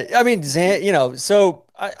 I mean, so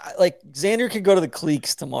I like Xander could go to the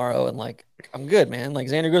Cleeks tomorrow and like I'm good, man. Like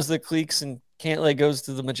Xander goes to the Cleeks and Cantlay goes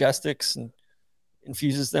to the Majestics and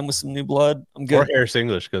infuses them with some new blood. I'm good. Or Harris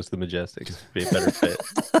English goes to the Majestics. Be a better fit.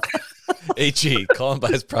 HE, call him by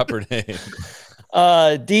his proper name.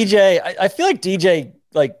 DJ, I feel like DJ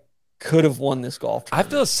like could have won this golf tournament. I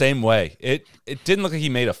feel the same way. It didn't look like he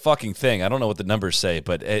made a fucking thing. I don't know what the numbers say,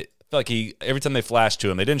 but I feel like every time they flashed to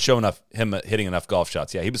him, they didn't show him hitting enough golf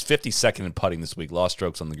shots. Yeah, he was 52nd in putting this week, lost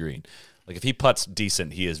strokes on the green. Like if he putts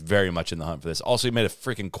decent, he is very much in the hunt for this. Also, he made a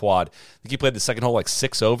freaking quad. I think he played the second hole like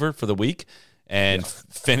 6 over for the week and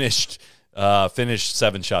finished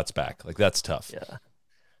 7 shots back. Like that's tough. Yeah.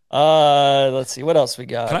 Let's see what else we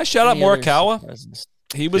got. Can I shout out Morikawa?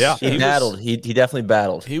 He battled. He definitely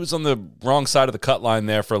battled. He was on the wrong side of the cut line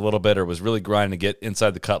there for a little bit, or was really grinding to get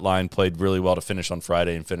inside the cut line. Played really well to finish on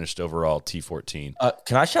Friday and finished overall T14.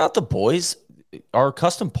 Can I shout out the boys? Our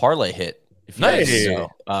custom parlay hit. If you guys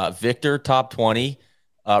know. Victor top 20,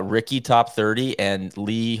 Ricky top 30, and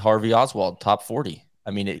Lee Harvey Oswald top 40.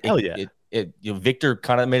 I mean, Victor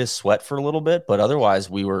kind of made us sweat for a little bit, but otherwise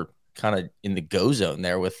we were kind of in the go zone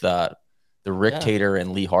there with the Rick Tater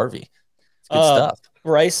and Lee Harvey. It's good stuff.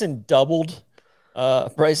 Bryson doubled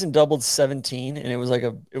 17, and it was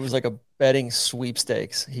like a betting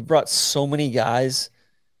sweepstakes. He brought so many guys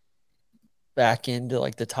back into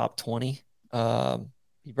like the top 20.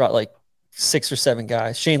 He brought like 6 or 7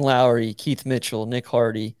 guys: Shane Lowry, Keith Mitchell, Nick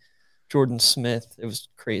Hardy, Jordan Smith. It was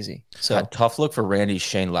crazy. So a tough look for Randy's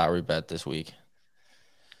Shane Lowry bet this week.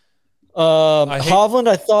 Hovland,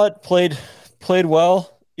 I thought played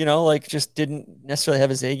well. Like just didn't necessarily have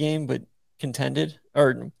his A game, but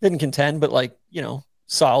didn't contend, but like,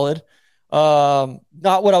 solid. Not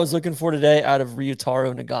what I was looking for today out of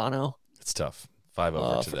Ryutaro Nagano. It's tough. 5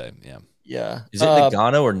 over today. Yeah. Yeah. Is it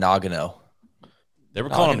Nagano or Nagano? They were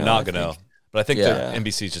calling him Nagano, but I think the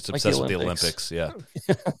NBC is just obsessed with the Olympics. Yeah.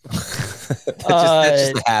 That's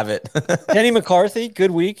just have it. Denny McCarthy, good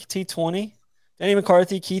week, T20. Denny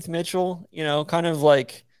McCarthy, Keith Mitchell, kind of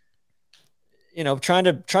like, trying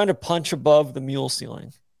to punch above the mule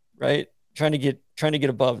ceiling, right? Trying to get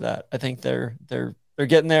above that. I think they're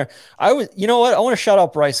getting there. I want to shout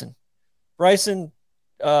out Bryson. Bryson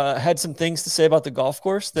had some things to say about the golf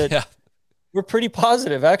course that were pretty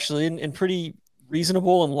positive, actually, and pretty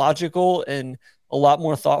reasonable and logical and a lot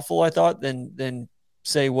more thoughtful, I thought, than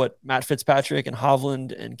say what Matt Fitzpatrick and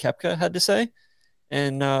Hovland and Koepka had to say.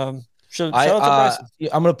 And shout out to Bryson.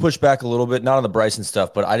 I'm going to push back a little bit, not on the Bryson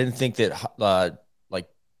stuff, but I didn't think that like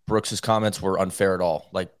Brooks's comments were unfair at all.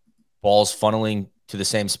 Like balls funneling to the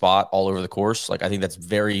same spot all over the course. Like I think that's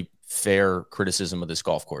very fair criticism of this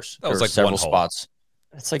golf course. That was there like several one hole. spots.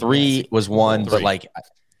 It's like 3 was one, but like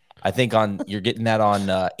I think you're getting that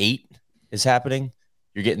on 8 is happening.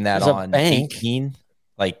 You're getting that on 18.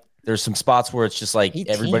 Like there's some spots where it's just like 18.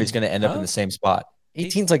 Everybody's going to end up in the same spot.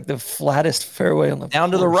 18's like the flattest fairway on the down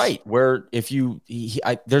course. To the right, where if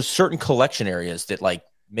there's certain collection areas that like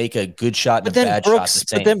make a good shot and a bad shot the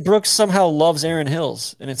same. But then Brooks somehow loves Aaron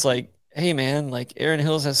Hills, and it's like, hey man, like Aaron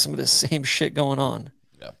Hills has some of the same shit going on.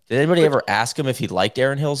 Yeah. Did anybody ever ask him if he liked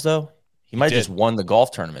Aaron Hills though? He might have just won the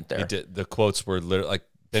golf tournament there. He did. The quotes were literally like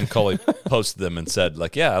Then Coley posted them and said,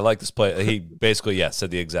 like, yeah, I like this play. He basically,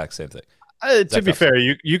 said the exact same thing. To be fair,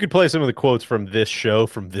 you could play some of the quotes from this show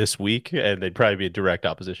from this week, and they'd probably be a direct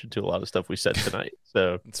opposition to a lot of stuff we said tonight.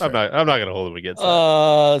 So I'm not going to hold him against that.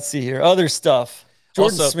 Let's see here. Other stuff.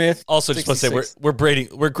 Jordan Smith. Also, just want to say we're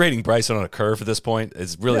grading Bryson on a curve at this point.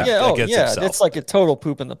 It's really against himself. It's like a total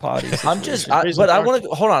poop in the potty. But I want to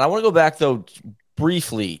hold on. I want to go back though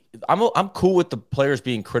briefly. I'm cool with the players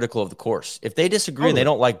being critical of the course. If they disagree and they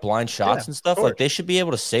don't like blind shots and stuff, like they should be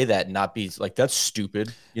able to say that and not be like that's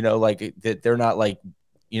stupid. Like that they're not like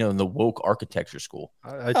in the woke architecture school.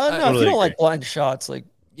 No, if you don't like blind shots, like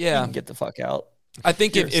you can get the fuck out. I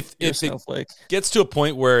think if it gets to a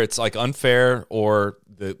point where it's like unfair or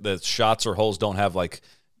the shots or holes don't have like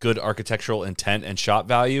good architectural intent and shot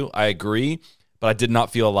value, I agree. But I did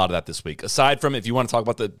not feel a lot of that this week. Aside from if you want to talk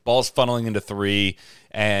about the balls funneling into 3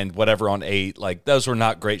 and whatever on 8, like those were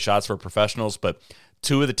not great shots for professionals. But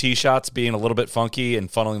 2 of the tee shots being a little bit funky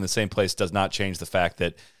and funneling in the same place does not change the fact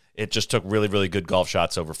that it just took really, really good golf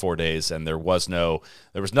shots over 4 days, and there was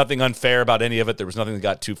nothing unfair about any of it. There was nothing that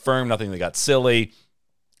got too firm, nothing that got silly,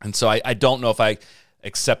 and so I don't know if I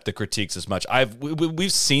accept the critiques as much.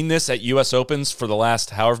 We've seen this at U.S. Opens for the last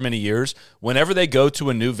however many years. Whenever they go to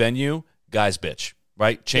a new venue, guys bitch,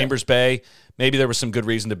 right? Chambers Bay. Maybe there was some good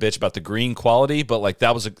reason to bitch about the green quality, but like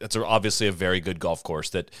that's obviously a very good golf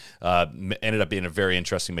course that ended up being a very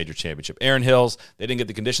interesting major championship. Erin Hills, they didn't get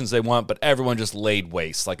the conditions they want, but everyone just laid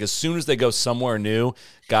waste. Like as soon as they go somewhere new,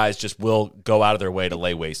 guys just will go out of their way to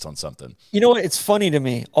lay waste on something. You know what? It's funny to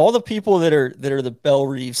me. All the people that are the Belle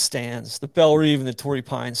Reeve stands, the Belle Reeve and the Torrey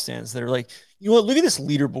Pines stands, that are like, you know what? Look at this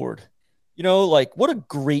leaderboard. Like what a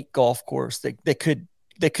great golf course that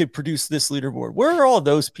could produce this leaderboard. Where are all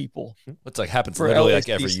those people? It's like happens literally like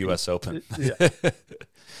every U.S. Open.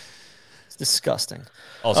 It's disgusting.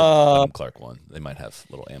 Also, Clark won. They might have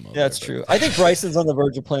a little ammo. That's true. I think Bryson's on the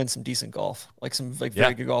verge of playing some decent golf, like some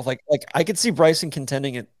very good golf. Like I could see Bryson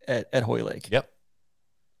contending at Hoylake. Yep,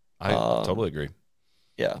 I totally agree.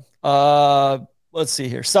 Yeah. Let's see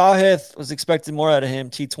here. Sahith was expecting more out of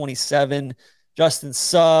him. T27. Justin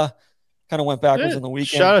Suh kind of went backwards on the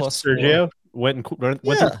weekend. Shout out to Sergio. Went through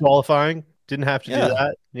qualifying. Didn't have to do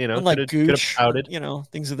that. Could have pouted.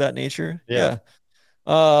 Things of that nature. Yeah.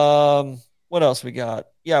 What else we got?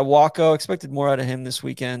 Yeah, Wacko, expected more out of him this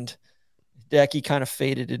weekend. Decky kind of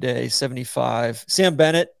faded today, 75. Sam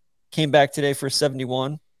Bennett came back today for a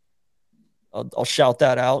 71. I'll shout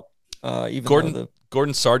that out.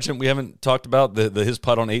 Gordon Sargent, we haven't talked about his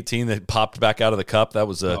putt on 18 that popped back out of the cup. That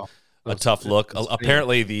was a tough look.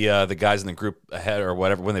 Apparently, the guys in the group ahead or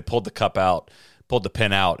whatever, when they pulled the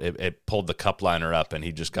pin out, it pulled the cup liner up, and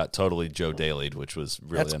he just got totally Joe Daly'd, which was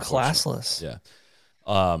really classless. Yeah.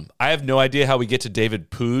 I have no idea how we get to David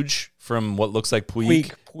Puig from what looks like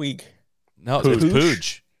Puig. No, it's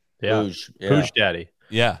Puig. Yeah. Puig daddy.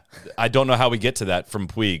 Yeah. I don't know how we get to that from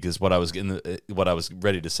Puig is what I was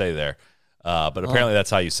ready to say there. But apparently that's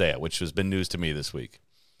how you say it, which has been news to me this week.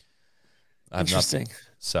 Interesting.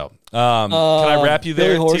 So, can I wrap you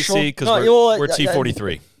there, TC? Because we're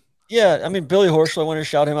T43. Yeah, I mean, Billy Horschel, I want to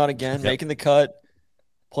shout him out again, making the cut,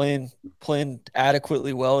 playing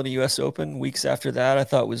adequately well in the U.S. Open. Weeks after that, I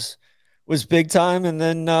thought was big time. And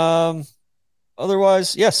then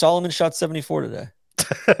otherwise, Solomon shot 74 today.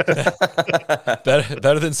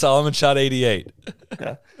 better than Solomon shot 88.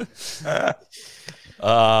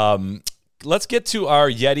 Let's get to our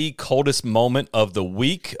Yeti coldest moment of the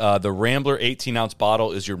week. The Rambler 18-ounce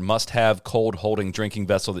bottle is your must-have cold-holding drinking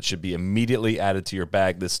vessel that should be immediately added to your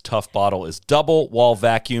bag. This tough bottle is double-wall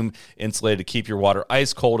vacuum insulated to keep your water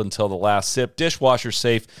ice cold until the last sip. Dishwasher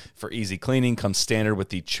safe for easy cleaning. Comes standard with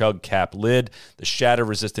the chug cap lid. The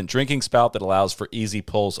shatter-resistant drinking spout that allows for easy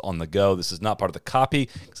pulls on the go. This is not part of the copy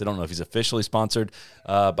because I don't know if he's officially sponsored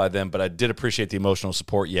by them, but I did appreciate the emotional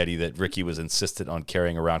support, Yeti, that Ricky was insistent on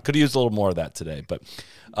carrying around. Could have used a little more of that today, but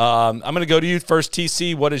I'm going to go to you first,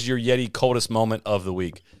 TC. What is your Yeti coldest moment of the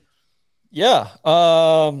week? Yeah.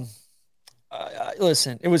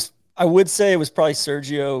 Listen, I would say it was probably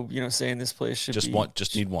Sergio, saying this place should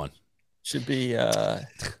need one. Should be,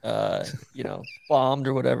 bombed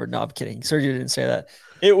or whatever. No, I'm kidding. Sergio didn't say that.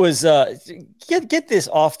 It was, get this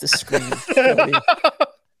off the screen.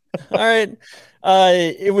 All right.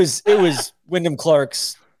 It was Wyndham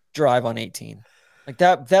Clark's drive on 18. Like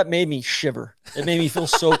that made me shiver. It made me feel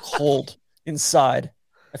so cold inside.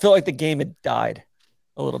 I felt like the game had died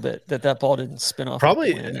a little bit, that ball didn't spin off.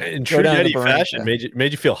 Probably in true Yeti fashion,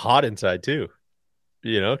 made you feel hot inside too.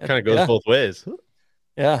 It kind of goes both ways.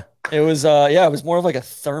 Yeah. It was it was more of like a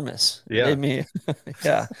thermos. Yeah. It made me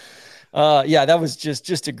yeah. Yeah, that was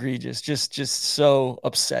just egregious, just so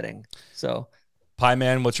upsetting. So, Pie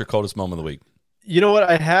Man, what's your coldest moment of the week? You know what?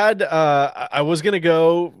 I had I was gonna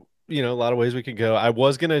go, a lot of ways we could go. I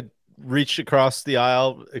was gonna reach across the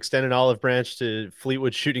aisle, extend an olive branch to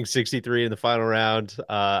Fleetwood shooting 63 in the final round.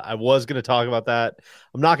 I was gonna talk about that.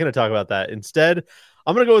 I'm not gonna talk about that. Instead,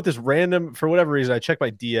 I'm gonna go with this random, for whatever reason. I checked my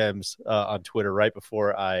DMs on Twitter right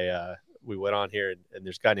before we went on here, and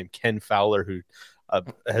there's a guy named Ken Fowler who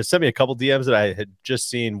has sent me a couple DMs that I had just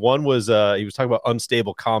seen. One was he was talking about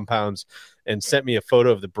unstable compounds and sent me a photo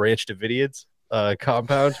of the Branch Davidians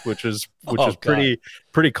compound, which was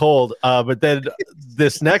pretty cold. But then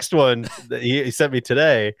this next one that he sent me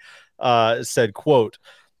today said, quote,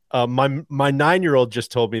 my 9-year-old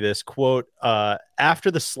just told me this, quote, after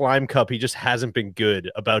the slime cup, he just hasn't been good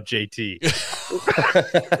about JT.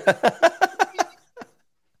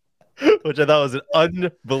 Which I thought was an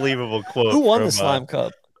unbelievable quote. Who won the slime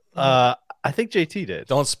cup? I think JT did.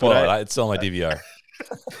 Don't spoil it. It's still on my DVR.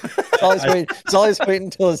 It's always waiting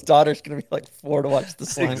until his daughter's going to be like 4 to watch the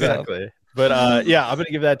slime cup. But yeah, I'm going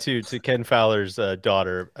to give that to Ken Fowler's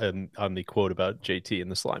daughter on the quote about JT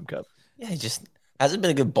and the slime cup. Yeah, he just hasn't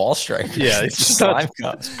been a good ball striker. Yeah, it's just slime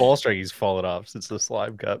cup. Ball striking's fallen off since the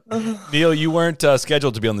slime cup. Neil, you weren't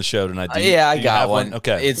scheduled to be on the show tonight. I got one.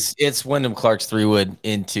 Okay, it's Wyndham Clark's 3-wood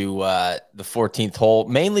into the 14th hole,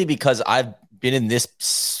 mainly because I've been in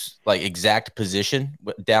this like exact position,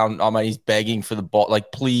 down on my knees begging for the ball,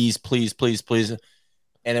 like please, please, please, please.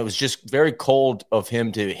 And it was just very cold of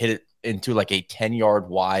him to hit it into like a 10-yard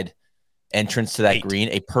wide entrance to that green,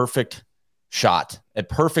 a perfect shot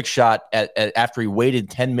after he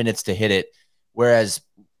waited 10 minutes to hit it. Whereas,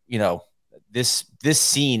 this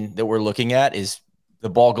scene that we're looking at is the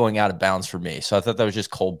ball going out of bounds for me. So I thought that was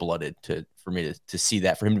just cold-blooded for me to see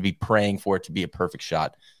that, for him to be praying for it to be a perfect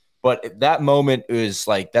shot. But that moment is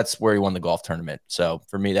like, that's where he won the golf tournament. So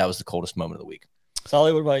for me, that was the coldest moment of the week.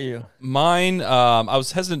 Solly, what about you? Mine, I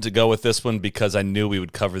was hesitant to go with this one because I knew we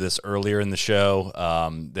would cover this earlier in the show.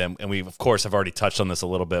 And we, of course, have already touched on this a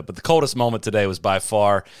little bit. But the coldest moment today was by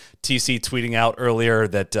far TC tweeting out earlier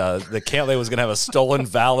that the Cantlay was going to have a stolen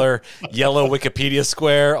valor yellow Wikipedia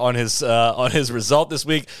square on his result this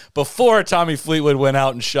week before Tommy Fleetwood went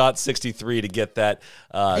out and shot 63 to get that.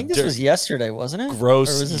 I think this was yesterday, wasn't it?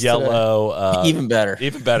 Gross yellow. Even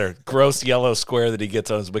better. Gross yellow square that he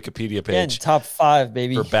gets on his Wikipedia page. Again, top 5,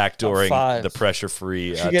 baby. For backdooring the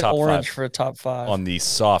pressure-free top orange 5 for a top 5 on the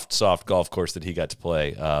soft golf course that he got to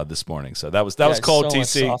play this morning. So that was cold, so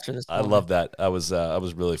TC. I love that. That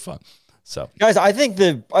was really fun. So guys, I think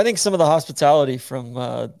some of the hospitality from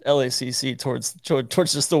LACC towards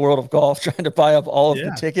just the world of golf, trying to buy up all of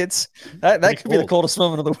the tickets, that could be the coldest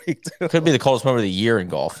moment of the week too. Could be the coldest moment of the year in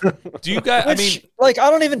golf. Do you guys? I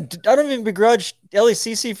don't even begrudge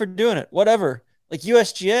LACC for doing it. Whatever, like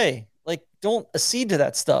USGA. Like, don't accede to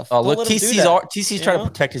that stuff. Oh, look, TC's trying to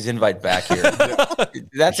protect his invite back here.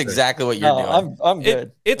 That's exactly what you're doing. I'm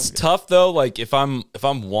good. It's tough though. Like if I'm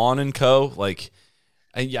Juan and Co. Like,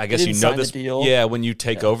 I guess this deal. Yeah, when you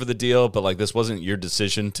take over the deal, but like this wasn't your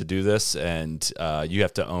decision to do this, and you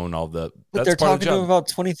have to own all the. But they're talking to him about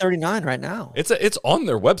 2039 right now. It's on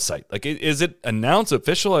their website. Like, is it announced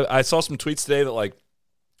official? I saw some tweets today that like,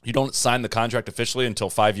 you don't sign the contract officially until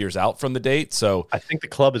 5 years out from the date. So I think the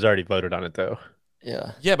club has already voted on it, though.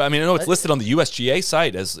 Yeah. Yeah, but I know it's listed on the USGA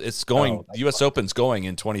site as it's going. The U.S. Open's going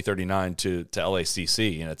in 2039 to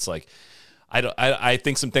LACC, and it's like, I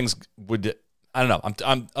think some things would. I don't know.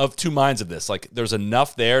 I'm of two minds of this. Like, there's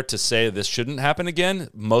enough there to say this shouldn't happen again,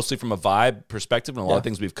 mostly from a vibe perspective and a lot of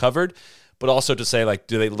things we've covered, but also to say, like,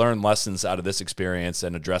 do they learn lessons out of this experience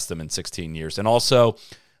and address them in 16 years? And also,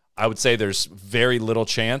 I would say there's very little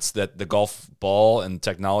chance that the golf ball and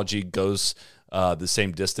technology goes the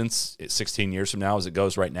same distance 16 years from now as it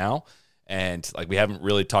goes right now. And like, we haven't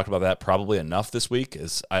really talked about that probably enough this week.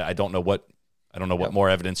 I don't know what more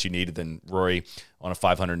evidence you needed than Rory on a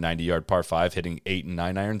 590-yard par 5 hitting 8 and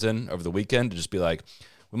 9 irons in over the weekend to just be like,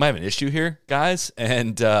 we might have an issue here, guys.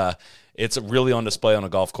 And it's really on display on a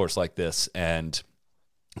golf course like this. And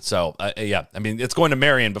so, it's going to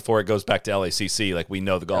Marion before it goes back to LACC. Like, we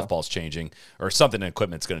know the golf ball's changing, or something in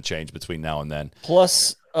equipment's going to change between now and then.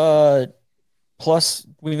 Plus,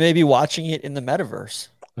 we may be watching it in the metaverse.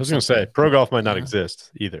 I was going to say, pro golf might not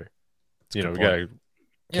exist either. We got to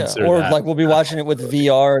or that. Like we'll be watching it with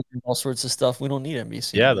VR and all sorts of stuff. We don't need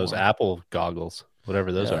NBC. Yeah, those Apple goggles,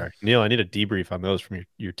 whatever those are. Neil, I need a debrief on those from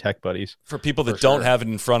your tech buddies. For people that don't have it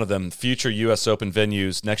in front of them, future U.S. Open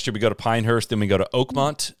venues. Next year we go to Pinehurst, then we go to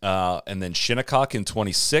Oakmont, and then Shinnecock in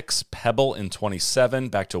 26, Pebble in 27,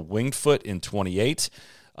 back to Winged Foot in 28.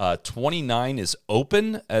 29 is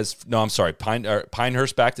open I'm sorry,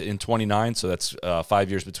 Pinehurst back in 29. So that's 5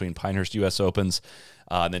 years between Pinehurst U.S. Opens.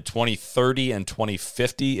 And then 2030 and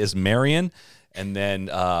 2050 is Marion. And then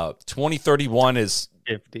 2031 is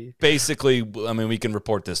 50. Basically, I mean, we can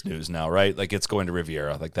report this news now, right? Like it's going to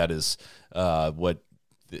Riviera. Like that is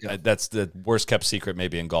that's the worst kept secret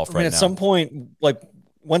maybe in golf right now. At some point, like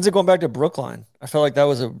when's it going back to Brookline? I felt like that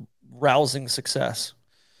was a rousing success.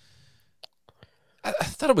 I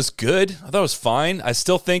thought it was good. I thought it was fine. I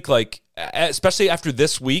still think like, especially after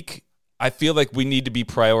this week, I feel like we need to be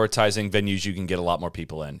prioritizing venues you can get a lot more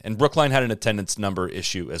people in. And Brookline had an attendance number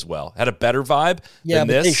issue as well. Had a better vibe than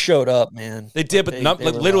this. They showed up, man. They did, but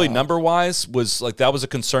literally number-wise was like that was a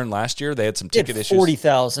concern last year. They had some ticket issues.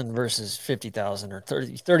 40,000 versus 50,000 or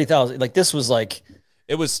 30,000. Like this was like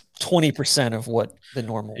it was 20% of what the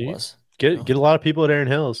normal was. Get a lot of people at Erin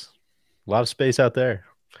Hills. A lot of space out there.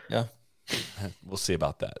 Yeah. We'll see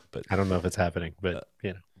about that, but I don't know if it's happening, but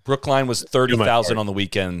Brookline was 30,000 on the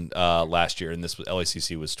weekend last year, and this was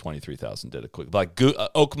LACC was 23,000. Did a quick like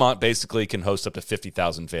Oakmont basically can host up to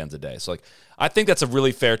 50,000 fans a day. So like I think that's a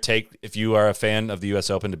really fair take if you are a fan of the U.S.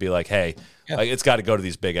 Open to be like, hey, like, it's got to go to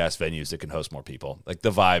these big ass venues that can host more people. Like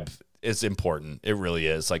the vibe is important. It really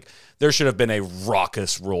is. Like there should have been a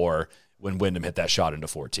raucous roar when Wyndham hit that shot into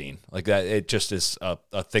 14. Like that, it just is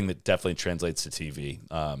a thing that definitely translates to TV.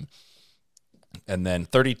 And then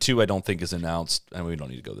 32, I don't think is announced, and we don't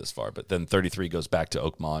need to go this far. But then 33 goes back to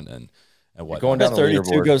Oakmont and what? Going down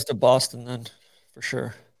 32 goes to Boston then, for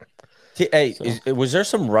sure. Hey, was there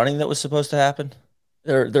some running that was supposed to happen?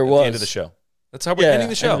 There was. At the end of the show. That's how we're ending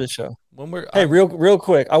the show. End of the show. When we're real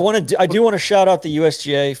quick, I do want to shout out the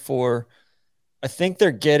USGA for. I think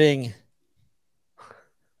they're getting.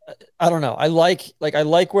 I don't know. I like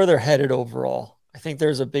where they're headed overall. I think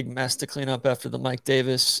there's a big mess to clean up after the Mike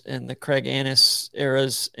Davis and the Craig Annis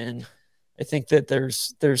eras. And I think that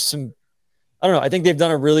there's some, I don't know. I think they've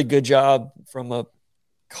done a really good job from a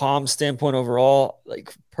calm standpoint overall.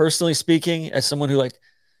 Like personally speaking, as someone who like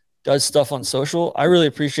does stuff on social, I really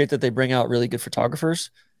appreciate that they bring out really good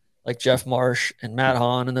photographers like Jeff Marsh and Matt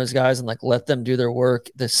Hahn and those guys and like let them do their work.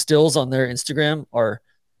 The stills on their Instagram are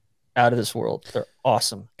out of this world. They're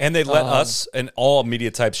awesome. And they let us and all media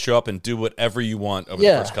types show up and do whatever you want over the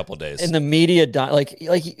first couple of days. And the media,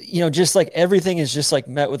 just like everything is just like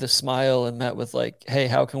met with a smile and met with like, hey,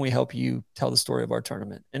 how can we help you tell the story of our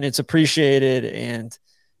tournament? And it's appreciated. And,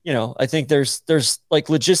 I think there's like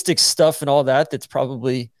logistics stuff and all that's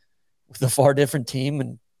probably with a far different team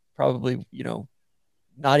and probably,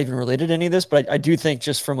 not even related to any of this. But I do think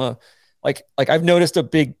just from a, like I've noticed a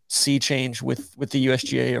big sea change with the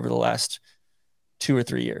USGA over the last 2 or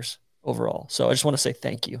 3 years overall. So I just want to say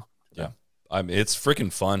thank you. Yeah. It's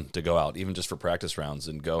freaking fun to go out, even just for practice rounds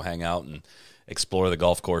and go hang out and explore the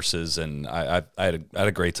golf courses. And I had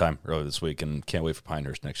a great time earlier this week and can't wait for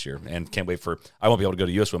Pinehurst next year. And can't wait I won't be able to go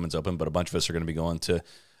to U.S. Women's Open, but a bunch of us are going to be going to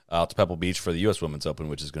Pebble Beach for the U.S. Women's Open,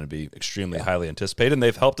 which is going to be extremely highly anticipated. And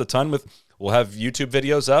they've helped a ton with. We'll have YouTube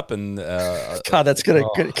videos up, and God, that's gonna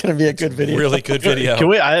be a good video. Really good video. Can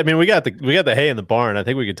we? I mean, we got the hay in the barn. I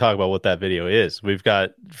think we could talk about what that video is. We've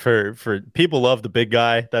got for people love the big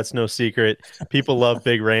guy. That's no secret. People love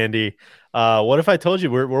Big Randy. What if I told you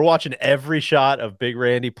we're watching every shot of Big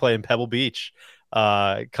Randy playing Pebble Beach?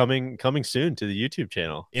 Coming soon to the YouTube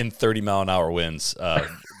channel in 30-mile-an-hour winds.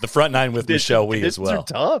 The front nine with Michelle Wee as well.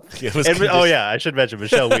 Tough. I should mention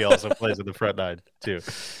Michelle Wee also plays in the front nine too,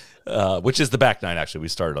 which is the back nine. Actually, we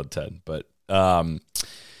started on 10. But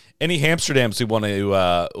any Hamsterdams we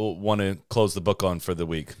want to close the book on for the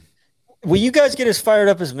week? Will you guys get as fired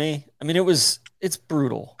up as me? I mean, it's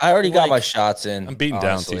brutal. I already got my shots in. I'm beating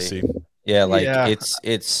down TC. Yeah,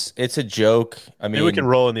 it's a joke. I mean, maybe we can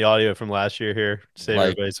roll in the audio from last year here, save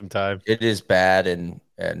everybody some time. It is bad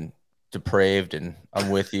and depraved, and I'm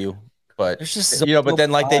with you. But but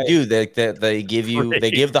then like they do, they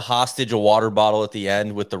give the hostage a water bottle at the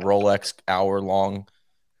end with the Rolex hour-long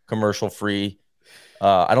commercial free.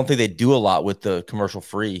 I don't think they do a lot with the commercial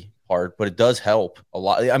free part, but it does help a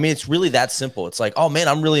lot. I mean, it's really that simple. It's like, oh man,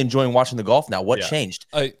 I'm really enjoying watching the golf now. What changed?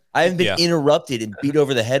 I haven't been interrupted and beat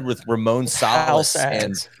over the head with Ramon Salas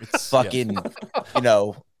and fucking,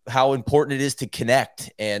 how important it is to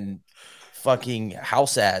connect and fucking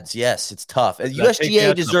house ads. Yes, it's tough.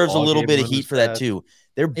 USGA deserves a little bit of heat for that too.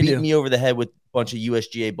 They're beating me over the head with a bunch of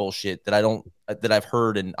USGA bullshit that I've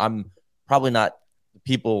heard, and I'm probably not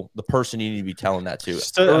the person you need to be telling that to.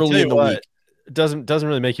 Early in the week. It doesn't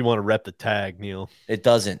really make you want to rep the tag, Neil. It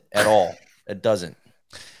doesn't at all. It doesn't.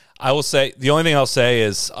 I will say the only thing I'll say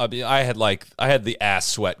is I had the ass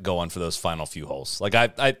sweat going for those final few holes. Like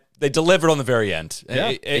they delivered on the very end. Yeah,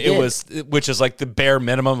 it was, which is like the bare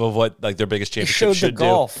minimum of what like their biggest championship should do.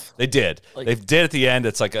 Golf. They did. They did at the end.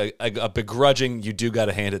 It's like a begrudging. You do got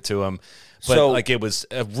to hand it to them. But like it was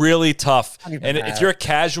really tough. And if you're a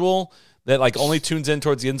casual that like only tunes in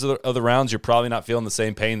towards the ends of the rounds, you're probably not feeling the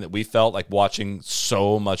same pain that we felt like watching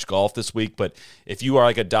so much golf this week. But if you are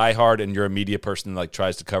like a diehard and you're a media person that like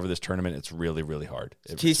tries to cover this tournament, it's really, really hard.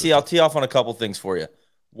 TC, I'll tee off on a couple things for you.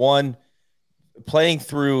 One, playing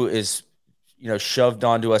through is, shoved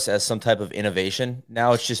onto us as some type of innovation.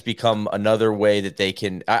 Now it's just become another way that they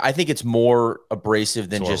can. I think it's more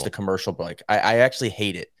abrasive than just a commercial break. I actually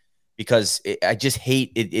hate it. Because I just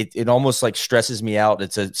hate it. It almost like stresses me out.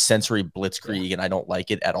 It's a sensory blitzkrieg, and I don't like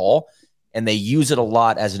it at all. And they use it a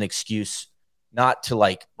lot as an excuse not to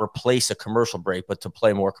like replace a commercial break, but to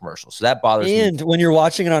play more commercials. So that bothers me. And when you're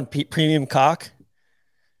watching it on premium cock,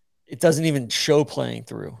 it doesn't even show playing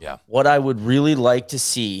through. Yeah. What I would really like to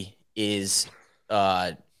see is,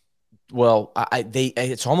 it's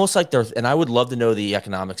almost like they're, and I would love to know the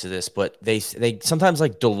economics of this, but they sometimes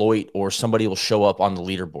like Deloitte or somebody will show up on the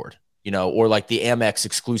leaderboard, or like the Amex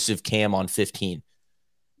exclusive cam on 15.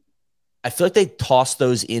 I feel like they toss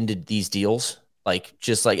those into these deals, like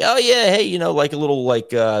just like, oh yeah, hey, like a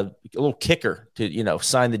little kicker to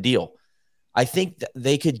sign the deal. I think that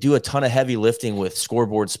they could do a ton of heavy lifting with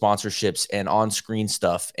scoreboard sponsorships and on-screen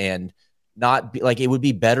stuff, and not be like, it would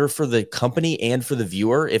be better for the company and for the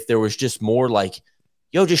viewer if there was just more like,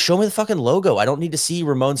 yo, just show me the fucking logo. I don't need to see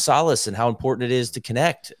Ramon Salas and how important it is to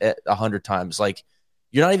connect 100 times. Like,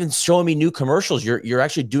 you're not even showing me new commercials. You're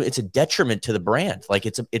actually doing, it's a detriment to the brand. Like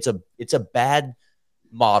it's a bad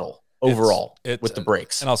model overall with the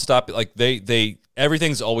breaks. And I'll stop it. Like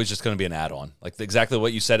everything's always just going to be an add-on. Like exactly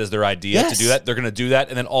what you said is their idea to do that. They're going to do that.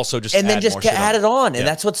 And then also just add it on. And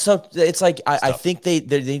that's what's so, it's like, I think they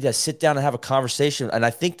need to sit down and have a conversation. And I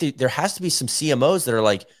think there has to be some CMOs that are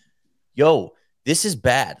like, yo, this is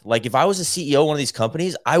bad. Like if I was a CEO of one of these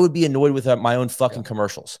companies, I would be annoyed with my own fucking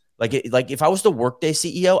commercials. Like if I was the Workday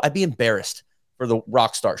CEO, I'd be embarrassed for the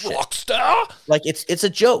Rockstar shit. Rockstar? Like it's a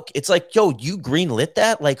joke. It's like, yo, you greenlit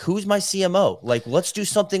that? Like who's my CMO? Like let's do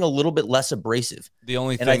something a little bit less abrasive. The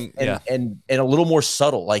only thing, and a little more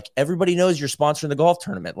subtle. Like everybody knows you're sponsoring the golf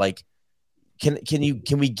tournament. Like can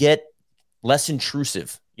we get less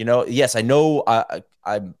intrusive? Yes, I know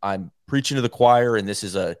I'm preaching to the choir, and this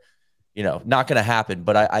is not going to happen.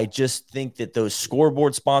 But I just think that those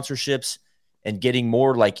scoreboard sponsorships and getting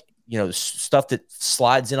more like, stuff that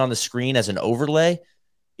slides in on the screen as an overlay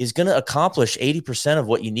is going to accomplish 80% of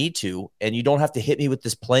what you need to. And you don't have to hit me with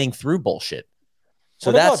this playing through bullshit.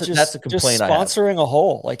 So that's a complaint. Just sponsoring a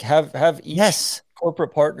hole, like have each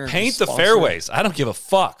corporate partner paint the fairways. I don't give a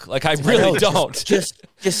fuck. Like I really don't. Just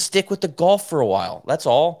stick with the golf for a while. That's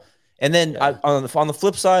all. And then on the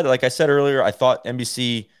flip side, like I said earlier, I thought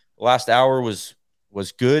NBC last hour was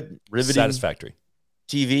good, riveting, satisfactory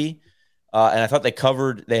TV. And I thought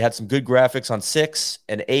they had some good graphics on 6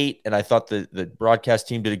 and 8. And I thought the broadcast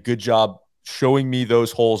team did a good job showing me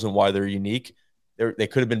those holes and why they're unique. They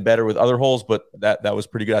could have been better with other holes, but that was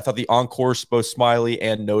pretty good. I thought the encores, both Smiley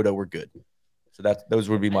and Noda, were good. So those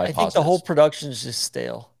would be my positives. I think the whole production is just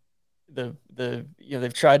stale.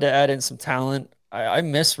 They've tried to add in some talent. I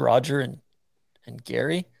miss Roger and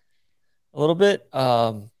Gary a little bit.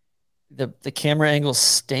 The camera angles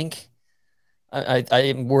stink. I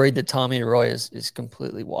am worried that Tommy Roy is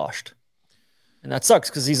completely washed, and that sucks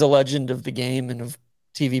because he's a legend of the game and of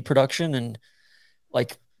TV production. And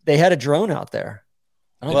like they had a drone out there.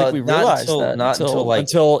 I don't think we realized that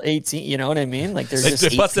until 18. You know what I mean? Like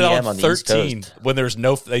they busted out on 13 when there's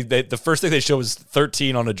no. The first thing they showed was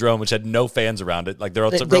 13 on a drone, which had no fans around it. Like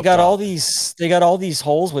they got all these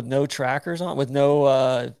holes with no trackers on, with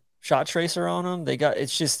no shot tracer on them.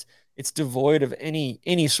 It's devoid of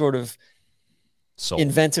any sort of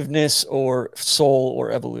inventiveness or soul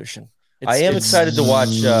or evolution. I am excited to watch.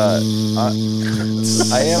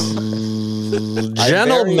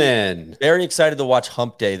 Gentlemen, very excited to watch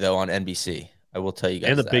Hump Day though on NBC. I will tell you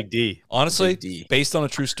guys. And the Big D. Honestly, based on a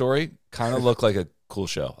true story, kind of looked like a cool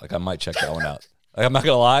show. Like I might check that one out. Like I'm not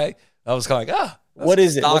gonna lie, I was kind of like, what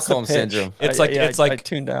is it? Stockholm syndrome. It's like I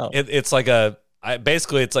tuned out. It's like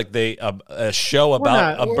basically it's like a show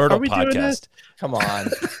about a Birdo podcast. Come on.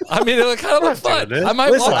 I mean, it kind of look fun. I might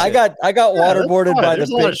watch it. I got waterboarded by the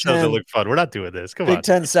Big shows that look fun. We're not doing this. Come on. Big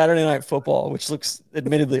Ten Saturday Night Football, which looks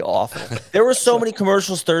admittedly awful. There were so many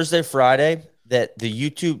commercials Thursday, Friday that the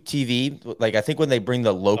YouTube TV, like I think when they bring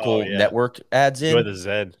the local network ads in, the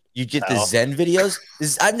Zen. You get the Zen videos.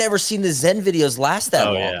 I've never seen the Zen videos last that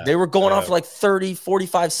long. Yeah. They were going on for like 30,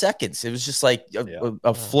 45 seconds. It was just like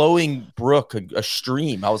a flowing brook, a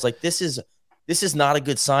stream. I was like, this is not a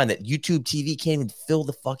good sign that YouTube TV can't even fill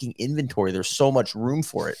the fucking inventory. There's so much room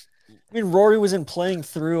for it. I mean, Rory wasn't playing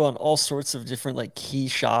through on all sorts of different like key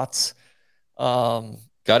shots.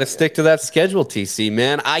 Got to stick to that schedule, TC,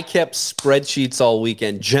 man. I kept spreadsheets all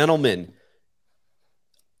weekend. Gentlemen,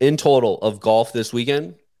 in total of golf this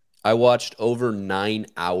weekend, I watched over 9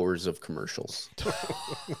 hours of commercials.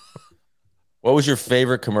 What was your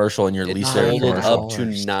favorite commercial and your least favorite commercial? Up to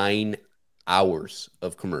 9 hours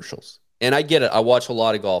of commercials. And I get it. I watch a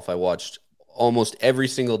lot of golf. I watched almost every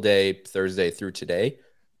single day, Thursday through today,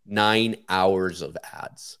 9 hours of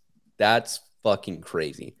ads. That's fucking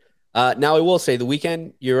crazy. Now, I will say the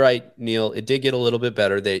weekend, you're right, Neil, it did get a little bit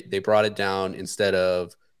better. They brought it down instead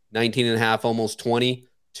of 19 and a half, almost 20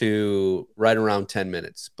 to right around 10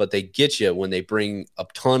 minutes. But they get you when they bring a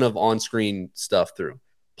ton of on-screen stuff through.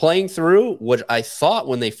 Playing through, what I thought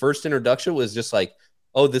when they first introduction was just like,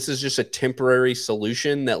 oh, this is just a temporary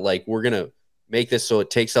solution that like we're going to make this so it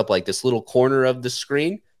takes up like this little corner of the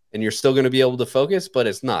screen and you're still going to be able to focus, but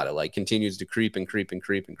it's not. It like continues to creep and creep and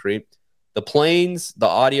creep and creep. The planes, the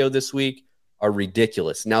audio this week are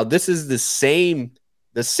ridiculous. Now, this is the same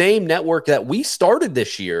network that we started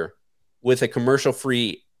this year with a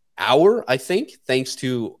commercial-free hour, I think, thanks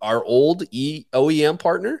to our old OEM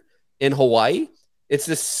partner in Hawaii. It's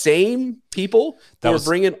the same people who are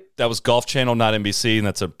bringing. That was Golf Channel, not NBC, and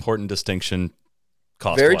that's an important distinction.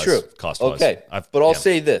 Cost-wise. Very true. Cost-wise. Okay, but I'll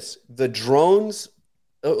say this: the drones,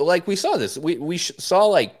 like we saw this, we saw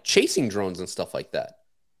like chasing drones and stuff like that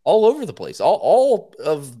all over the place, all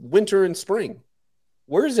of winter and spring.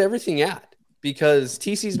 Where's everything at? Because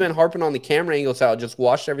TC's been harping on the camera angles how it just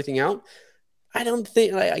washed everything out. I don't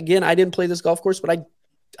think, again, I didn't play this golf course, but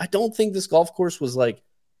I don't think this golf course was like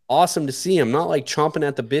awesome to see. I'm not like chomping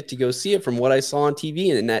at the bit to go see it from what I saw on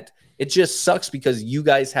TV, and that it just sucks because you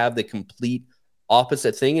guys have the complete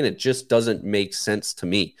opposite thing and it just doesn't make sense to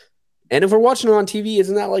me. And if we're watching it on TV,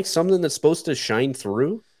 isn't that like something that's supposed to shine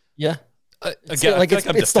through? Yeah. Again,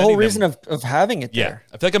 it's the whole reason of having it there.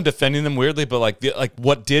 I feel like I'm defending them weirdly, but like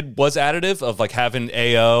what was additive of like having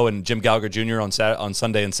AO and Jim Gallagher Jr. on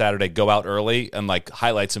Sunday and Saturday go out early and like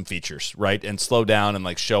highlight some features, right, and slow down and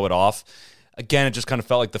like show it off. Again, it just kind of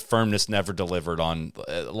felt like the firmness never delivered on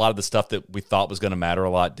a lot of the stuff that we thought was going to matter a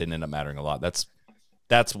lot. Didn't end up mattering a lot. That's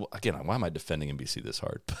again, why am I defending NBC this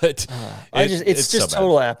hard? But it's just so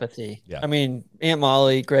total apathy. Yeah. I mean, Aunt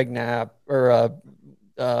Molly, Greg Knapp, or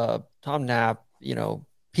Tom Knapp,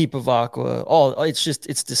 Pete Bavacqua,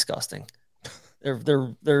 it's disgusting.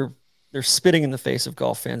 They're spitting in the face of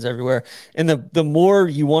golf fans everywhere. And the more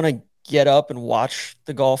you want to get up and watch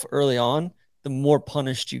the golf early on, the more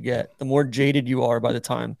punished you get, the more jaded you are by the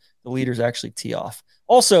time the leaders actually tee off.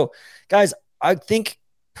 Also, guys, I think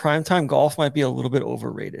primetime golf might be a little bit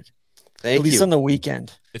overrated. At least on the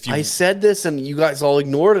weekend. I said this and you guys all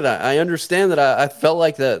ignored it. I understand that I felt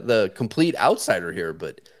like the complete outsider here,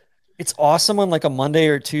 but it's awesome on like a Monday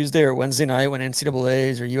or Tuesday or Wednesday night when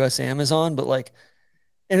NCAA's or USAM is on, but like,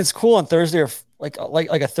 and it's cool on Thursday or like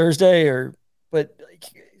a Thursday but like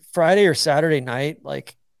Friday or Saturday night,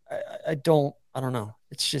 like I don't know.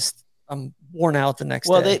 It's just, I'm worn out the next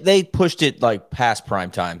day. Well, they pushed it like past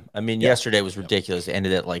prime time. I mean, yesterday was ridiculous. It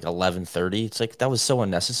ended at like 11:30. It's like, that was so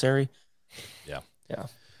unnecessary. Yeah.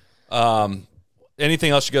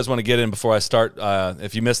 Anything else you guys want to get in before I start?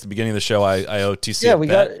 If you missed the beginning of the show, I owe TC a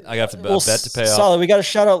bet. I got a bet to pay off. Solid. We got to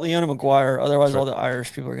shout out Leona Maguire. Otherwise, all the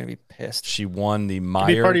Irish people are going to be pissed. She won the Meyer.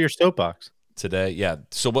 Be part of your soapbox today. Yeah.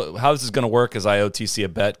 So how this is going to work is I owe TC a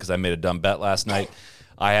bet because I made a dumb bet last night.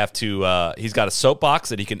 I have to. He's got a soapbox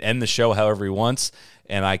that he can end the show however he wants,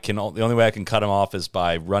 and the only way I can cut him off is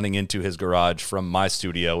by running into his garage from my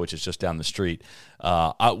studio, which is just down the street.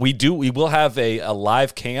 We will have a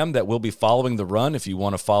live cam that will be following the run if you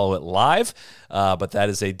want to follow it live. But that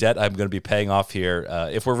is a debt I'm going to be paying off here.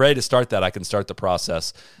 If we're ready to start that, I can start the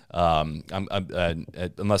process.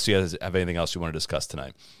 Unless you guys have anything else you want to discuss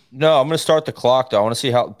tonight. No, I'm going to start the clock though. I want to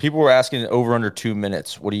see how people were asking over under 2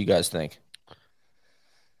 minutes. What do you guys think?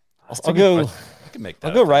 I'll go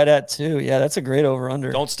right at 2. Yeah, that's a great over under.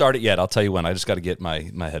 Don't start it yet. I'll tell you when. I just got to get my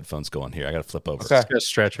headphones going here. I got to flip over. Okay. Just gotta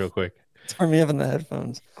stretch real quick. Turn me having the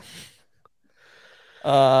headphones.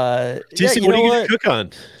 TC, what are you going to cook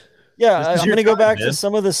on? Yeah, I'm going to go back to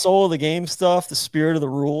some of the soul of the game stuff, the spirit of the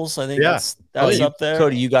rules. I think that's up there.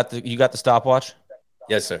 Cody, you got the stopwatch?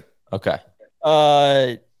 Yes, sir. Okay.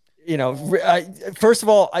 first of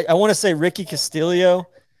all, I want to say Ricky Castillo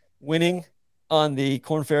winning on the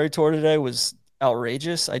Corn Ferry Tour today was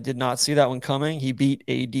outrageous. I did not see that one coming. He beat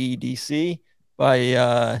ADDC by,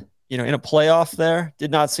 in a playoff there.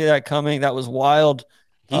 Did not see that coming. That was wild.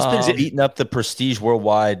 He's been beating up the Prestige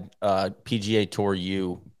Worldwide PGA Tour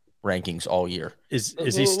U rankings all year. Is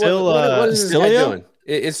he still? What is this guy doing?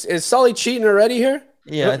 Is Sully cheating already here?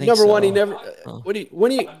 Yeah, I think number so. one. He never.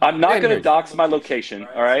 I'm not going to dox my location.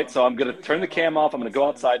 All right, so I'm going to turn the cam off. I'm going to go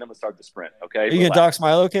outside and I'm going to start the sprint. Okay. Are you going to dox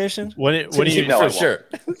my location? When do you know for sure?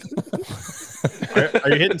 Are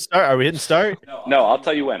you hitting start? Are we hitting start? No, I'll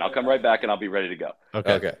tell you when. I'll come right back and I'll be ready to go.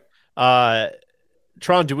 Okay.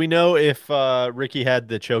 Tron, do we know if Ricky had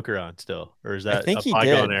the choker on still, or is that a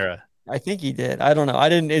bygone era? I think he did. I don't know.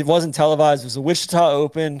 It wasn't televised. It was a Wichita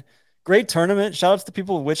Open. Great tournament. Shout out to the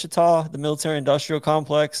people of Wichita, the military industrial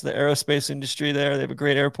complex, the aerospace industry there. They have a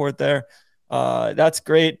great airport there. That's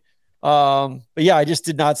great. But yeah, I just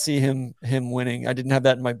did not see him winning. I didn't have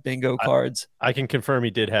that in my bingo cards. I can confirm he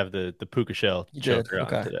did have the puka shell choker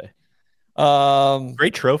on today.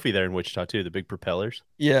 Great trophy there in Wichita too, the big propellers.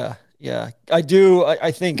 Yeah. I do.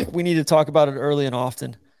 I think we need to talk about it early and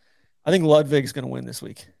often. I think Ludwig's going to win this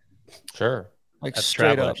week. Sure. Like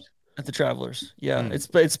straight Travelers. up at the Travelers. Yeah,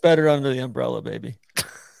 it's better under the umbrella, baby.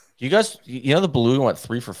 You guys, the Blue went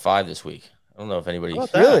 3 for 5 this week. I don't know if anybody's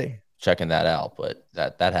really checking that out, but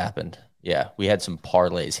that happened. Yeah, we had some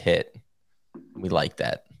parlays hit. We like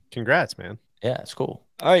that. Congrats, man. Yeah, it's cool.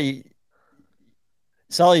 All right,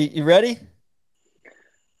 Sally, you ready?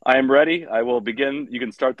 I am ready. I will begin. You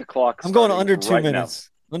can start the clock. I'm going under 2 right minutes.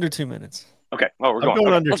 Under 2 minutes. Okay. Well, we're I'm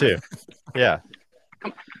going under 2. Yeah.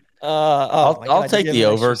 I'll take the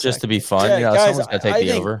over just to be fun. Yeah, guys, someone's gonna take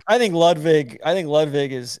the over. I think Ludwig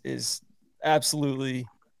is absolutely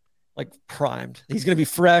like primed. He's gonna be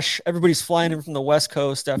fresh. Everybody's flying in from the West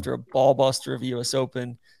Coast after a ball buster of US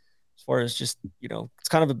Open. As far as just it's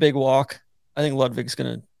kind of a big walk. I think Ludwig's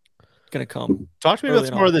gonna come. Talk to me about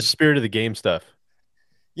some more of the spirit of the game stuff.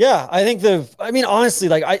 Yeah, I think honestly,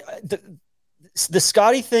 like the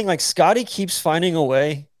Scotty thing, like Scotty keeps finding a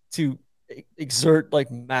way to exert like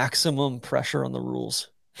maximum pressure on the rules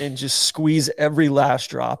and just squeeze every last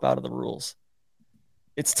drop out of the rules.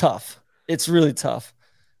 It's tough. It's really tough.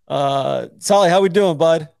 Sally, how we doing,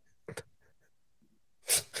 bud?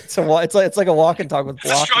 It's like a walk and talk with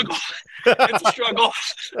Blocky. It's a struggle.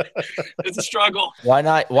 It's a struggle. Why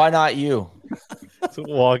not you? It's a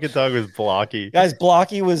walk and talk with Blocky. Guys,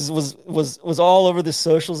 Blocky was all over the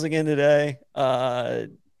socials again today.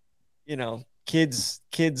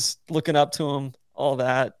 Kids looking up to him, all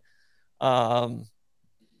that. Wait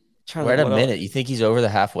a minute. You think he's over the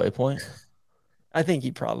halfway point? I think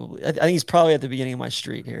I think he's probably at the beginning of my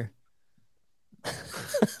street here.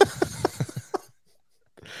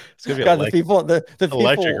 It's gonna be the people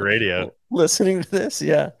electric radio listening to this.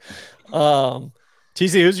 Yeah.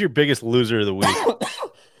 TC, who's your biggest loser of the week?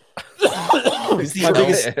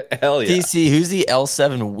 Hell yeah. TC, who's the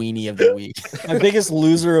L7 weenie of the week? My biggest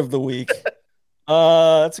loser of the week.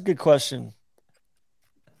 That's a good question.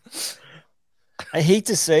 I hate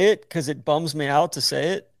to say it because it bums me out to say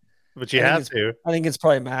it. But you have to. I think it's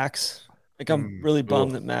probably Max. Like I'm really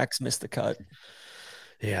bummed that Max missed the cut.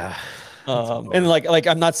 Yeah. And like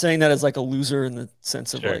I'm not saying that as like a loser in the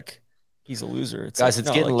sense of like he's a loser. It's guys, like,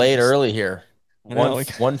 it's getting late early here.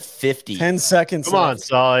 150. 10 seconds. Come on,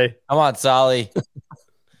 Solly. Come on, Solly.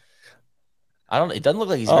 It doesn't look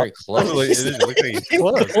like he's very close. It doesn't look like he's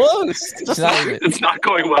close. It's not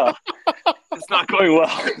going well. It's not going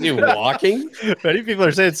well. You walking? Many people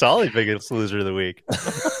are saying Solly's biggest loser of the week.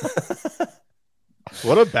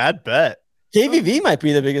 What a bad bet. KVV might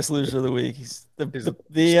be the biggest loser of the week.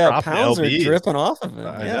 The pounds are dripping off of him.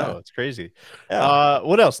 I know, it's crazy. Yeah.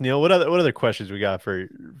 What else, Neil? What other questions we got for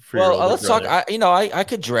well, let's talk. I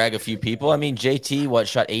could drag a few people. I mean, JT,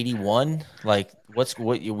 shot 81? Like,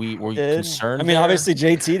 were you concerned? I mean, obviously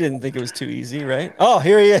JT didn't think it was too easy, right? Oh,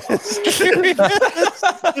 here he is. Here he is.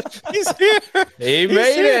 He's here. He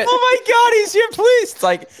made it. Oh my God, he's here! Please.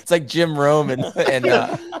 It's like Jim Rome and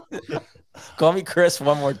call me Chris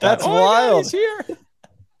one more time. That's wild. God, he's here.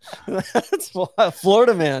 That's wild.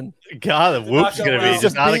 Florida man. God, the whoop's going to be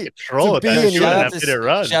just out of control.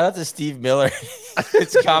 Shout out to Steve Miller.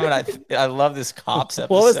 It's a comment. I love this cops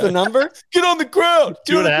episode. What was the number? Get on the ground.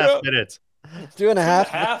 2.5 minutes.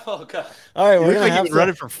 2.5. Oh God! All right, we're gonna have to run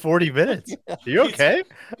it for 40 minutes. Are you okay?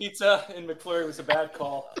 Pizza in McFlurry was a bad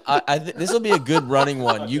call. This will be a good running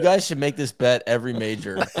one. You guys should make this bet every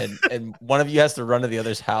major, and one of you has to run to the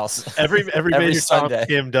other's house. Every major Sunday.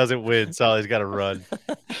 Kim doesn't win. Solly's got to run.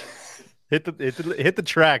 Hit the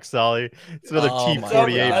track, Solly. It's another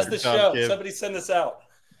T48. That's the show. Somebody send this out.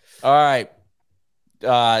 All right.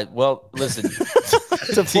 Well, listen.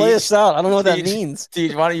 To play us out. I don't know what that means.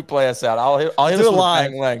 Teach, why don't you play us out? I'll hit do a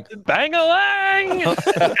live. Bang-a-lang!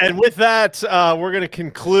 And with that, we're going to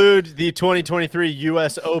conclude the 2023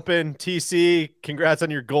 U.S. Open. TC, congrats on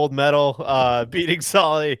your gold medal, beating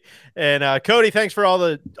Solly. And Cody, thanks for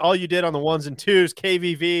all you did on the ones and twos.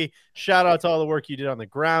 KVV, shout out to all the work you did on the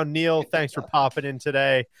ground. Neil, thanks for popping in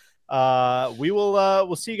today.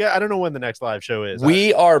 We'll see you guys. I don't know when the next live show is.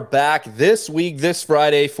 We are back this week, this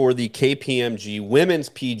Friday, for the KPMG Women's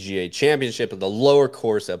PGA Championship of the lower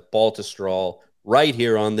course at Baltusrol, right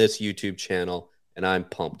here on this YouTube channel, and I'm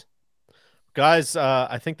pumped. Guys,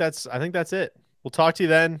 I think that's it. We'll talk to you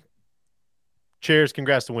then. Cheers.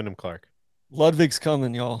 Congrats to Wyndham Clark. Ludwig's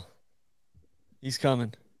coming, y'all. He's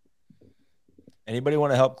coming. Anybody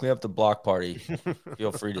want to help clean up the block party?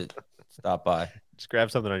 Feel free to stop by. Just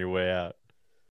grab something on your way out.